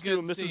a was a good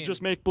costume. This is scene.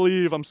 just make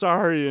believe. I'm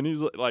sorry." And he's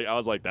like, I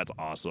was like, "That's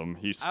awesome."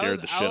 He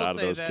scared the shit out of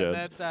those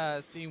kids.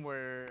 That scene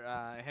where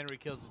Henry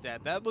kills his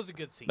dad, that was a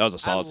good scene. That was a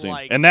solid scene.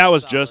 liked And that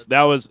was solid- just,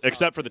 that was, solid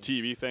except for the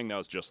scene. TV thing, that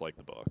was just like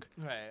the book.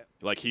 Right.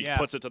 Like he Yeah.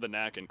 puts it to the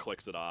neck and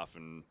clicks it off,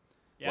 and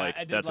Yeah, like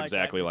I did that's like that.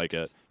 exactly like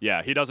it.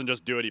 Yeah, he doesn't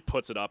just do it; he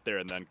puts it up there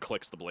and then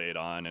clicks the blade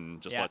on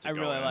and just Yeah, lets it I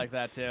go. really in. like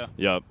that too.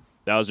 Yep,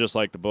 that was just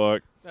like the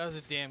book. That was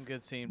a damn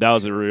good scene. That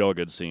was a real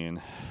good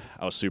scene.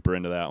 I was super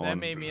into that That one.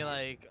 made me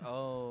like,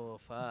 oh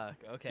fuck,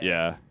 okay.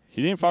 Yeah,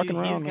 he didn't fucking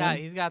around. man.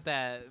 He's got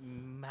that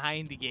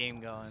mindy game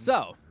going.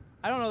 So,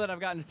 I don't know that I've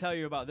gotten to tell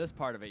you about this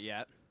part of it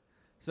yet.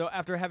 So,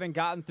 after having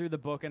gotten through the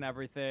book and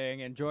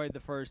everything, enjoyed the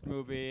first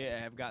movie,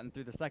 and have gotten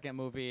through the second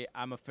movie,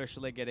 I'm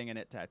officially getting an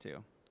It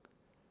tattoo.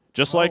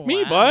 Just Oh, like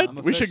me, wow. bud. I'm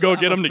We should go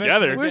officially- get I'm them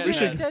together. officially where's We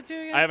getting your should. it.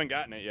 tattoo again? I haven't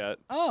gotten it yet.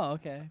 Oh,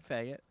 okay,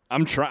 faggot.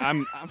 I'm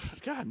trying.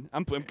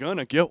 I'm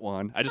gonna get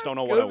one. I just don't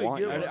know what I gonna want.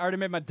 get I yet. already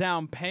made my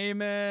down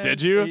payment.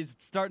 Did you? He's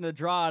starting to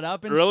draw it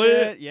up and Really?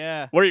 shit.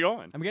 Yeah. Where are you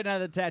going? I'm getting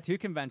out of the tattoo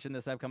convention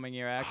this upcoming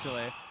year,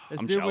 actually. This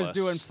I'm dude was jealous.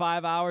 doing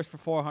 5 hours for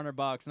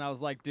 $400, and I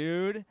was like,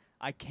 dude,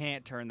 I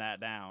can't turn that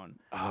down.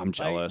 Oh, I'm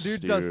jealous,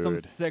 dude does some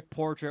sick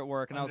portrait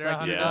work, and I was Under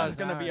like, $100 this is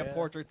gonna be a yeah.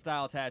 portrait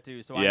style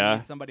tattoo, so Yeah. I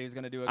need somebody who's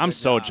gonna do a I'm good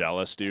so job.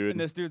 jealous, dude. And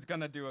this dude's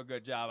gonna do a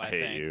good job. I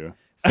hate think. you.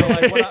 So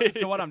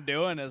like, what I'm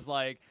doing is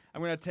like,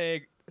 I'm gonna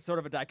take sort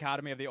of a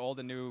dichotomy of the old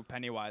and new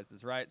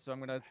Pennywises, right? So I'm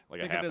gonna Like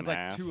a think half of it as and like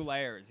half? 2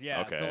 layers.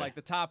 Yeah. So Okay. like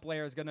the top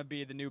layer is gonna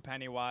be the new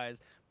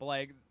Pennywise, but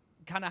like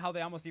kind of how they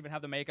almost even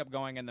have the makeup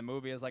going in the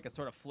movie is like a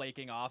sort of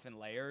flaking off in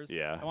layers.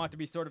 Yeah. I want it to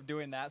be sort of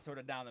doing that sort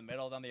of down the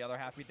middle. Then the other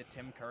half be the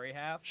Tim Curry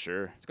half.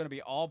 Sure. It's gonna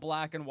be all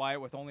black and white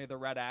with only the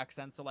red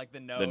accents, so like the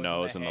nose, And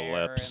the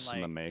hair lips and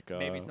and, the like, makeup.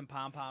 maybe some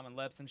pom pom and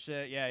lips and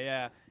shit. Yeah,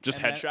 yeah. Just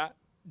And then- headshot,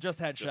 Just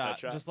headshot.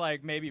 headshot? Just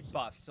like maybe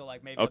bust. So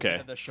like maybe Okay, a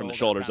bit of the from the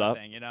shoulder shoulders kinda up?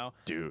 thing, you know.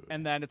 dude.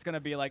 And then it's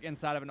gonna be like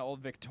inside of an old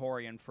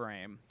Victorian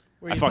frame.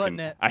 Where I you fucking putting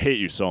it? I hate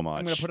you so much.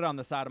 I'm gonna put it on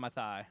the side of my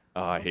thigh.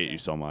 Oh, I hate you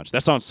so much.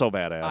 That sounds so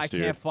badass, I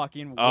dude. can't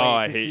fucking wait Oh,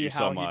 I to hate see you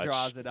so how much. he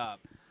draws it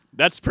up.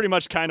 That's pretty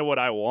much kind of what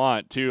I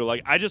want too.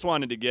 Like I just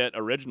wanted to get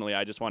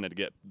I just wanted to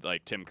get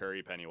like Tim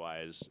Curry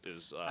Pennywise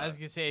is. I was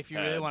gonna say if you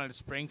really head. wanted to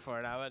spring for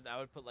it, I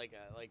would put like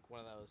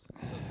one of those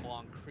the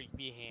long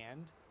creepy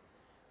hand,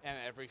 and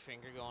every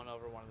finger going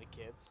over one of the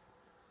kids.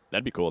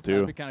 That'd be cool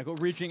That'd too. be kind of cool.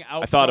 Reaching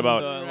out. I thought from about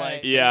the, Right.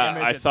 like, Yeah,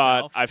 image I've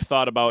itself.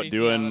 thought about Reaching out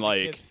doing on the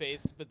like kid's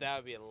face, but that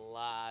would be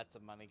lots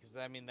of money because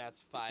I mean that's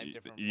 5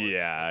 different. portraits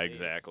yeah, at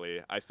least. exactly.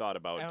 I thought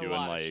about And doing a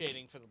lot like of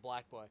shading for the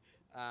black boy.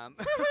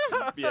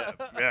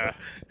 yeah.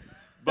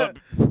 But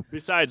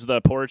besides the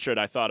portrait,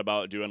 I thought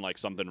about doing like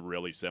something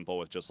really simple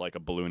with just like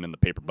a balloon in the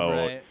paper boat,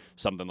 Right.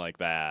 something like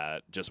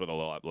that, just with a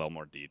little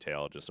more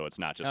detail, just so it's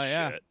not just Oh,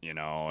 yeah. shit, you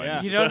know. and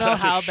Yeah. You so don't know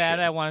it's how just bad shit.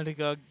 I wanted to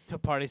go to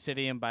Party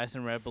City and buy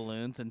some red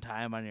balloons and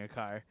tie them on your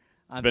car.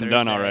 It's been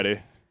done already.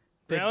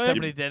 Really?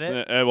 Somebody did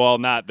it? Well,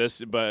 not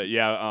this, but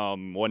yeah.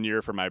 1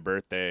 year for my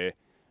birthday,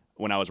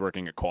 when I was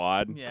working at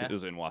Quad, Yeah. it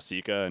was in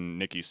Waseca, and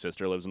Nikki's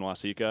sister lives in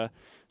Waseca.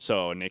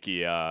 So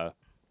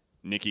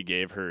Nikki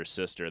gave her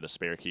sister the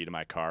spare key to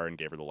my car and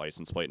gave her the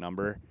license plate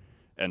number.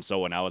 And so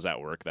when I was at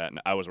work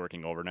I was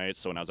working overnight.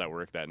 So when I was at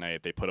work that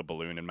night, they put a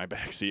balloon in my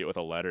back seat with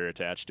a letter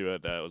attached to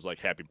it that was like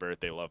 "Happy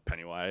Birthday, Love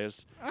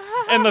Pennywise."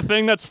 And the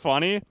thing that's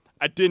funny,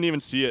 I didn't even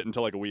see it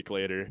until like a week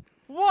later.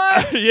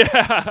 What?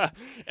 Yeah.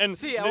 And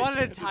See, I they- wanted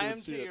to didn't tie them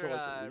see to it your till, like,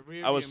 a week.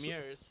 rear I was- view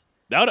mirrors.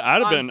 I'd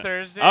have on been.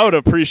 Thursday? I would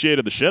have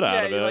appreciated the shit out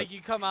Yeah, of it. like you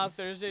come out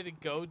Thursday to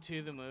go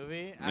to the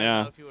movie. I Yeah.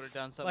 don't know if you would have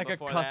done something Like a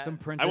before custom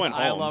that. printed went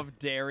I home. love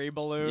dairy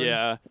balloon.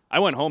 Yeah, I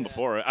went home Yeah.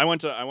 before it. I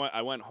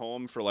went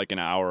home for like an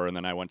hour, and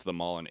then I went to the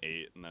mall and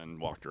ate, and then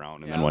walked around,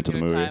 and Yeah, then I went to was the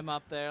gonna movie. tie 'em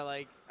up there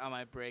like on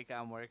my break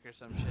on work or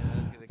some shit. I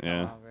was gonna come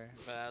Yeah. over,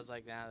 but I was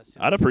like, nah. This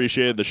I'd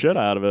appreciated the shit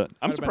out of it.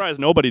 I'm been- surprised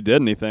nobody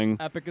did anything,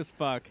 Epic as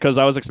fuck. because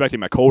I was expecting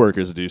my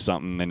coworkers to do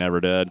something. They never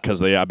did, because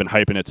I've been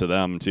hyping it to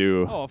them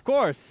too. Oh, of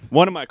course.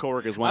 One of my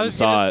coworkers I went and was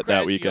gonna saw it that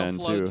scratch weekend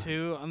Yo-Flo too.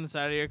 too on the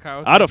side of your car.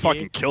 With I'd my have key.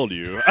 fucking killed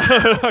you.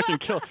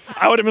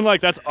 I would have been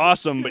like, "That's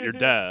awesome, but you're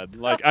dead."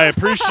 Like, I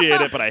appreciate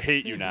it, but I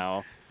hate you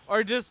now.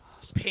 Or just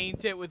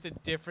paint it with a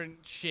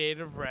different shade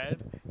of red.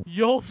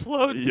 You'll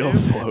float You'll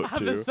float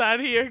on the too. side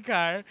of your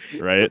car.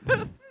 Right?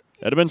 That'd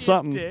have been You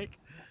something. dick.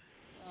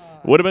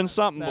 Would have been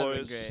something, That'd been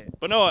boys. great.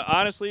 But no,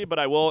 honestly, but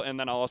I will, and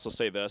then I'll also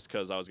say this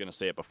because I was gonna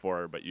say it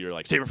before, but you're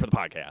like, save it for the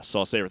podcast, so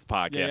I'll save it for the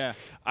podcast.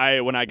 Yeah.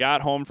 When I got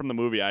home from the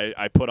movie,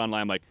 I put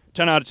online like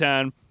 10 out of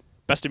 10,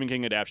 best Stephen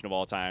King adaptation of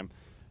all time.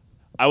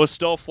 I was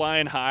still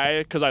flying high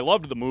because I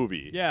loved the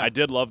movie. Yeah. I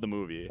did love the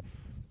movie.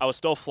 I was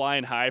still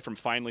flying high from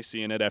finally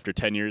seeing it after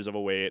 10 years of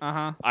a wait.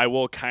 Uh-huh. I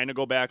will kind of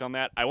go back on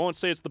that. I won't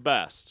say it's the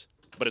best,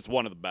 but it's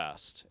one of the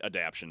best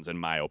adaptions in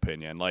my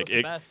opinion. Like What's the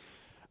it. best?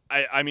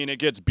 I mean, it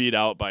gets beat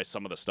out by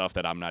some of the stuff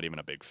that I'm not even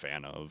a big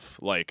fan of.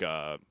 Like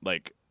Stand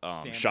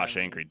By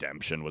Shawshank Me.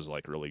 Redemption was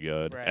like really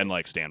good, Right. and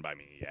like Stand By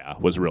Me,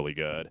 was really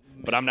good.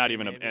 But I'm not Misery,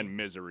 even maybe. and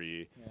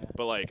Misery. Yeah.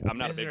 But like, I'm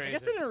not a Misery. big. I guess I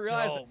It's a didn't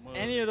realize dope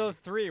any movie. of those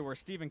 3 were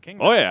Stephen King.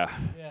 Oh yeah,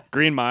 Yeah.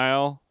 Green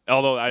Mile.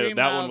 Although Green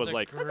that one Mile's was a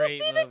like,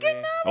 great Stephen King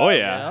movie. oh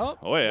yeah, Yep.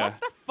 oh yeah, What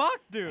the fuck,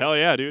 dude? hell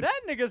yeah, dude.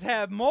 That nigga's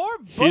had more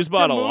He's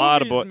bought a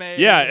lot of books. books.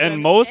 Yeah,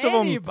 and most of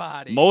them,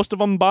 anybody. most of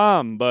them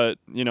bomb. But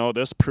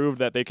this proved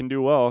that they can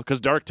do well because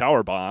Dark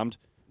Tower bombed.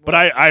 But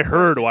I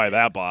heard why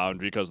that bombed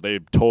because they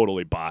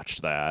totally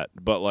botched that.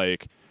 But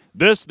like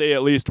this, they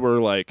at least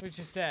were like Which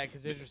is sad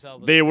because Idris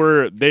Elba.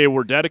 they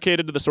were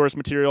dedicated to the source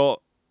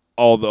material,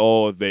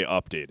 although they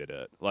updated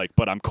it. Like,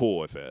 but I'm cool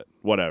with it.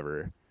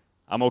 Whatever,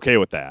 I'm okay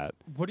with that.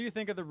 What do you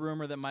think of the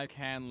rumor that Mike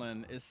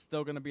Hanlon is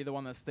still going to be the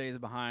one that stays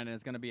behind and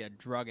is going to be a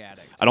drug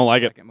addict? I don't in the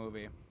like it. second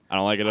movie. I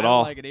don't like it at I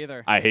all. don't like it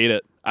either. I hate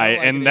it. I don't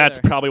like and it that's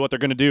either. probably what they're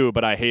gonna do.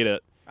 But I hate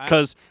it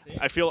because See?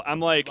 I feel I'm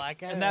like. Black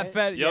guy, And that right?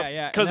 fed, Yep.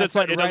 yeah. 'Cause and that it's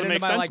like- fed it doesn't right make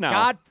into my, sense like, now.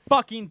 God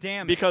fucking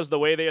damn it. Because the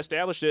way they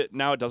established it,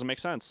 now it doesn't make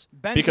sense.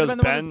 Ben because should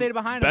have been the one that stayed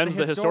behind as Ben's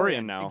the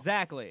historian now.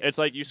 Exactly. It's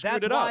like you screwed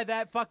That's it why up.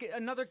 that fucking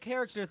another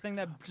character thing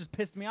that just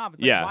pissed me off.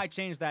 It's Yeah. like, why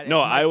change that? No,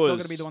 if Mike's I still was-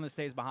 gonna be the one that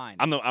stays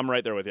behind. I'm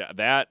right there with you. That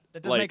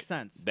That doesn't like, make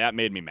sense. That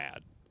made me mad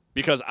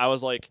because I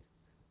was like,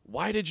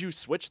 why did you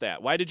switch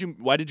that? Why did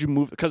you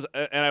move? Because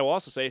and I will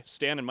also say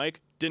Stan and Mike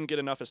didn't get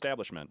enough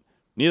establishment.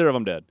 Neither of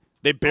them did.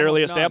 They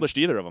barely Almost none. established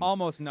either of them.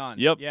 Almost none.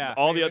 Yep. Yeah.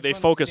 All Wait, the which they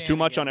one's focus too Stan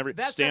much again? on every.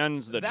 That's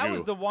Stan's the that Jew.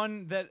 was the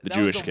one that The that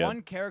Jewish was the kid.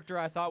 one character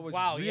I thought was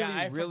Wow, really, yeah,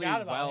 I really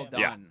forgot about well him. done.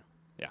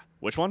 Yeah. Yeah.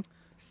 Which one?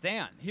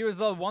 Stan. He was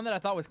the one that I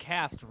thought was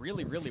cast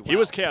really, really well. He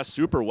was cast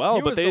super well,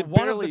 He but was they the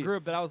one of barely. the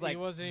group that I was He like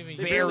wasn't even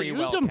They very barely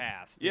well used him.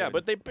 cast. Yeah, dude.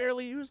 but they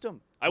barely used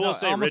him. I No, will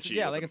say almost- Richie.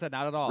 Yeah, was like I said,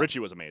 not at all. Richie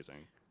was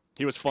amazing.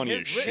 He was funny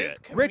as shit.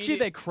 Richie,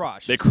 they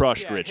crushed. They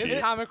crushed Yeah, Richie.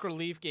 his comic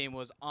relief game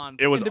was on.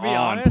 It was And to be on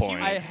honest,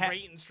 point. I He was ha-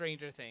 great in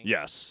Stranger Things.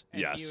 Yes,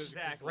 And yes. He was,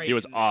 Exactly. great He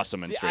was in this.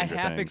 awesome in See, I Stranger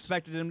half Things.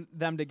 expected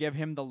them to give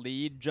him the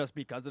lead just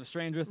because of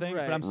Stranger Things,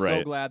 but Right. I'm so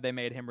Right. glad they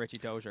made him Richie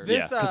Tozier.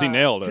 Yeah, This, because he uh,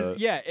 nailed 'Cause, it.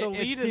 yeah, The it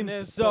lead in seems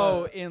this,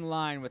 so in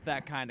line with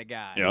that kind of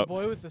guy. Yep.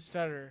 Boy with the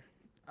Stutter.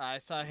 I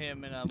saw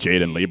him in a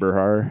Jaden movie-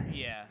 Lieberhar.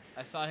 Yeah,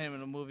 I saw him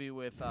in a movie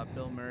with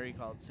Bill Murray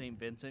called St.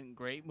 Vincent.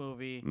 Great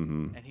movie,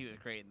 Mhm. and he was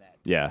great in that.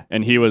 Yeah,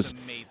 and he was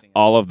amazing.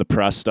 all of the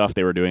press stuff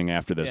they were doing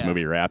after this Yeah.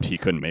 movie wrapped. He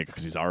couldn't make it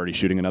because he's already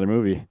shooting another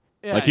movie.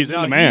 Yeah, like he's in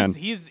no, demand.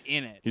 He's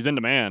in it. He's in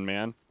demand,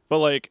 man. But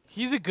like,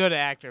 He's a good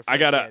actor. For I a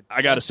gotta kid.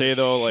 I gotta say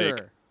though, like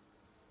Sure.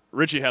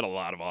 Richie had a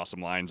lot of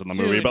awesome lines in the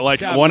Dude, movie. But like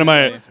definitely. one of It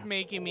my was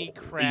making me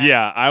crack.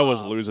 yeah, I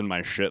was up. losing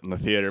my shit in the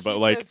theater. But He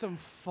like said some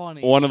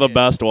funny one of the shit.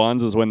 best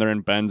ones is when they're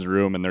in Ben's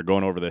room and they're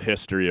going over the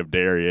history of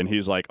dairy, and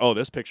he's like, "Oh,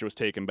 this picture was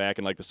taken back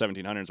in like the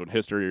 1700s when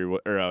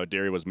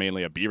dairy was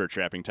mainly a beaver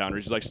trapping town."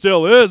 He's like,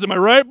 "Still is, am I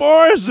right,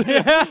 boys? Still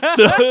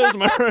is,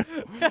 am I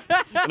right?"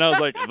 And I was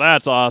like,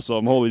 "That's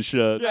awesome! Holy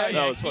shit, Yeah,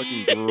 that was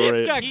fucking great."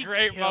 It's got He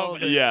great killed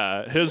moments. it.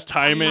 Yeah, his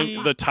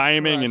timing, the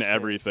timing and crushed it.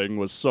 everything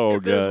was so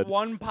If there's good.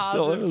 one Still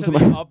positive is, to the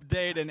am I-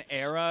 update and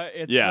era,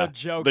 it's Yeah, the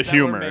jokes the that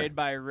humor. were made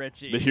by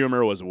Richie. The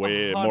humor was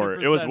way more.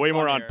 It was 100% way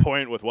more on funnier.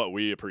 point with what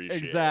we appreciate.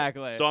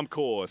 Exactly. So I'm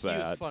cool with He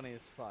was that. funny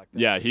as fuck.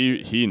 Yeah, that's for he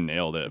sure. he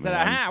nailed it, Said,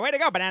 man. aha, way to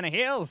go, Banana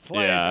Hills.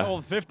 Like Yeah.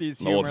 old 50s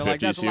The humor. old Like,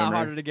 that's 50s a lot humor.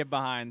 harder to get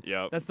behind.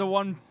 Yep. That's the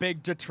one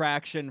big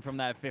detraction from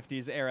that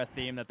 50s era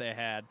theme that they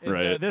had.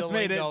 Right. This The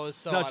made it lingo is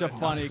so such a out of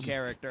funny touch.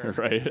 character.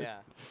 Right. Yeah.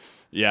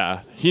 Yeah,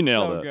 he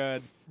nailed so it.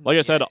 good. Like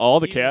I said, all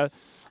the He cast,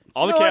 was-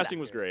 all You the know what? casting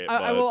was great. I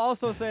but will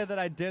also say that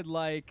I did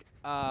like,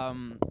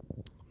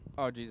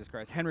 oh, Jesus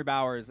Christ. Henry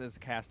Bowers is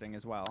casting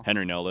as well.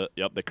 Henry nailed it.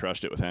 Yep, they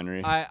crushed it with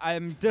Henry.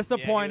 I'm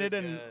disappointed was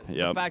in good.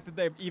 Yep. the fact that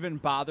they even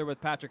bothered with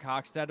Patrick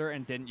Hochstetter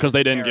and didn't Because use they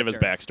the didn't give his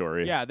character.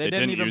 backstory. Yeah, they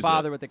didn't even use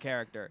bother it. with the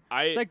character.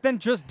 I- It's like, then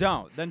just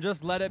don't. Then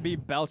just let it be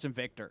Belch and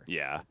Victor.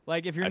 Yeah.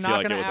 Like, if you're I feel not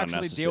like it going was to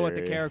actually deal with the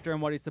unnecessary. character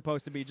and what he's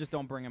supposed to be, just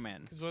don't bring him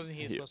in. Because wasn't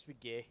he supposed to be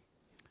gay?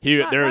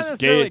 Not There's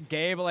necessarily gay.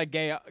 gay, but like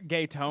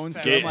gay tones.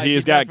 to Gay- him. Like,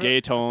 He's he got defi- gay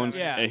tones.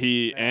 Yeah.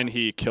 And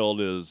he killed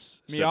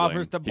his He sibling.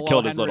 offers to He blow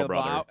killed his Henry little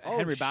brother.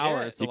 Henry shit.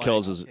 Bowers. So He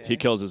kills like, his he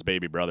kills his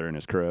baby brother in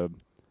his crib.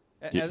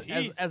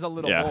 as a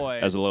little yeah, boy.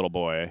 as a little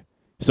boy.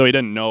 So he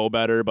didn't know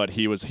better, but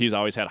he's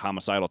always had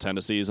homicidal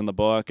tendencies in the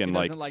book, and he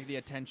like doesn't like the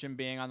attention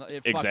being on the.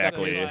 It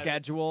Exactly. Fucked up his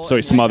schedule. So he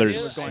and, like, smothers-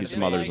 was going he to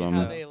smothers be, them.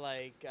 How so-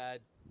 they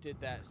did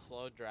that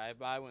slow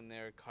drive-by when they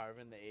were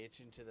carving the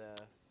H into the.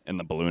 and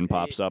the balloon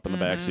pops up in the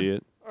back Mhm.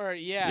 seat. Or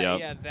yeah, Yep.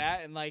 yeah,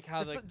 that and like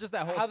how Just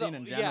that whole how scene the,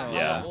 in Yeah, general. how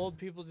Yeah. the old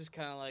people just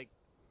kind of like,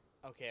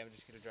 okay, I'm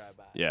just gonna drive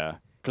by. Yeah,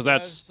 because You know,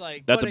 that's it's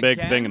like- that's a But big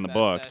again, thing in the That's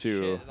book that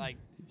too. shit, like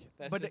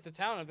that's But just the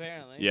town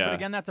apparently. Yeah. But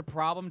again, that's a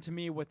problem to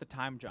me with the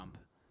time jump.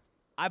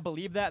 I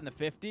believe that in the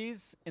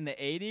 50s. In the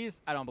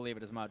 80s, I don't believe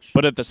it as much.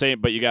 But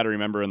but you got to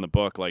remember in the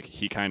book, like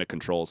he kind of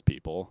controls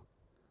people.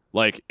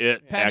 Like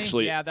it Penny?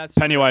 actually, Yeah, that's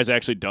Pennywise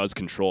actually does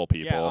control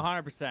yeah, people.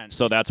 100%.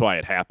 So that's why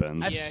it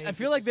happens. Yeah, I he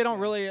feel like just- they don't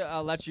yeah. really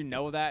let you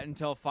know that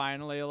until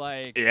finally,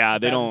 like, Yeah,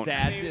 they Bev's don't-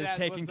 dad Maybe is that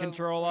taking was the-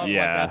 control of.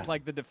 Yeah. Like, that's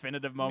like the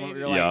definitive moment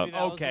Maybe- where you're Yep.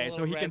 like, okay,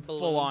 so he can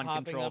full on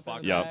control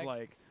fucking Yep. fuckers.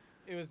 Like,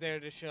 It was there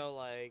to show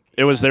like.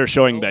 It was yeah, there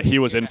showing that he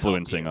nobody's was here to help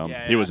influencing you. him.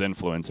 Yeah, He yeah. was He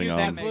influencing was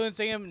him.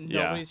 influencing him.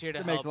 Yeah. Nobody's here to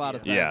That help makes a lot you.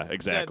 of Yeah, sense.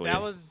 exactly.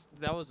 That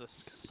was a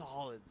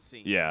solid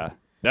scene. Yeah,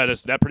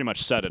 that pretty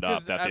much set it up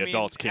 'Cause, that I the mean,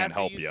 adults can't after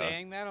help you. you.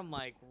 Saying that, I'm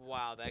like,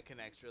 wow, that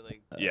connects really.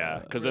 Yeah,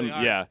 because really then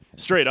hard. yeah,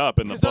 straight up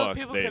in the 'Cause those book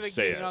people they coulda,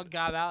 say you know, it.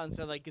 got out and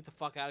said like, "Get the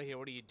fuck out of here!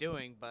 What are you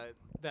doing?" But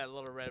that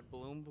little red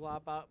balloon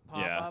pop up,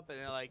 Yeah. and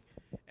they're like,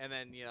 and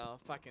then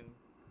fucking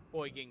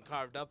boy getting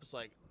carved up is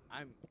like,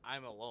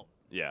 I'm alone.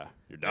 Yeah,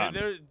 you're They're-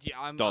 done.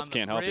 I'm Adults on the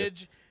can't help you.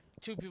 bridge.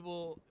 Two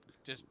people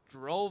just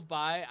drove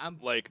by. I'm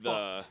Like the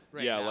fucked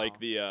right yeah, now. like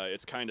the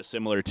it's kind of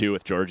similar too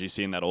with Georgie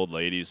seeing that old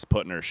lady's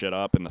putting her shit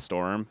up in the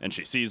storm, and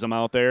she sees him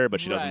out there, but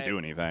she doesn't Right. do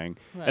anything.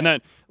 Right. And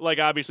then like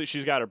obviously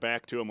she's got her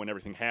back to him when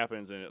everything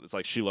happens, and it's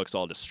like she looks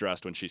all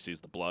distressed when she sees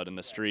the blood in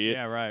the street.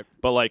 yeah, right.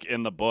 But like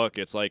in the book,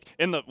 it's like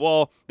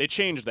they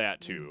changed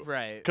that too.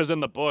 Right. Because in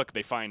the book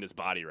they find his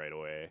body right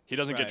away. He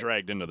doesn't Right. get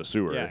dragged into the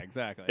sewer. Yeah,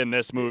 exactly. In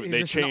this movie, He's they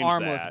just changed an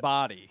armless that.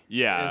 body.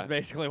 Yeah. is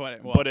basically what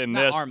it was. But in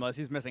Not this- armless,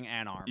 he's missing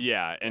an arm.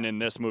 Yeah, and in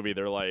this movie,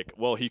 they're like,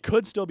 well, he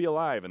could still be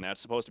alive, and that's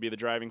supposed to be the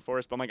driving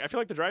force. But I'm like, I feel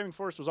like the driving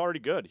force was already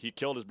good. He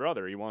killed his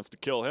brother. He wants to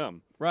kill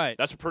him. Right.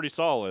 That's pretty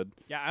solid.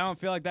 Yeah, I don't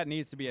feel like that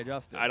needs to be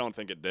adjusted. I don't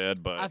think it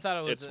did, but I thought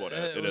it was it's what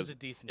it it was is. a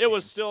decent. It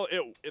was change. still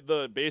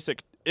the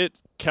basic. It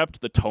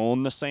kept the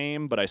tone the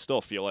same, but I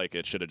still feel like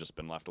it should have just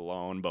been left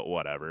alone. But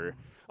whatever.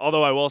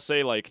 Although I will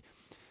say, like,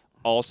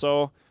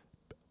 also,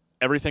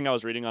 everything I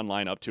was reading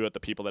online up to it, the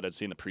people that had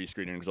seen the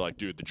pre-screenings were like,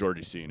 dude, the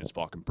Georgie scene is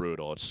fucking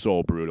brutal. It's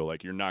so brutal.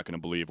 Like, you're not going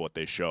to believe what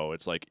they show.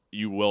 It's like,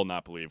 you will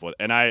not believe what.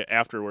 And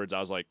afterwards, I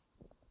was like,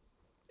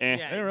 They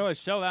didn't really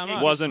show that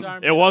Kick much. his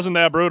arm It wasn't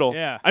that brutal.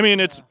 Yeah. I mean,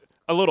 it's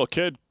a little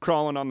kid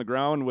crawling on the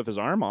ground with his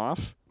arm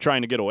off,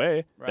 trying to get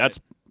away. Right. That's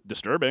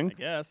disturbing. I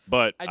guess.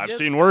 But I I've did-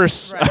 seen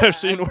worse. Right, I've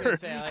seen I was gonna worse.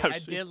 say, like, I've I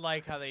seen- did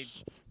like how they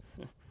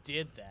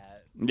did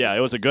that. Yeah, it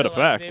was a good So,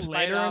 like, effect. they bite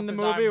Later off in the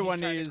his arm, movie he's when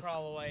trying to he's-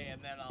 crawl away,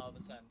 and then all of a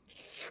sudden,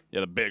 Yeah,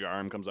 the big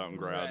arm comes out and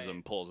grabs Right.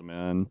 him, pulls him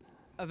in.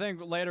 I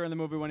think later in the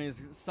movie when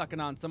he's sucking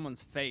on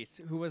someone's face.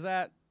 Who was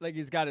that? Like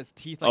he's got his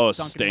teeth like Oh,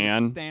 sunk Stan,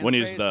 into Stan's when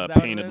he's face? the Is that what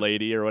it painted is?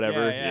 lady or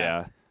whatever.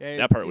 Yeah. That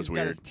he's- part was he's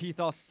got his weird. teeth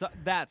all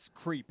that's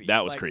creepy.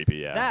 That was Like, creepy,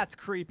 yeah. That's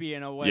creepy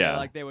in a way Yeah.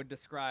 like they would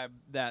describe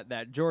that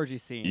Georgie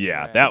scene.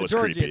 Yeah, Right. that The was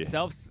Georgie creepy.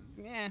 itself,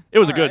 It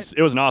was a all good, right.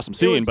 it was an awesome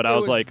scene, but I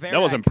was like, very that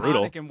wasn't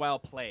brutal. iconic and well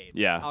played.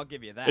 Yeah. I'll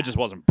give you that. It just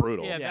wasn't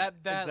brutal. yeah, Yeah,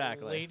 that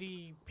exactly.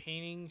 lady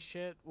painting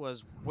shit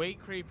was way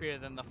creepier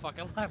than the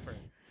fucking leopard.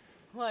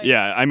 Like,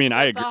 Yeah, I mean,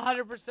 I it's agree.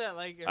 100%.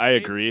 Like, her I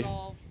face is agree.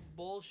 all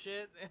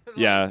bullshit. Like,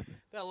 Yeah,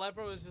 that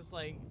leopard was just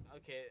like,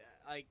 okay,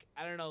 like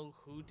I don't know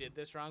who did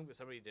this wrong, but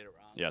somebody did it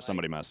wrong. yeah, Like,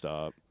 somebody messed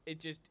up. It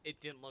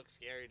didn't look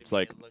scary to It's me.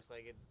 like, it looked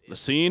like the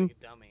scene, like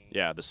a dummy.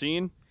 Yeah, the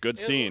scene, good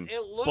It, scene.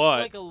 It looked but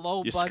like a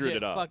low you screwed budget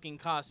it up. fucking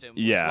costume.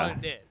 Which Yeah. what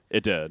it did.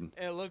 It did.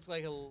 It looked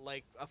like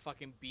a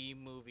fucking B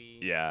movie.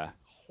 Yeah.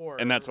 Horror.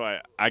 And that's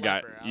why I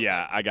got, leper. I was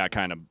yeah, like, I got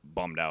kind of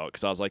bummed out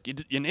because I was like,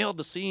 you nailed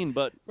the scene,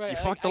 but right, you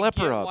like, fucked the I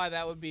leper get up why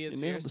that would be his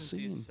You fear nailed the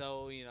since he's scene.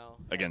 so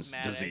against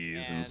asthmatic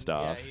disease and and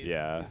stuff.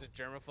 Yeah. he's a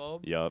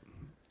germaphobe. Yep.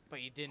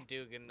 But you didn't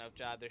do a good enough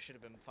job. There should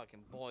have been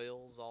fucking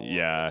boils all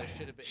Yeah. over.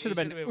 There should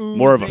have been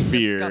More of a oozing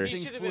fear. disgusting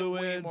He should've been way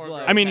fluids. more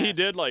Like, I mean, he grotesque.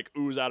 did like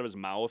ooze out of his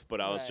mouth,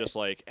 but I was Right. just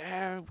like,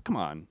 come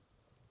on.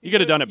 You could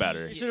have done it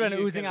better. He should have been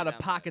You oozing could've out of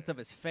done pockets better. of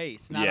his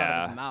face, not out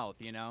Yeah. of his mouth.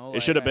 You know,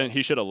 It should have Like, been.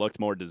 He should have looked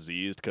more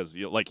diseased because,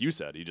 like you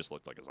said, he just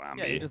looked like a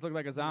zombie. Yeah, he just looked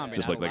like a zombie.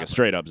 Just not looked like a leopard.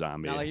 straight up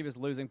zombie. Not like he was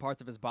losing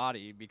parts of his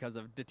body because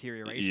of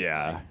deterioration.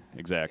 Yeah, like-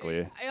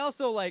 exactly. I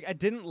also I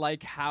didn't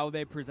like how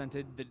they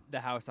presented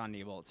the house on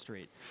Newbolt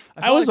Street.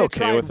 I felt was like they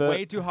okay tried with it.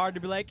 way too hard to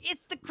be like,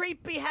 it's the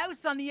creepy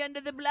house on the end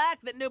of the block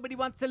that nobody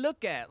wants to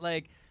look at.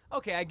 Like,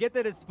 okay, I get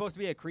that it's supposed to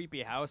be a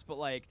creepy house, but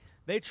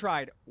they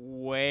tried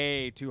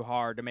way too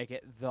hard to make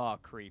it the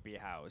creepy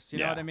house. You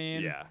know Yeah, what I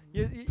mean? yeah.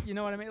 You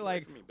know what I mean?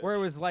 Like, from me, where it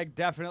bitch. was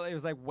definitely, it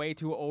was way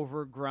too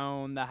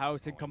overgrown. The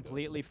house had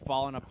completely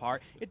fallen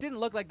apart. It didn't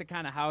look like the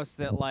kind of house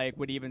that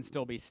would even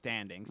still be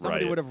standing.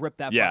 Somebody Right. would have ripped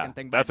that Yeah, fucking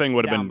thing that thing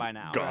would have down been by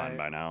now. gone Right.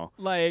 by now.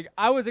 Like,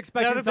 I was That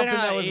expecting would have been something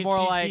that an was more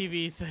like,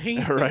 HGTV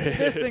thing. Right.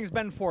 this thing's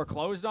been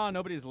foreclosed on.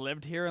 Nobody's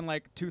lived here in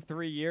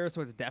 2-3 years,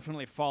 so it's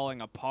definitely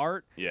falling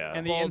apart. Yeah.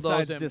 And the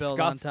Bulldoze inside's and build on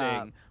top.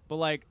 disgusting. But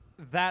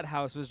that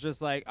house was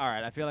just all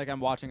right, I feel like I'm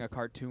watching a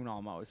cartoon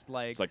almost.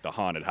 It's like the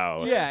haunted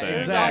house. Yeah, thing. It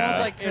was exactly. almost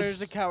Yeah. like It's-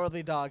 There's a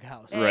Cowardly Dog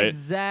house. Right.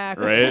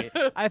 Exactly. Right.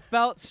 I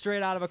felt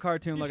straight out of a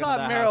cartoon You looking thought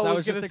at that Meryl house. I was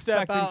was gonna just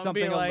step expecting out and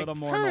be something a like, little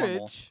more normal.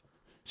 "Courage."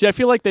 See, I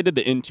feel like they did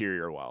the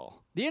interior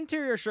well. The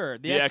interior, sure.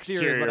 The, The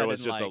exterior, is what I was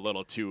didn't just like. a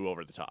little too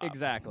over the top.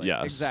 Exactly.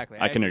 Yes. Exactly.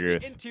 I can agree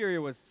The with.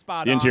 interior was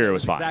spot The on. interior It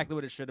was fine. exactly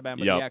what it should have been,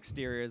 but Yep. the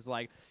exterior is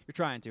you're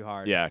trying too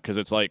hard. Yeah, because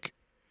it's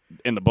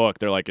in the book,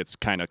 they're it's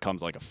kind of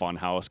comes like a fun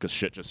house because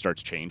shit just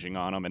starts changing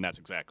on them, and that's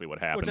exactly what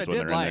happens Which I when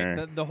did they're like. in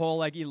there. The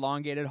whole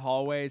elongated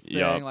hallways thing.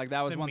 Yup. That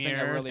was The one thing I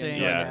mirror really thing.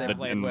 enjoyed Yeah, that they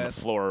played and the with.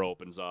 floor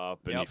opens up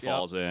and Yep, he yep.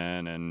 falls in,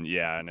 and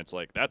and it's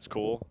that's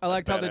cool. I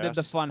liked That's how they did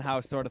the badass. fun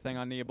house sort of thing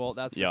on Newbolt.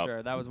 That's for Yup.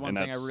 sure. That was one And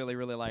thing I that's- really,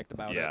 really liked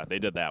about Yeah, it. they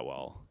did that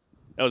well.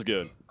 That was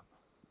good.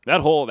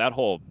 That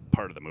whole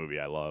part of the movie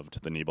I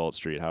loved, the Newbolt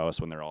Street house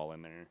when they're all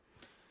in there.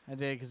 I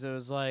did because it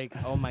was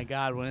oh my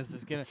god, when is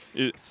this gonna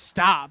It-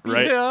 stop?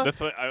 Right. Yeah.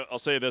 I'll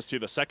say this too.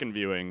 The second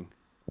viewing,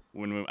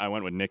 when I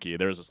went with Nikki,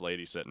 there was this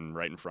lady sitting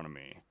right in front of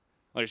me.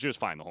 She was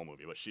fine the whole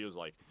movie, but she was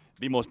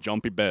the most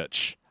jumpy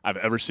bitch I've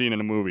ever seen in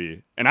a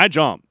movie. And I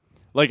jump.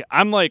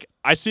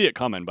 I see it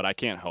coming, but I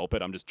can't help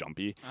it. I'm just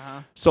jumpy.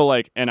 Uh-huh. So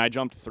and I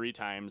jumped 3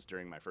 times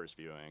during my first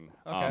viewing.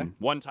 Okay.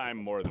 One time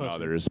more than Pussy.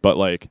 others, but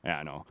yeah,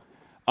 I know.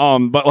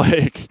 But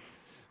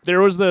there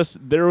was this.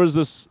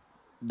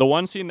 The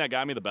one scene that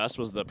got me the best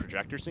was the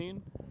projector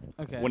scene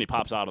Okay. when he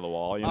pops out of the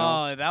wall. You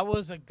know, Oh, that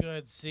was a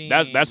good scene.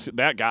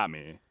 that got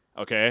me.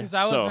 Okay, because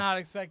I was so, not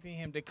expecting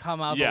him to come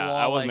out Yeah, the wall.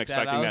 I wasn't like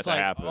expecting I that was to like,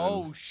 happen.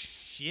 Oh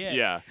shit.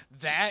 Yeah,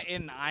 That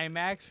in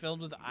IMAX,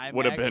 filled with IMAX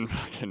would have been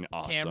fucking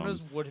awesome.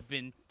 cameras, would have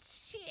been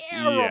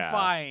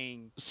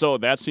terrifying. So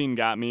that scene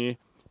got me.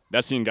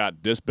 That scene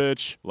got this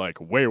bitch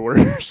way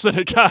worse than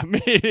it got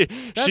me.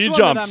 That's She one that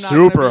jumped I'm not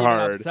super gonna be even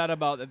hard. upset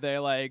about that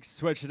they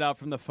switched it out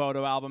from the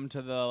photo album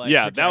to the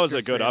Yeah, that was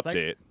a projector good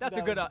screen. It's update. That's a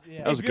That good. was- update. yeah.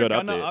 That was a If you're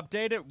good gonna update.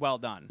 update it, well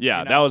done. Yeah,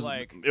 You that know, was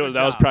good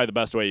that was job. probably the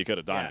best way you could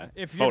have done Yeah, it.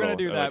 if you're gonna Photo,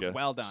 do that, a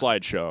well done.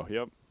 Slideshow.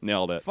 Yep,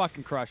 nailed it.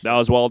 fucking crushed. That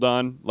was well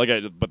done.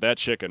 But that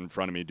chick in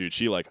front of me, dude,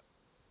 she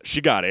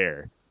got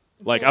air.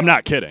 Like, I'm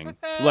not kidding.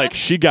 Like,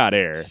 she got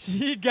air.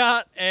 She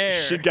got air.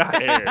 She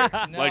got air.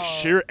 Like, No.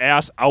 sheer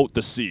ass out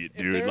the seat, If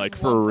there dude. was Like, one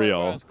for part where I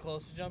real. was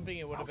close to jumping,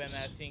 it would have been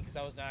that scene because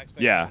I was not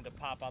expecting Yeah. him to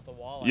pop out the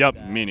wall. Like Yep,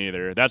 that. me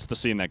neither. That's the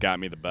scene that got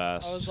me the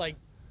best. I was like,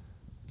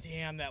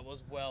 damn, that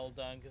was well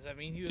done. Because I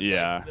mean, he was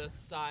Yeah. like the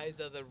size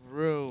of the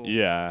room.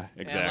 yeah,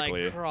 And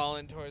exactly. like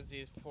crawling towards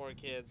these poor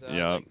kids. And I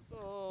Yep. was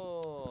like,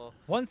 oh.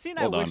 One scene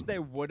Well I wish done. they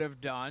would have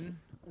done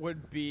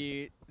would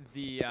be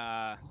the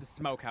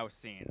smokehouse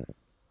scene.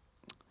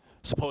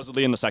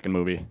 Supposedly in the second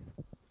movie.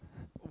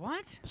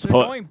 What? Suppo- They're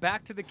going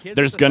back to the kids.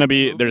 There's with the gonna second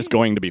be movie? there's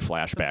going to be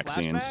flashback flashbacks?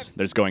 scenes.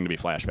 There's going to be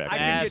flashback I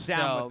can scenes. get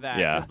down Dope. with that.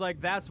 Yeah. 'cause,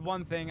 like that's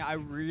one thing I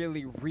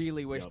really,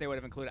 really wish Yep. they would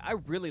have included. I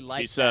really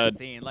liked said- that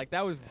scene. Like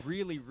that was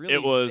really, really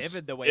It was-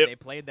 vivid the way it- they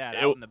played that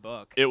it- out in the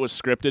book. It was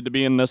scripted to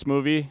be in this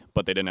movie,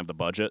 but they didn't have the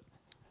budget.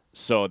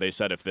 So they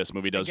said if this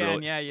movie does Again,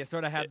 really yeah, you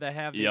sort of had to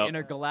have the Yep.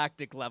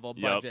 intergalactic level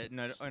Yep. budget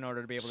in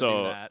order to be able to do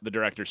So that. the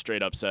director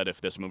straight up said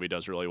if this movie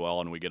does really well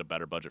and we get a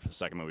better budget for the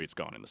second movie, it's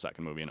going in the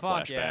second movie in a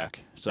Fuck flashback.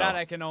 yeah. So That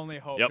I can only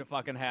hope Yep. to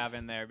fucking have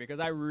in there because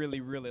I really,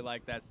 really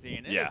like that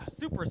scene. And Yeah. It's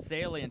super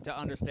salient to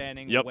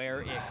understanding Yep.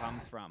 where it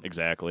comes from.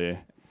 exactly.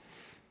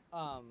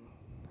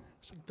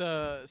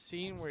 The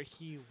scene where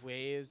he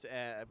waves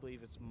at, I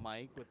believe it's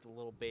Mike with the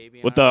little baby.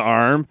 With the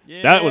arm,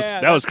 Yeah, that was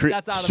that's out of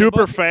the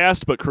super book.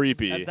 super but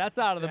creepy. That's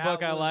out of the That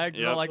book I was like.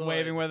 Yep. Like good.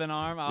 waving with an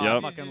arm. Oh, I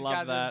Yep. fucking He's love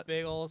got that. this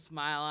big old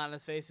smile on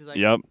his face. He's like,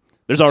 Yep.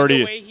 There's and already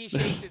the way he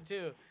shakes it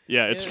too.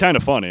 yeah, it's it- kind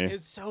of funny.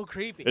 It's so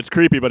creepy. It's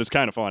creepy, but it's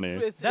kind of funny.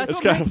 That's It's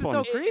what kinda makes it so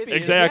fun. creepy.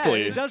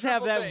 Exactly. Yeah, it does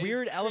have Triple that threat.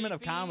 weird It's element of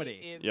creepy, comedy.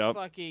 It's Yep.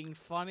 fucking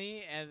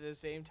funny, and at the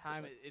same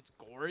time, it's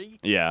gory.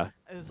 Yeah.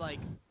 It's like,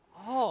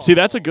 oh. See,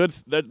 that's a good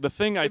the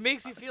thing I It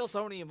makes you feel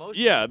so many emotions.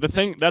 Yeah, at the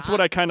same thing that's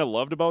what I time. kind of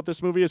loved about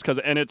this movie is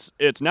and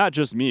it's not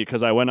just me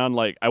because I went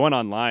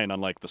online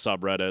on like the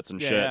subreddits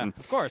and Yeah, shit yeah, and,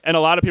 of course. and a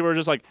lot of people are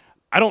just like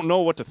I don't know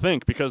what to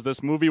think because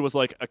this movie was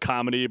like a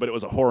comedy but it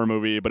was a horror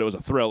movie but it was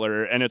a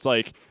thriller and it's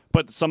like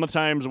but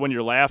sometimes when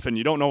you're laughing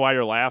you don't know why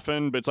you're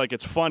laughing but it's like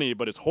it's funny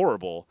but it's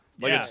horrible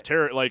like Yeah.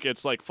 it's like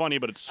it's like funny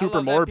but it's I super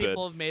love that morbid.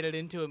 People have made it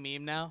into a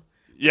meme now.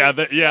 Yeah,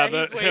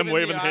 he's him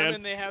waving the arm hand.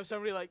 and they have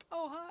somebody like,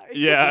 oh hi.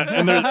 Yeah,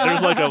 and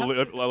there's like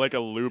a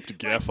looped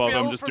gif of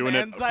him Bill just from doing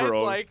it Insight's for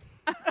like,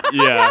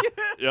 Yeah.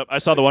 Yep. I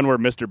saw the one where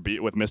Mr.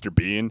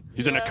 Bean.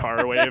 He's in a Yeah.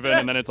 car waving,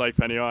 and then it's like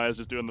Pennywise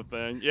just doing the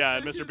thing. Yeah,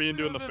 and Mr. Bean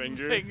doing the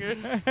finger.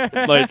 finger.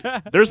 Like,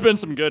 there's been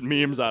some good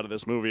memes out of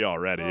this movie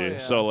already. Oh, yeah.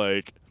 So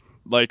like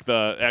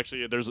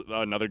there's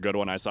another good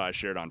one I saw. I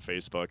shared on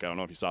Facebook. I don't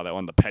know if you saw that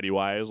one, the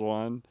Pennywise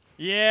one.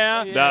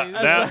 yeah.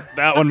 Yeah.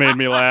 That one made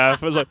me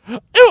laugh. I was like,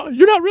 "Ew,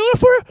 you're not reeling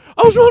for it?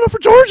 I was reeling for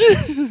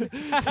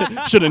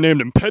Georgie. Should have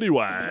named him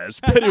Pennywise.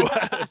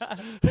 Pennywise.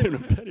 Named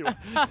him Pennywise.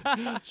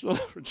 Just reeling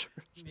for Georgie.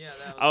 Yeah,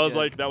 that I was good.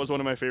 like, that was one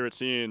of my favorite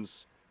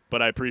scenes.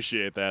 But I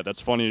appreciate that.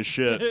 That's funny as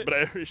shit. But I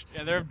appreciate.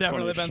 Yeah, there have Funny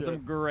definitely as been shit. some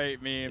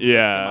great memes Yeah.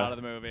 that's come out of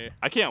the movie.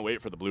 I can't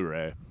wait for the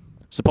Blu-ray.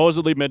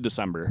 Supposedly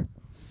mid-December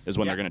is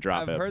when Yeah, they're gonna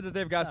drop I've it. heard that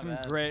they've got Not some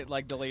bad. great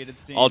like deleted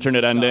scenes.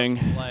 Alternate and ending.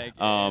 stuff. Like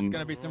it's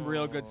gonna be some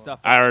real good stuff.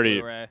 on I the already.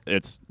 Blu-ray.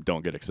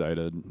 Don't get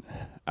excited.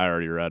 I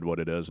already read what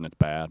it is and it's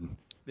bad.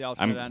 The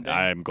alternate ending.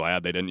 I'm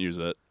glad they didn't use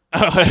it.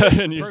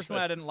 Didn't use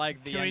Personally, I it. didn't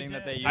like the Can we ending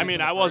that do- they used. I mean, in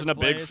the I wasn't a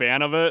first big place.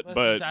 fan of it, Let's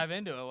but just dive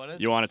into it. What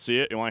is you want to see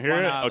it? You want to hear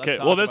Why it? not? Let's Okay.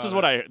 talk Well, this about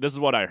is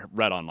what I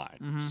read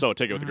online. So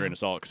take it with a grain of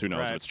salt because who knows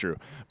Right. if it's true.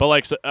 But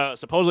like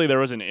supposedly there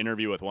was an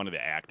interview with one of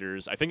the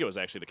actors. I think it was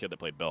actually the kid that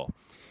played Bill.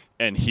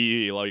 And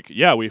he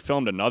we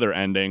filmed another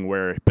ending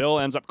where Bill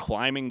ends up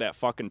climbing that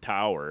fucking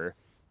tower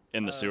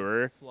in the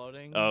sewer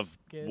floating of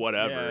kids?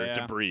 whatever Yeah.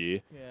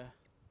 debris Yeah.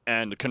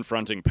 and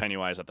confronting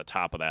Pennywise at the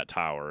top of that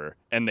tower.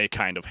 And they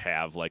kind of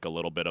have like a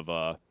little bit of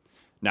a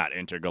not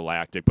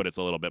intergalactic, but it's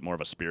a little bit more of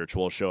a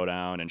spiritual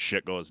showdown and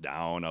shit goes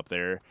down up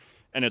there.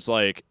 And it's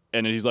like,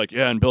 and he's like,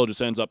 yeah, and Bill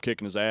just ends up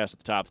kicking his ass at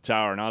the top of the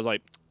tower. And I was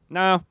like,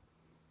 no,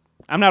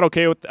 I'm not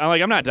okay with,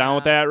 I'm not down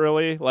with that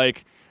really.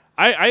 Like,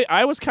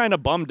 I was kind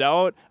of bummed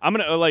out. I'm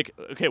going to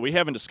okay, we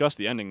haven't discussed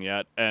the ending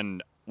yet.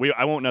 And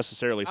I won't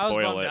necessarily I was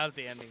spoil bummed it. out at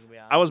the ending, to be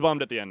honest. I was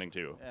bummed at the ending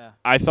too. Yeah.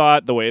 I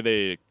thought the way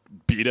they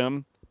beat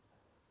him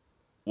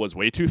was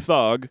way too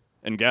thug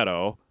and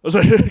ghetto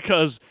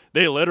because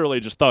they literally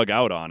just thug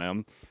out on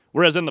him.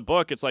 Whereas in the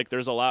book, it's like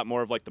there's a lot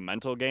more of like the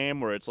mental game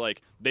where it's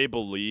like they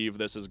believe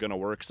this is going to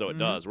work, so it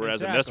does.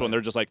 Whereas in this exactly. one,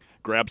 they're just like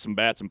grab some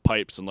bats and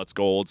pipes and let's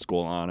go old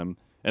school on him.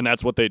 And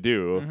that's what they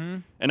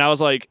do. And I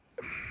was like,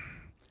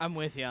 I'm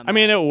with you on I that.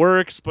 mean, it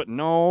works, but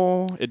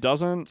no, it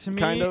doesn't. To me,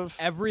 kind of.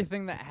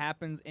 everything that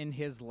happens in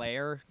his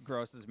lair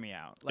grosses me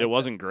out. Like, It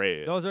wasn't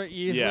great. Those are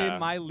easily Yeah.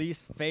 my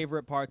least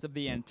favorite parts of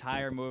the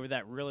entire movie.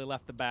 That really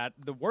left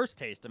the worst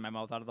taste in my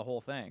mouth out of the whole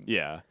thing.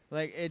 Yeah.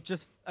 Like it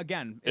just it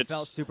felt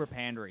It's- super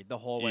pandery the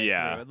whole way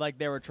Yeah. through. Like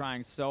they were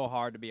trying so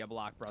hard to be a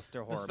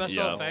blockbuster horror. the movie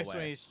special the whole effects way.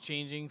 when he's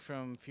changing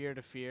from fear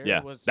to fear.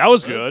 Yeah. Was That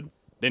was good.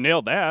 They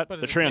nailed that. But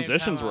at The same time,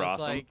 transitions I were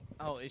was awesome. Like,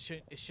 oh, it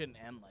shouldn't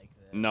end like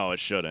this. No, it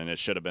shouldn't. It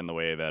should have been the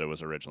way that it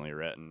was originally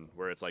written,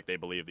 where it's like they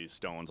believe these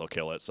stones will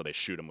kill it, so they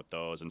shoot him with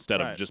those instead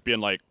Right. of just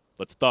being like,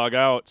 let's thug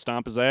out,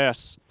 stomp his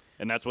ass.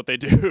 and that's what they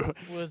do.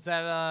 Was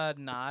that a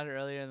nod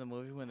earlier in the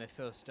movie when they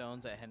throw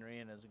stones at Henry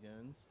and his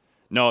goons?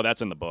 No,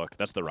 that's in the book.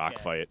 That's the rock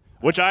Okay. fight,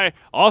 which I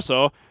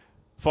also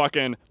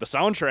fucking the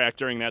soundtrack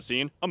during that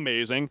scene,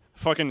 amazing.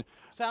 Fucking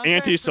Soundtrack's pretty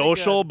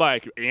Antisocial good.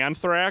 by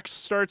Anthrax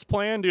starts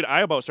playing, dude.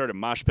 I about started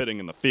mosh pitting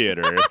in the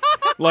theater,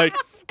 like,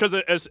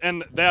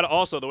 and that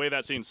also the way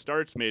that scene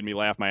starts made me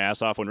laugh my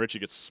ass off when Richie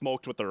gets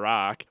smoked with the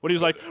rock. When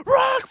he's like,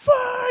 "Rock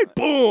fight!"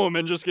 Boom,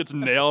 and just gets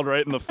nailed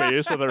right in the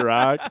face with a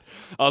rock.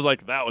 I was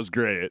like, that was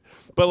great.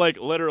 But like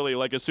literally,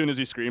 like as soon as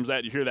he screams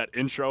that, you hear that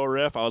intro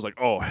riff. I was like,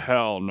 oh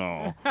hell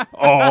no,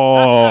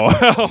 oh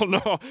hell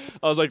no.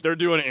 I was like, they're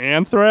doing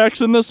Anthrax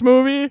in this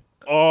movie.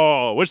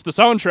 Oh, which the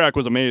soundtrack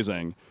was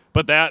amazing.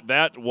 But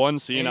that one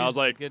scene, I was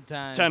like, good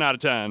time. 10 out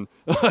of 10.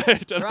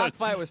 The rock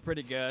fight was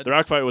pretty good. The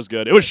rock fight was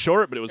good. It was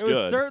short, but it was It was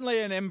good.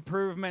 certainly an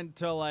improvement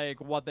to like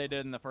what they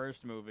did in the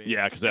first movie.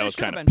 Yeah, 'cause that And was it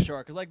should have kinda- been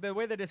short. Because like the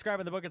way they describe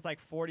it in the book, it's like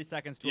 40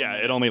 seconds to a Yeah,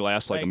 minute. it only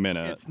lasts like a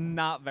minute. It's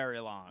not very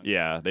long.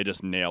 Yeah, they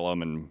just nail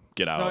them and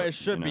get out. So it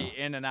should you know? be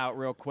in and out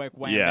real quick,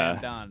 wham, Yeah.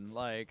 bam, done.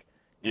 Like,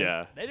 and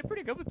Yeah. they did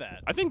pretty good with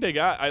that. I think they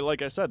got.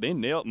 Like I said, they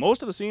nailed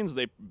most of the scenes.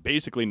 They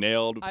basically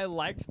nailed. I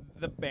liked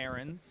the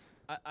Barrens.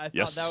 I thought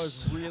Yes. that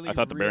was really. I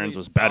thought the really Barrens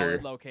was solid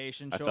better.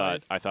 Location I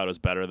choice. thought it was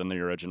better than the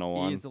original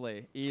one.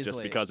 Easily.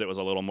 Just because it was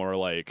a little more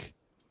like,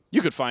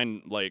 you could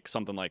find like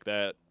something like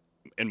that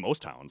in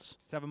most towns.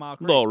 7 Mile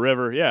Creek. Little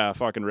river, yeah,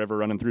 fucking river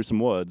running through some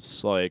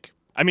woods. Like,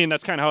 I mean,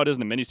 that's kind of how it is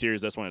in the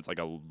miniseries. This one, it's like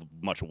a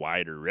much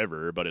wider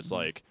river, but it's Mm-hmm.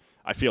 like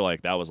I feel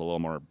like that was a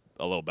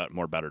little bit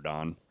more better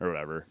done or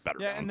whatever. Better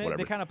Yeah, done, and they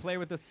whatever. kind of play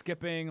with the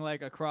skipping,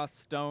 like across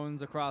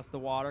stones, across the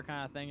water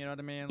kind of thing. You know what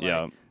I mean? Like,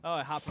 Yeah. oh,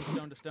 I hop from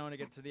stone to stone to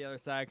get to the other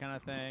side kind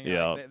of thing.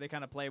 Yeah. Like, they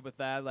kind of play with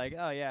that. Like,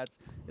 oh yeah,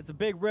 it's a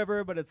big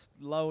river, but it's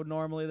low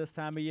normally this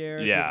time of year.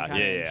 So Yeah, you can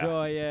kind of yeah.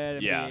 enjoy it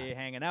and Yeah. be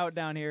hanging out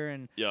down here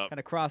and Yep. kind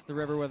of cross the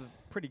river with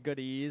pretty good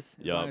ease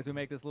as Yep. long as we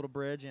make this little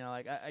bridge. You know,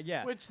 like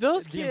yeah. Which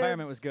those the kids,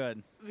 environment was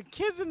good. The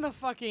kids in the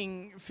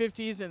fucking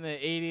 50s and the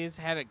 80s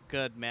had it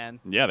good, man.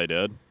 Yeah, they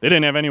did. They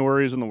didn't have any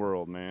worries in the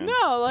world, man.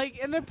 No, like,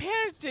 and their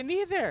parents didn't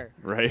either.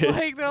 Right?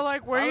 Like, they're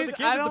like, where Why would you? the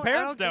kids I if the don't,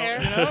 parents I don't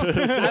don't,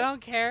 care. you know? I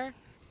don't care.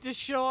 Just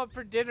show up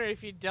for dinner.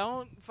 If you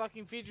don't,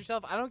 fucking feed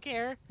yourself. I don't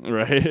care.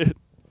 Right?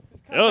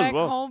 Just come It was back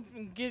well. home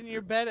and get in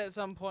your bed at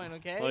some point,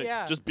 okay? Like,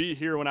 yeah. just be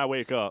here when I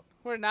wake up.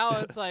 Where now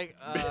it's like,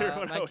 Here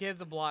when my I-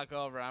 kid's a block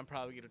over. I'm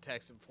probably gonna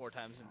text him 4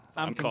 times.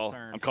 I'm I'm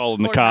concerned.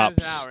 calling the 4 times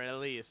cops. an hour at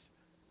least.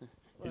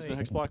 Is the Like,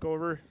 next block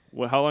over?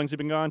 How long's he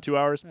been gone? 2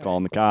 hours?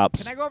 Calling the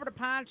cops. Can I go over to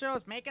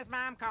Poncho's? Make his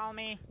mom call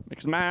me. Make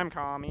his mom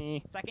call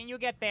me. Second you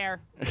get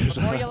there.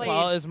 Before you leave.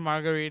 well, is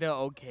Margarita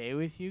okay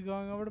with you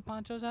going over to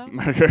Pancho's house?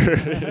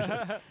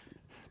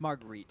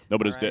 Marguerite.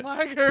 Nobody's all right? dead.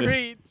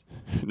 Marguerite.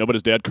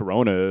 Nobody's dad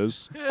Corona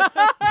is.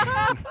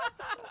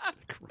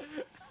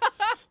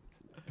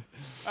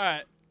 All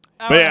right.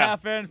 Hour But and a yeah.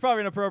 half in.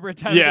 Probably an appropriate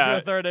time to do Yeah.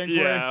 a third inquiry.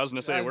 Yeah, I was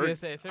gonna say. I was gonna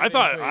say, third I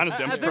thought inquiry.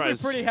 honestly, I'm I think we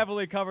surprised. pretty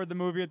heavily covered the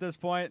movie at this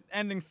point.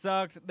 Ending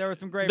sucked. There was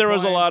some great. There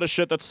was a lot of points.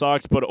 shit that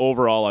sucked, but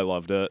overall, I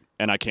loved it,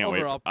 and I can't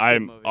Overall, wait.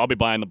 good movie. I'll be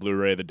buying the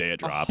Blu-ray the day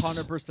it drops.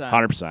 100%.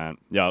 100%.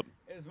 Yep.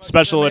 As much as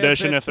Special I may have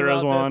edition bitched if there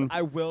is throughout this, one.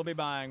 I will be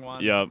buying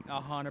one. Yep.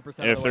 100%. If of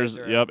the way there's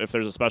through. if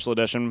there's a special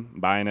edition,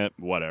 buying it,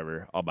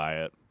 whatever, I'll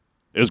buy it.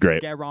 It was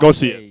great. Go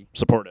see Guarantee. it.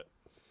 Support it.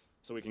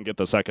 So we can get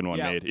the second one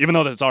Yeah. made, even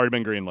though it's already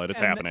been greenlit. It's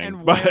and, happening.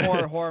 And But way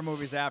more horror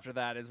movies after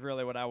that is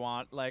really what I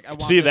want. Like I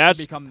want see, this that's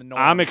to become the norm.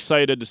 I'm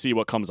excited to see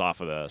what comes off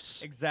of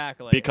this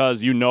Exactly.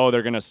 because you know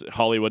they're gonna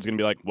Hollywood's gonna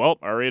be like, well,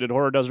 R-rated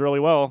horror does really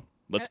well.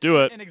 Let's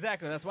do it. And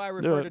exactly. That's why I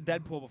referred to it.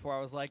 Deadpool before.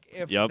 I was like,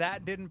 if Yep.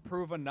 that didn't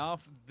prove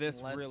enough,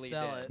 this Let's really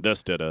sell did. it.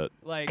 This did it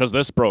Like because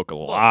this broke a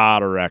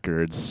lot of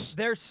records.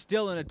 there's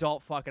still an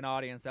adult fucking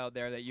audience out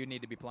there that you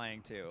need to be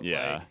playing to.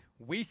 Yeah. Like,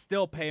 we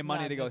still pay It's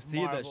money not to go just see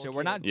this Marvel shit.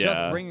 We're not kids. just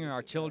Yeah. bringing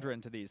our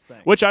children to these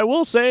things. Which I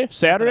will say, Not that I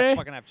Saturday,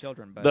 fucking have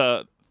children,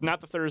 but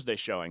not the Thursday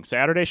showing,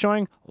 Saturday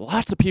showing,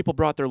 lots of people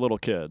brought their little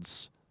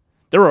kids.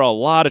 There were a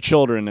lot of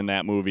children in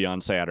that movie on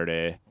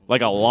Saturday,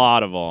 like a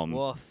lot of them.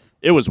 Woof.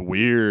 It was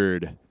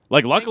weird.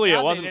 Like, luckily God it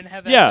they wasn't. didn't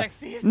have that yeah. sex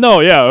scene. No,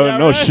 yeah,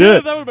 no right?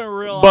 shit. That would have been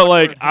real. But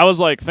like, awkward. I was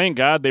like, thank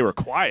God they were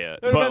quiet.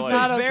 There's But been like, some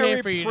not okay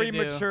very for you to do.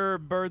 premature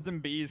birds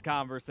and bees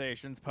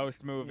conversations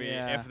post movie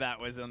Yeah. if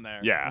that was in there.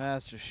 yeah.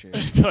 That's for sure.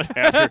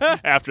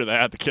 after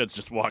that, the kid's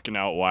just walking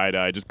out wide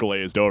eyed, just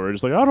glazed over,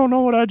 just like, I don't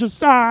know what I just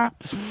saw.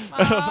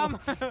 Mom,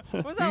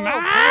 what was that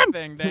little Mom! pig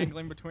thing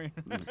dangling between?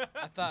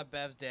 I thought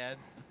Bev's dad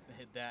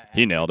hit that.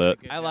 He nailed it.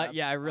 Good I like. job.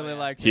 Yeah, I really Oh,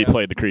 liked. He it.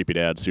 played the creepy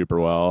dad super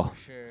well. For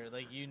sure.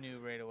 Like, you knew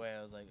right away.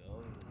 I was like, oh.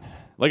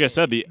 Like I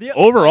said, the The-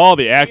 overall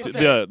the like act you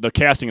said- the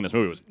casting in this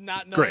movie was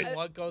Not knowing Great.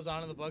 what goes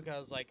on in the book, I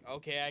was like,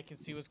 okay, I can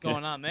see what's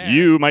going on there.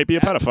 you might be a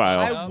That's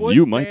pedophile. fucked I up. would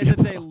you say might be that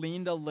a they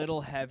leaned a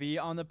little heavy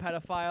on the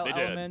pedophile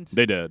They element. did.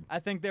 They did. I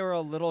think they were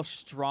a little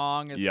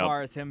strong as Yep.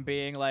 far as him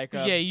being like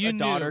Yeah, you a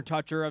daughter knew.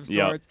 toucher of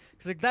Yep. sorts.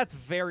 Because like, that's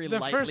very The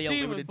lightly first scene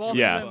with alluded both to.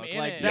 Yeah. of them in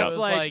Like it, that's it was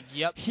like,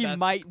 yep, he that's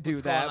might do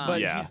what's that, going but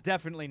on. Yeah. he's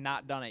definitely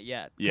not done it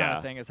yet. Kind Yeah.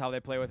 of thing is how they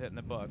play with it in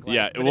the book. Like,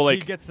 Yeah, but well, if he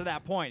like- gets to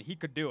that point, he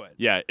could do it.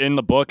 Yeah, in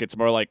the book, it's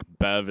more like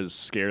Bev is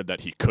scared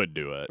that he could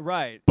do it,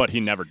 Right. but he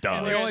never And does. the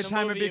only In the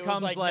time it movie,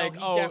 becomes was like, no,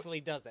 oh, he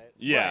definitely does it.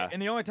 Yeah. Right.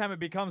 And the only time it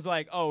becomes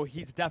like, oh,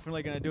 he's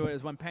definitely gonna do it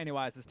is when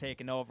Pennywise is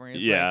taking over. And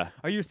he's Yeah. like,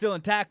 are you still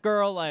intact,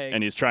 girl? Like,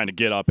 And he's trying to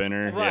get up in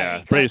her. Right. Yeah, She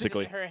cuts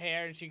basically. her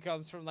hair, and she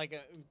comes from like a.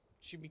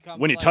 She becomes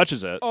When he like,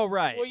 touches it. oh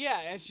right. Well, yeah,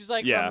 and she's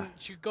like, Yeah.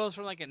 she goes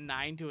from like a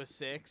 9 to a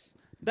 6.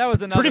 That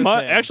was another Pretty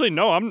much. thing. Actually,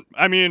 no.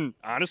 I mean,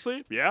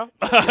 honestly, yeah.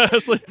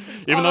 Honestly,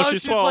 even though Oh,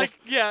 she's 12. like,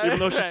 yeah, even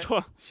though she's right.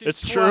 12. She's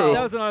It's 12. true.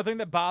 That was another thing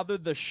that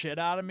bothered the shit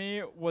out of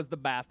me was the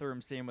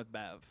bathroom scene with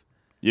Bev.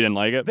 You didn't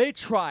like it? They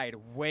tried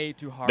way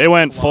too hard. They with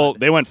went blood. full.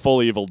 They went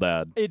full Evil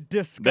Dead. It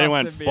disgusted They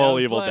went me. I full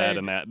was Evil Dead like,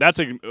 in that. That's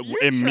 "You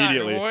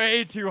immediately. tried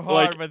way too hard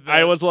Like with this.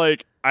 I was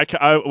like,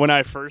 I when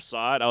I first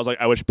saw it, I was like,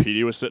 I wish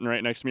Petey was sitting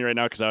right next to me right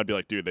now because I would be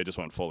like, dude, they just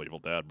went full Evil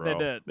Dead, bro.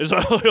 They did. They just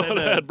went full Evil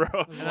did. Dead, bro.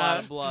 There's a lot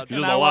of blood. And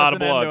There's I a lot of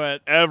wasn't blood. into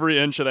it. Every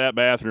inch of that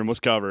bathroom was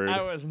covered.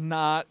 I was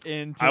not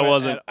into I it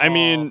wasn't. at I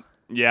mean, all.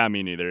 yeah,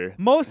 me neither.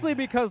 Mostly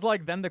because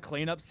like then the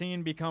cleanup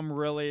scene becomes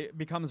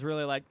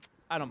really like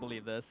I don't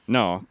believe this.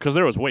 No, because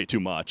there was way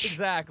too much.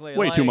 Exactly.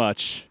 Way too like,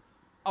 much.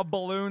 A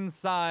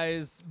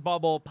balloon-sized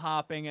bubble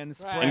popping and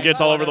spraying. And gets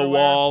all over the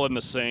everywhere. wall and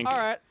the sink. All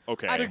right.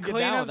 Okay. I The could get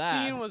down with cleanup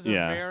that. scene was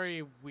Yeah. a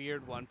very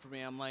weird one for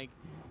me. I'm like,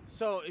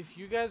 so if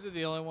you guys are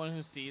the only one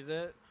who sees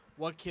it,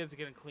 what kid's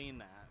gonna clean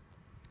that?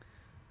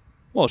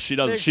 Well, she They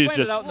doesn't. She's explained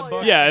it just. out in the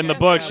book. Yeah, in the Yes,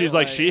 book, I she's know,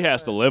 like, like, she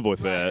has to live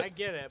with Right, I it.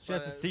 get it. She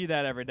has to but see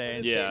that every day,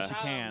 and Yeah. she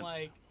I'm can't.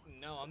 like,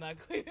 no, I'm not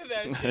cleaning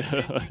that shit.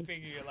 Bitch, you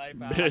figure your life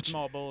out. Bitch.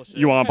 Small bullshit.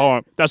 You want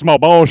ball? That's my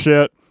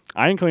bullshit.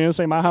 I ain't cleaning this.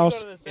 Ain't my You go house.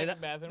 to the Yeah,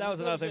 second bathroom, that was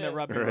some another thing that shit.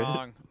 rubbed me Right.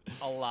 wrong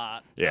a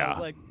lot. Yeah. I was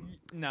like,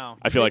 no.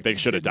 I feel like they It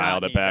should have did not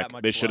dialed it need that back.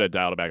 much They should have blood.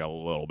 dialed it back a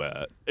little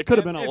bit. It could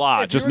have been a If-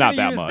 lot, if just you were not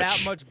gonna that use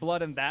much. that much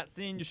blood in that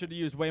scene, you should have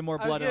used way more I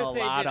was blood in gonna a say,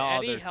 lot did of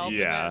Eddie other help scenes. in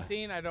Yeah. that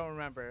scene? I don't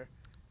remember.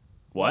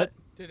 What?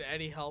 Did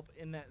Eddie help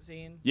in that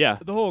scene? Yeah.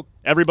 The whole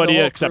Everybody the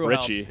whole except crew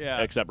Richie. helps,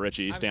 yeah. Except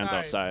Richie. He I'm stands sorry.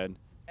 outside.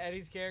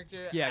 Eddie's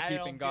character, Yeah, I keeping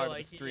don't guard feel of the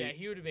like street.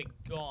 he would have been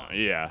gone.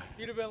 Yeah.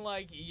 He'd have been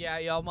like, yeah,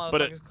 y'all motherfuckers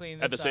But clean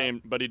this at the up.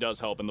 same, but he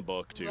does help in the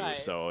book too, Right.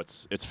 so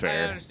it's I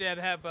fair. understand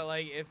that, but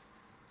like if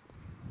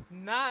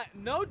no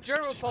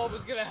germaphobe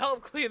is gonna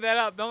help clean that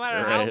up, no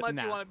matter how Right. much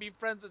Nah. you want to be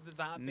friends with this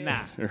hot bitch.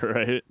 Nah.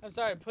 Right? I'm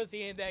sorry,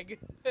 pussy ain't that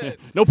good.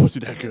 No pussy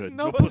that good.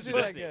 No pussy pussy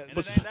that that good. And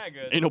Pussy- it ain't that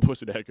good. Ain't no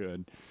pussy that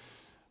good.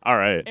 All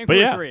right. But Inquiry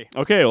yeah. 3.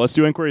 Okay, let's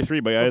do Inquiry 3,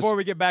 but guys. Before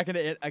we get back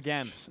into it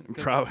again.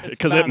 Probably it's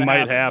because it bound to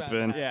might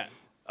happen. happen. Yeah.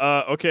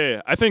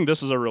 Okay, I think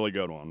this is a really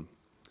good one.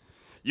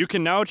 You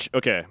can now.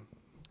 Okay,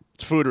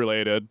 it's food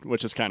related,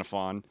 which is kind of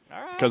fun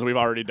All right. because we've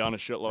already done a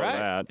shitload Right. of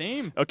that.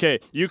 Theme. Okay,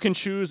 you can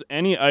choose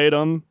any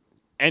item,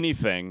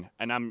 anything,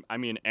 and I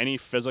mean any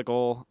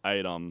physical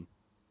item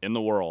in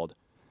the world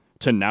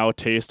to now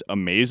taste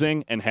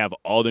amazing and have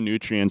all the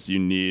nutrients you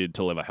need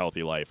to live a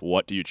healthy life.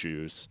 What do you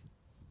choose?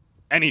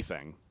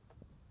 Anything.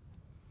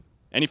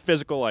 Any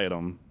physical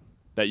item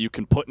that you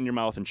can put in your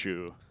mouth and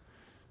chew.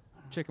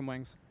 Chicken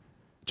wings.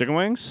 Chicken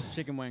wings?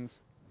 Chicken wings.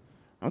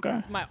 Okay.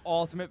 It's my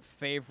ultimate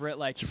favorite.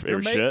 Like, It's your if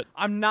you're favorite shit?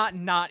 I'm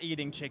not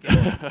eating chicken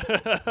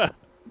wings.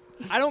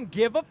 I don't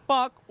give a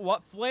fuck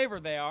what flavor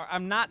they are.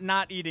 I'm not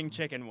eating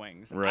chicken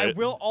wings. I Right.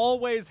 will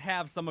always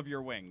have some of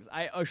your wings.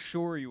 I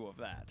assure you of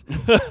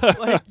that.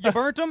 Like, you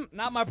burnt them,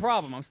 not my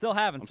problem. I'm still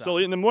having I'm some. still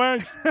eating them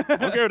wings. I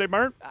don't care if they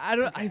burnt.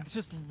 I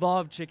just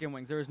love chicken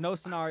wings. There is no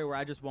scenario where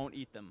I just won't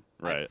eat them.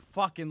 I Right.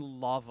 fucking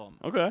love them.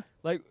 Okay.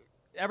 Like,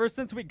 ever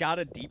since we got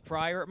a deep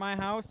fryer at my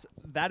house,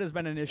 that has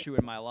been an issue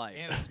in my life.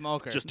 And a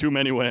smoker. Just too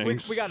many We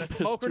wings. got a Just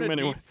smoker too and a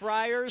many deep wings.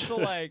 fryer, so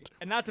like,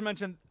 and not to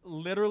mention,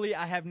 literally,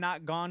 I have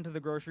not gone to the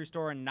grocery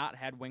store and not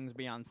had wings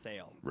be on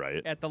sale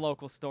Right. at the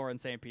local store in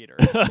St. Peter.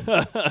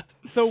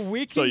 So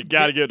we can So you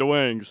gotta get the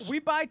wings. we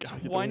buy get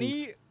the 20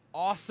 wings.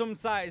 awesome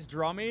sized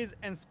drummies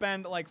and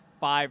spend like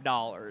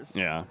 $5.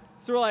 Yeah.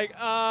 So we're like,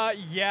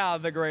 yeah,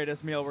 the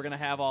greatest meal we're gonna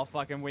have all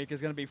fucking week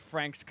is gonna be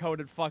Frank's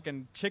coated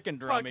fucking chicken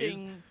drummies.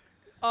 fucking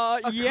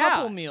A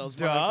couple meals,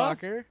 duh.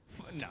 motherfucker.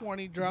 No.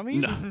 20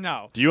 drummies?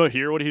 No. Do you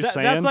hear what he's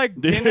saying? That's like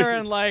Dude. dinner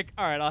and like,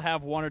 all right, I'll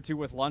have one or two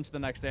with lunch the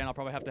next day, and I'll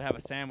probably have to have a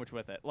sandwich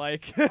with it.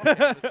 Like,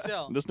 But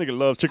still. This nigga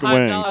loves chicken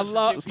 $5 wings. I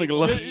love This nigga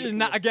loves. This-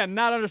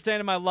 not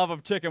understanding my love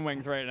of chicken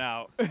wings right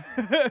now.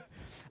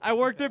 I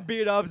worked at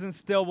B-Dubs and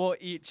still will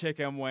eat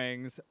chicken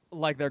wings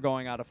like they're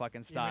going out of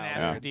fucking Even style.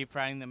 after Yeah. deep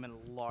frying them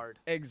in lard.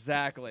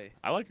 Exactly.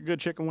 I like a good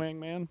chicken wing,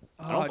 man.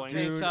 I Oh, don't blame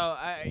Okay, you. dude. so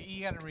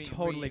you gotta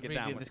Totally get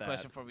down redo with this that.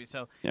 question for me.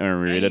 So You want me to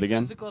read any it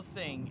again? physical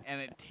thing,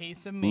 and it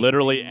tastes amazing.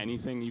 Literally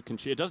anything you can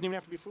chew. It doesn't even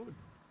have to be food.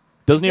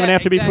 Doesn't even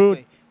have to be food.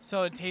 Exactly.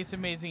 So it tastes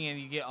amazing, and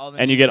you get all the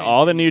And you get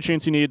all the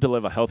nutrients nutrients you need to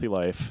live a healthy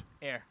life.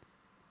 you need. Air.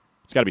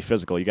 It's got to be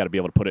physical. You got to be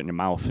able to put it in your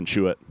mouth and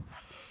chew it.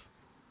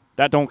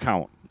 That don't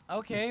count.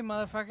 Okay,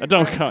 motherfucker. That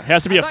don't Right. count. It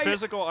has to be I a thought you-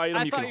 physical item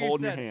I you thought can hold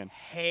in your said hand.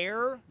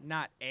 Hair,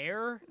 not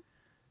air.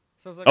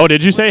 So I was like, Oh,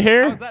 did you say what-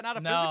 hair? How is that not a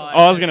No, physical? I Oh,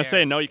 I was said gonna air.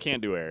 say no. You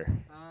can't do air.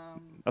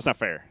 That's not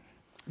fair.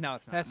 No,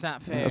 it's not. That's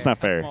not fair. That's not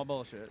That's fair. small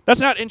bullshit. That's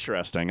not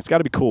interesting. It's got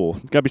to be cool.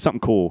 It's got to be something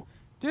cool.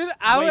 Dude,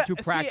 I Way would too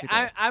practical.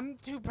 See, I'm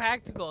too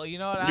practical. You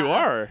know what? You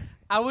are.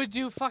 I would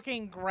do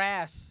fucking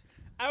grass.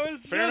 I was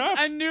Fair enough.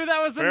 I knew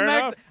that was the Fair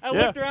next. enough. I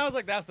Yeah. looked around. I was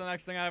like, "That's the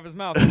next thing out of his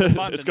mouth." It's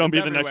abundant. gonna be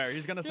the everywhere. next-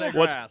 He's gonna say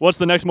What's grass.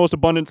 the next most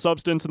abundant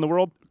substance in the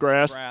world?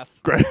 Grass. Grass.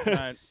 Grass. Right.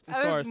 Of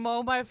I just course.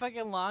 mow my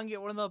fucking lawn,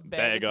 get one of the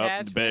bag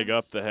Bag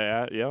up the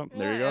hat. Yep.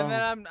 There you go. And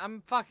then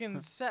I'm fucking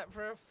set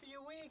for a few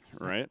weeks.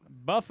 Right.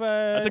 Buffet.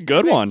 That's a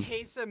good If one. It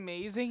tastes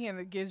amazing and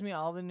it gives me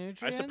all the I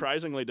nutrients.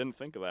 surprisingly didn't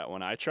think of that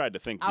one. I tried to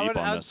think I deep would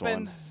on this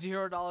spend one.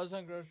 $0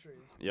 on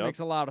groceries. Yep. Makes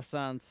a lot of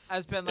sense. I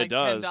spend It like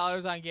does.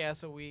 $10 on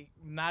gas a week.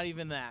 Not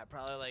even that.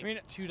 Probably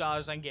like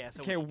 $2 on gas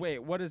a Okay, week. wait.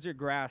 What does your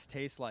grass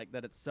taste like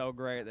that it's so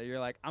great that you're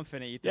like, I'm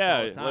finna eat this all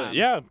Yeah. the time?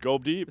 Yeah. Go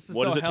deep. This is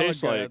What so does it hella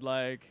taste good.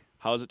 like?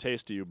 How does it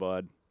taste to you,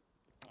 bud?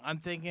 I'm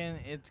thinking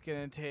it's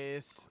gonna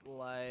taste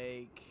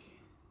like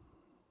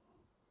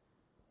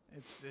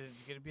it's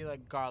gonna be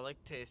like garlic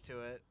taste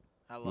to it.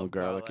 I love little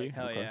garlicky? garlic.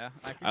 Hell Okay. yeah.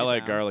 could I get like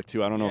down. garlic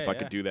too. I don't know if Yeah, I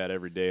could yeah. do that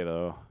every day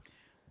though.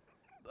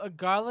 A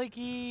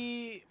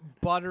garlicky,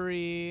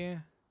 buttery.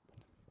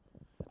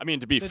 I mean,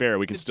 to be fair,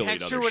 we can still eat other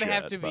texture would shit.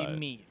 have to be but-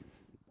 meat.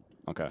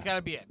 Okay. It's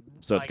gotta be a.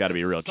 So it's like got to a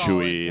be real solid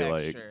chewy.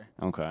 texture.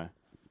 Like. Okay.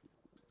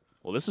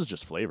 Well, this is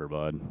just flavor,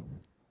 bud.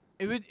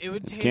 It would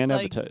It taste can't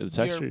have like the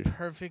texture. your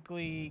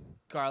perfectly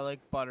garlic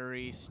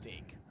buttery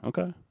steak.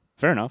 Okay.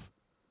 Fair enough.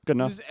 Good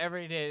enough. Just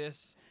every day,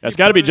 just. It's you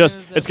got to put be it in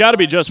just. a It's got to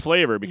be Ziploc. just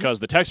flavor because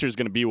the texture is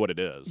going to be what it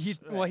is.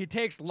 He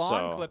takes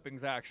lawn So-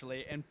 clippings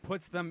actually and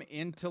puts them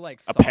into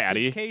like A sausage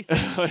patty. casing.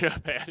 Like a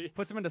patty.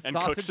 Puts them into And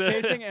sausage cooks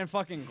it. casing and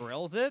fucking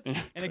grills it,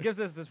 and it gives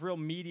us this real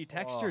meaty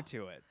texture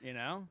to it. You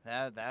know.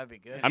 That'd be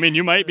good. I mean,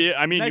 you might be.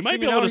 I mean, Next you might thing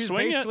be you able know, to he's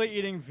swing it. basically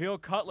eating veal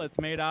cutlets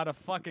made out of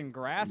fucking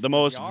grass. The from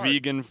most his yard.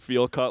 vegan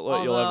veal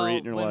cutlet you'll ever Although, eat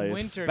in your when life.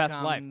 Winter Best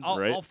comes, life.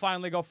 Right? I'll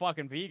finally go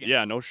fucking vegan.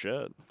 Yeah. No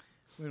shit.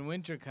 When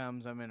winter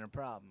comes, I'm in a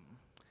problem.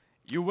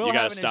 You will You have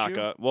gotta an stock issue.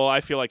 up. Well,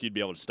 I feel like you'd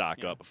be able to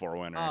stock up before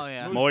winter. Oh,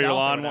 yeah. Move Mow your south or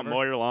lawn. whatever.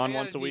 Mow your lawn I got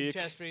once a deep week.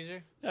 chest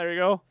freezer. There you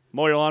go.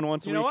 Mow your lawn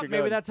once a You week. know what? you're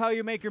Maybe good. that's how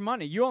you make your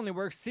money. You only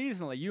work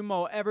seasonally. You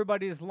mow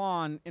everybody's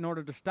lawn in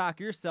order to stock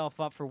yourself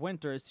up for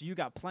winter, so you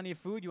got plenty of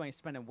food. You ain't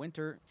spending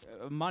winter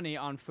money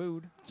on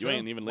food. You So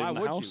ain't even why leaving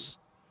the would house.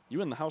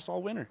 You in the house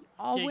all winter.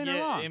 All Get- winter get-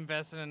 long.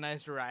 Invest in a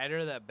nice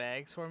rider that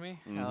bags for me.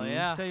 Hell Mhm.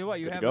 yeah. Tell you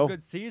what, you Good to have go. a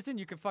good season.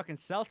 You can fucking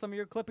sell some of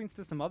your clippings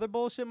to some other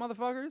bullshit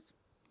motherfuckers.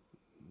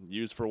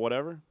 Used for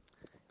whatever.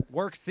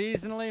 Work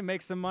seasonally,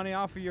 make some money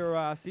off of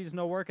your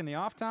seasonal work in the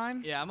off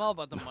time. Yeah, I'm all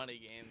about the money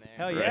game there.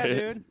 Hell yeah, Right.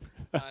 dude.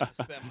 To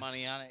spend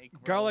money on it. It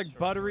grows Garlic for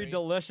buttery, free.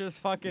 delicious,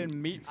 fucking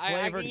meat I can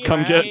flavored. get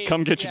Come grass. get,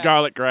 come get your Yeah.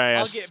 garlic I'll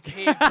grass. get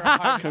paid for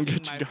harvesting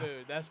get my your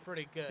food. That's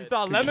pretty You good.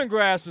 thought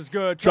lemongrass was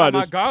good. Try Try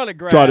my this- garlic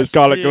grass. Try this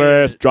garlic Shit.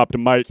 grass. Drop the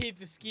mic. Keep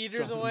the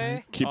skeeters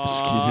away. Keep the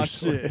Aw,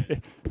 skeeters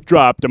away.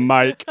 Drop the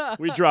mic.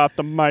 We dropped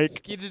the mic.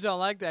 Skeeters don't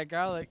like that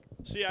garlic.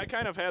 See, I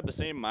kind of had the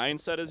same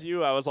mindset as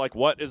you. I was like,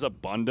 what is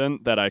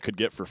abundant that I could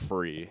get for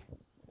free?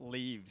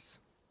 Leaves.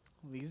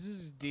 Leaves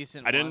is a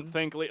decent. I didn't one.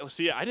 think.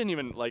 See, I didn't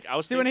even like. I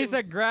was See, thinking when he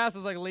said grass, I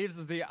was like, leaves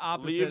is the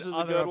opposite. Leaves is a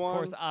other, good of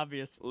course, one.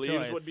 obvious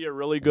leaves choice. would be a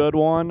really good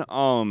one.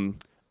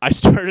 I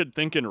started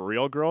thinking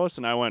real gross,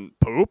 and I went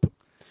poop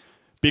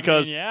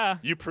because yeah.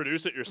 you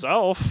produce it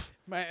yourself.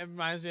 It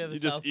reminds me of the You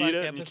just South eat Park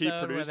it and you keep episode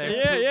where producing they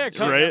it. Yeah, yeah, poop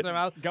come- Right. out their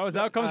mouth. Goes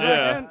out, comes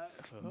Yeah. back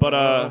in.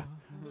 But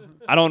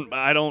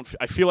I don't.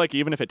 I feel like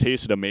even if it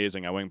tasted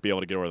amazing, I wouldn't be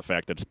able to get over the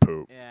fact that it's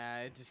poop. Yeah,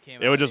 it just came.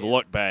 It would out, just yeah.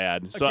 look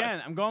bad. So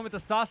Again, I'm going with the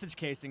sausage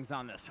casings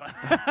on this one.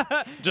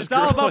 just it's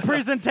all grill about it.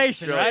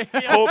 presentation, right?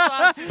 Hope,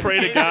 pray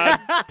to God.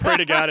 Pray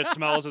to God it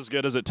smells as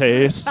good as it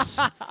tastes.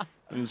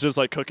 And it's just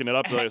like cooking it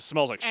up so it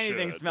smells like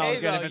Anything shit. smells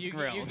Hey, good though, if it's you,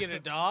 grilled. you get a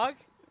dog.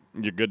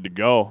 You're good to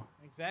go.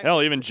 Exactly.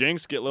 Hell, even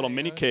Jinx get little So,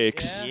 mini yeah.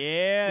 cakes. yeah,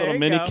 there Little you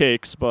mini go.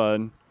 cakes,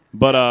 bud.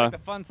 But It's like the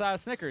fun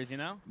size Snickers, you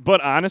know? but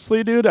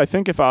honestly, dude, I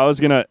think if I was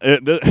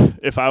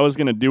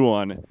gonna do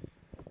one,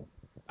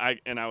 I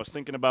was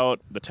thinking about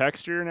the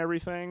texture and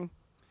everything,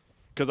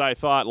 because I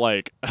thought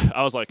like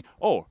I was like,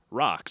 oh,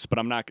 rocks, but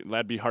I'm not.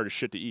 That'd be hard as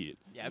shit to eat.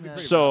 Yeah, it'd be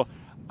pretty So rough.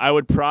 I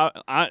would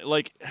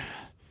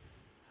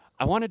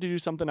I wanted to do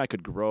something I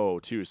could grow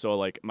too. So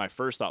like my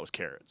first thought was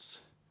carrots,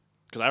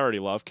 because I already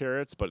love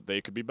carrots, but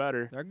they could be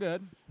better. They're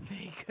good.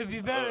 They could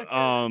be better.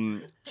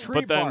 Tree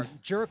but then bark,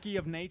 jerky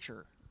of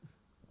nature.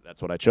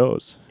 that's what I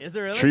chose. Is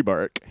there really? Tree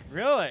bark.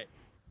 Really?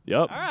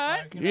 Yep. All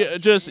right. Yeah,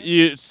 just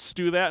you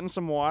stew that in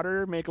some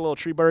water, make a little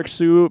tree bark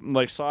soup, and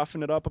like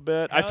soften it up a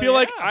bit. I Hell feel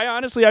like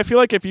yeah. I feel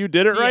like if you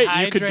did it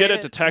right, you could get Dehydrate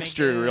it to make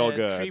texture it, real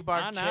good. Tree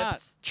bark Why not?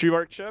 chips. Tree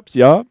bark chips,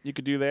 yeah, you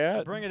could do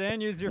that. Bring it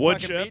in, use your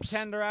Wood fucking chips. meat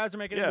tenderizer,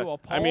 make it Yeah, into a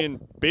pulp. I mean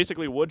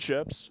basically wood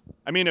chips.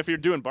 I mean if you're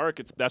doing bark,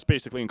 that's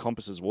basically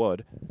encompasses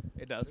wood.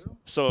 it does.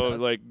 So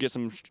does. like get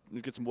some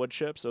wood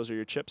chips. Those are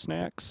your chip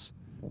snacks.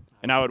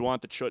 And I would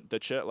want the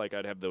chip like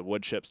I'd have the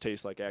wood chips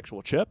taste like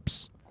actual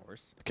chips. Of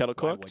course. Kettle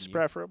Why cooked, wouldn't you?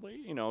 preferably.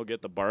 You know,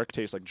 get the bark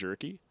taste like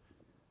jerky.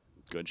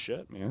 Good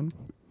shit, man.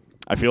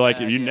 I feel like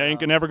you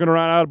ain't never gonna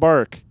run out of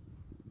bark.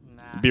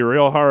 Nah. It'd be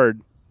real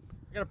hard.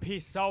 I gotta pee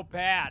so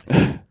bad.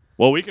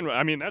 Well, we can.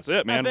 I mean, that's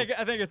it, man. I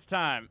think it's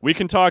time. We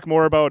can talk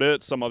more about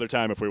it some other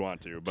time if we want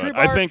to. Tree But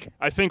bark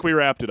I think we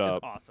wrapped it It's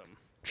up. awesome.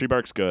 Tree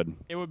bark's good.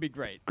 It would be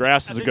great.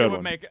 Grass I is a think good it would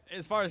one. make,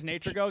 as far as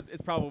nature goes,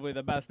 it's probably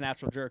the best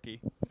natural jerky.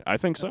 I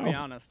think so. Let's be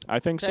honest. I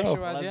think so.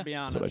 Texture-wise, Let's yeah. be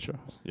That's honest. what I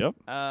chose. Yep.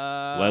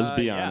 Let's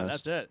be Yeah,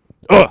 honest. that's it.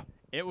 Ugh.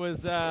 It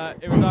was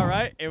all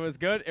right. It was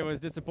good. It was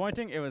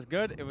disappointing. It was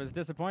good. It was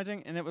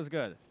disappointing, and it was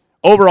good.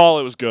 Overall,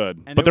 it was good,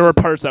 And but it there were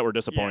was- parts that were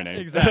disappointing.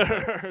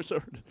 exactly.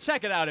 So-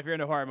 Check it out if you're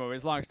into horror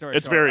movies. Long story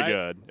it's short, very right?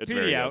 good. It's PD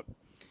very out.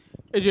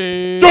 good.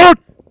 AJ. Dude!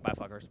 Bye,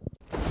 fuckers.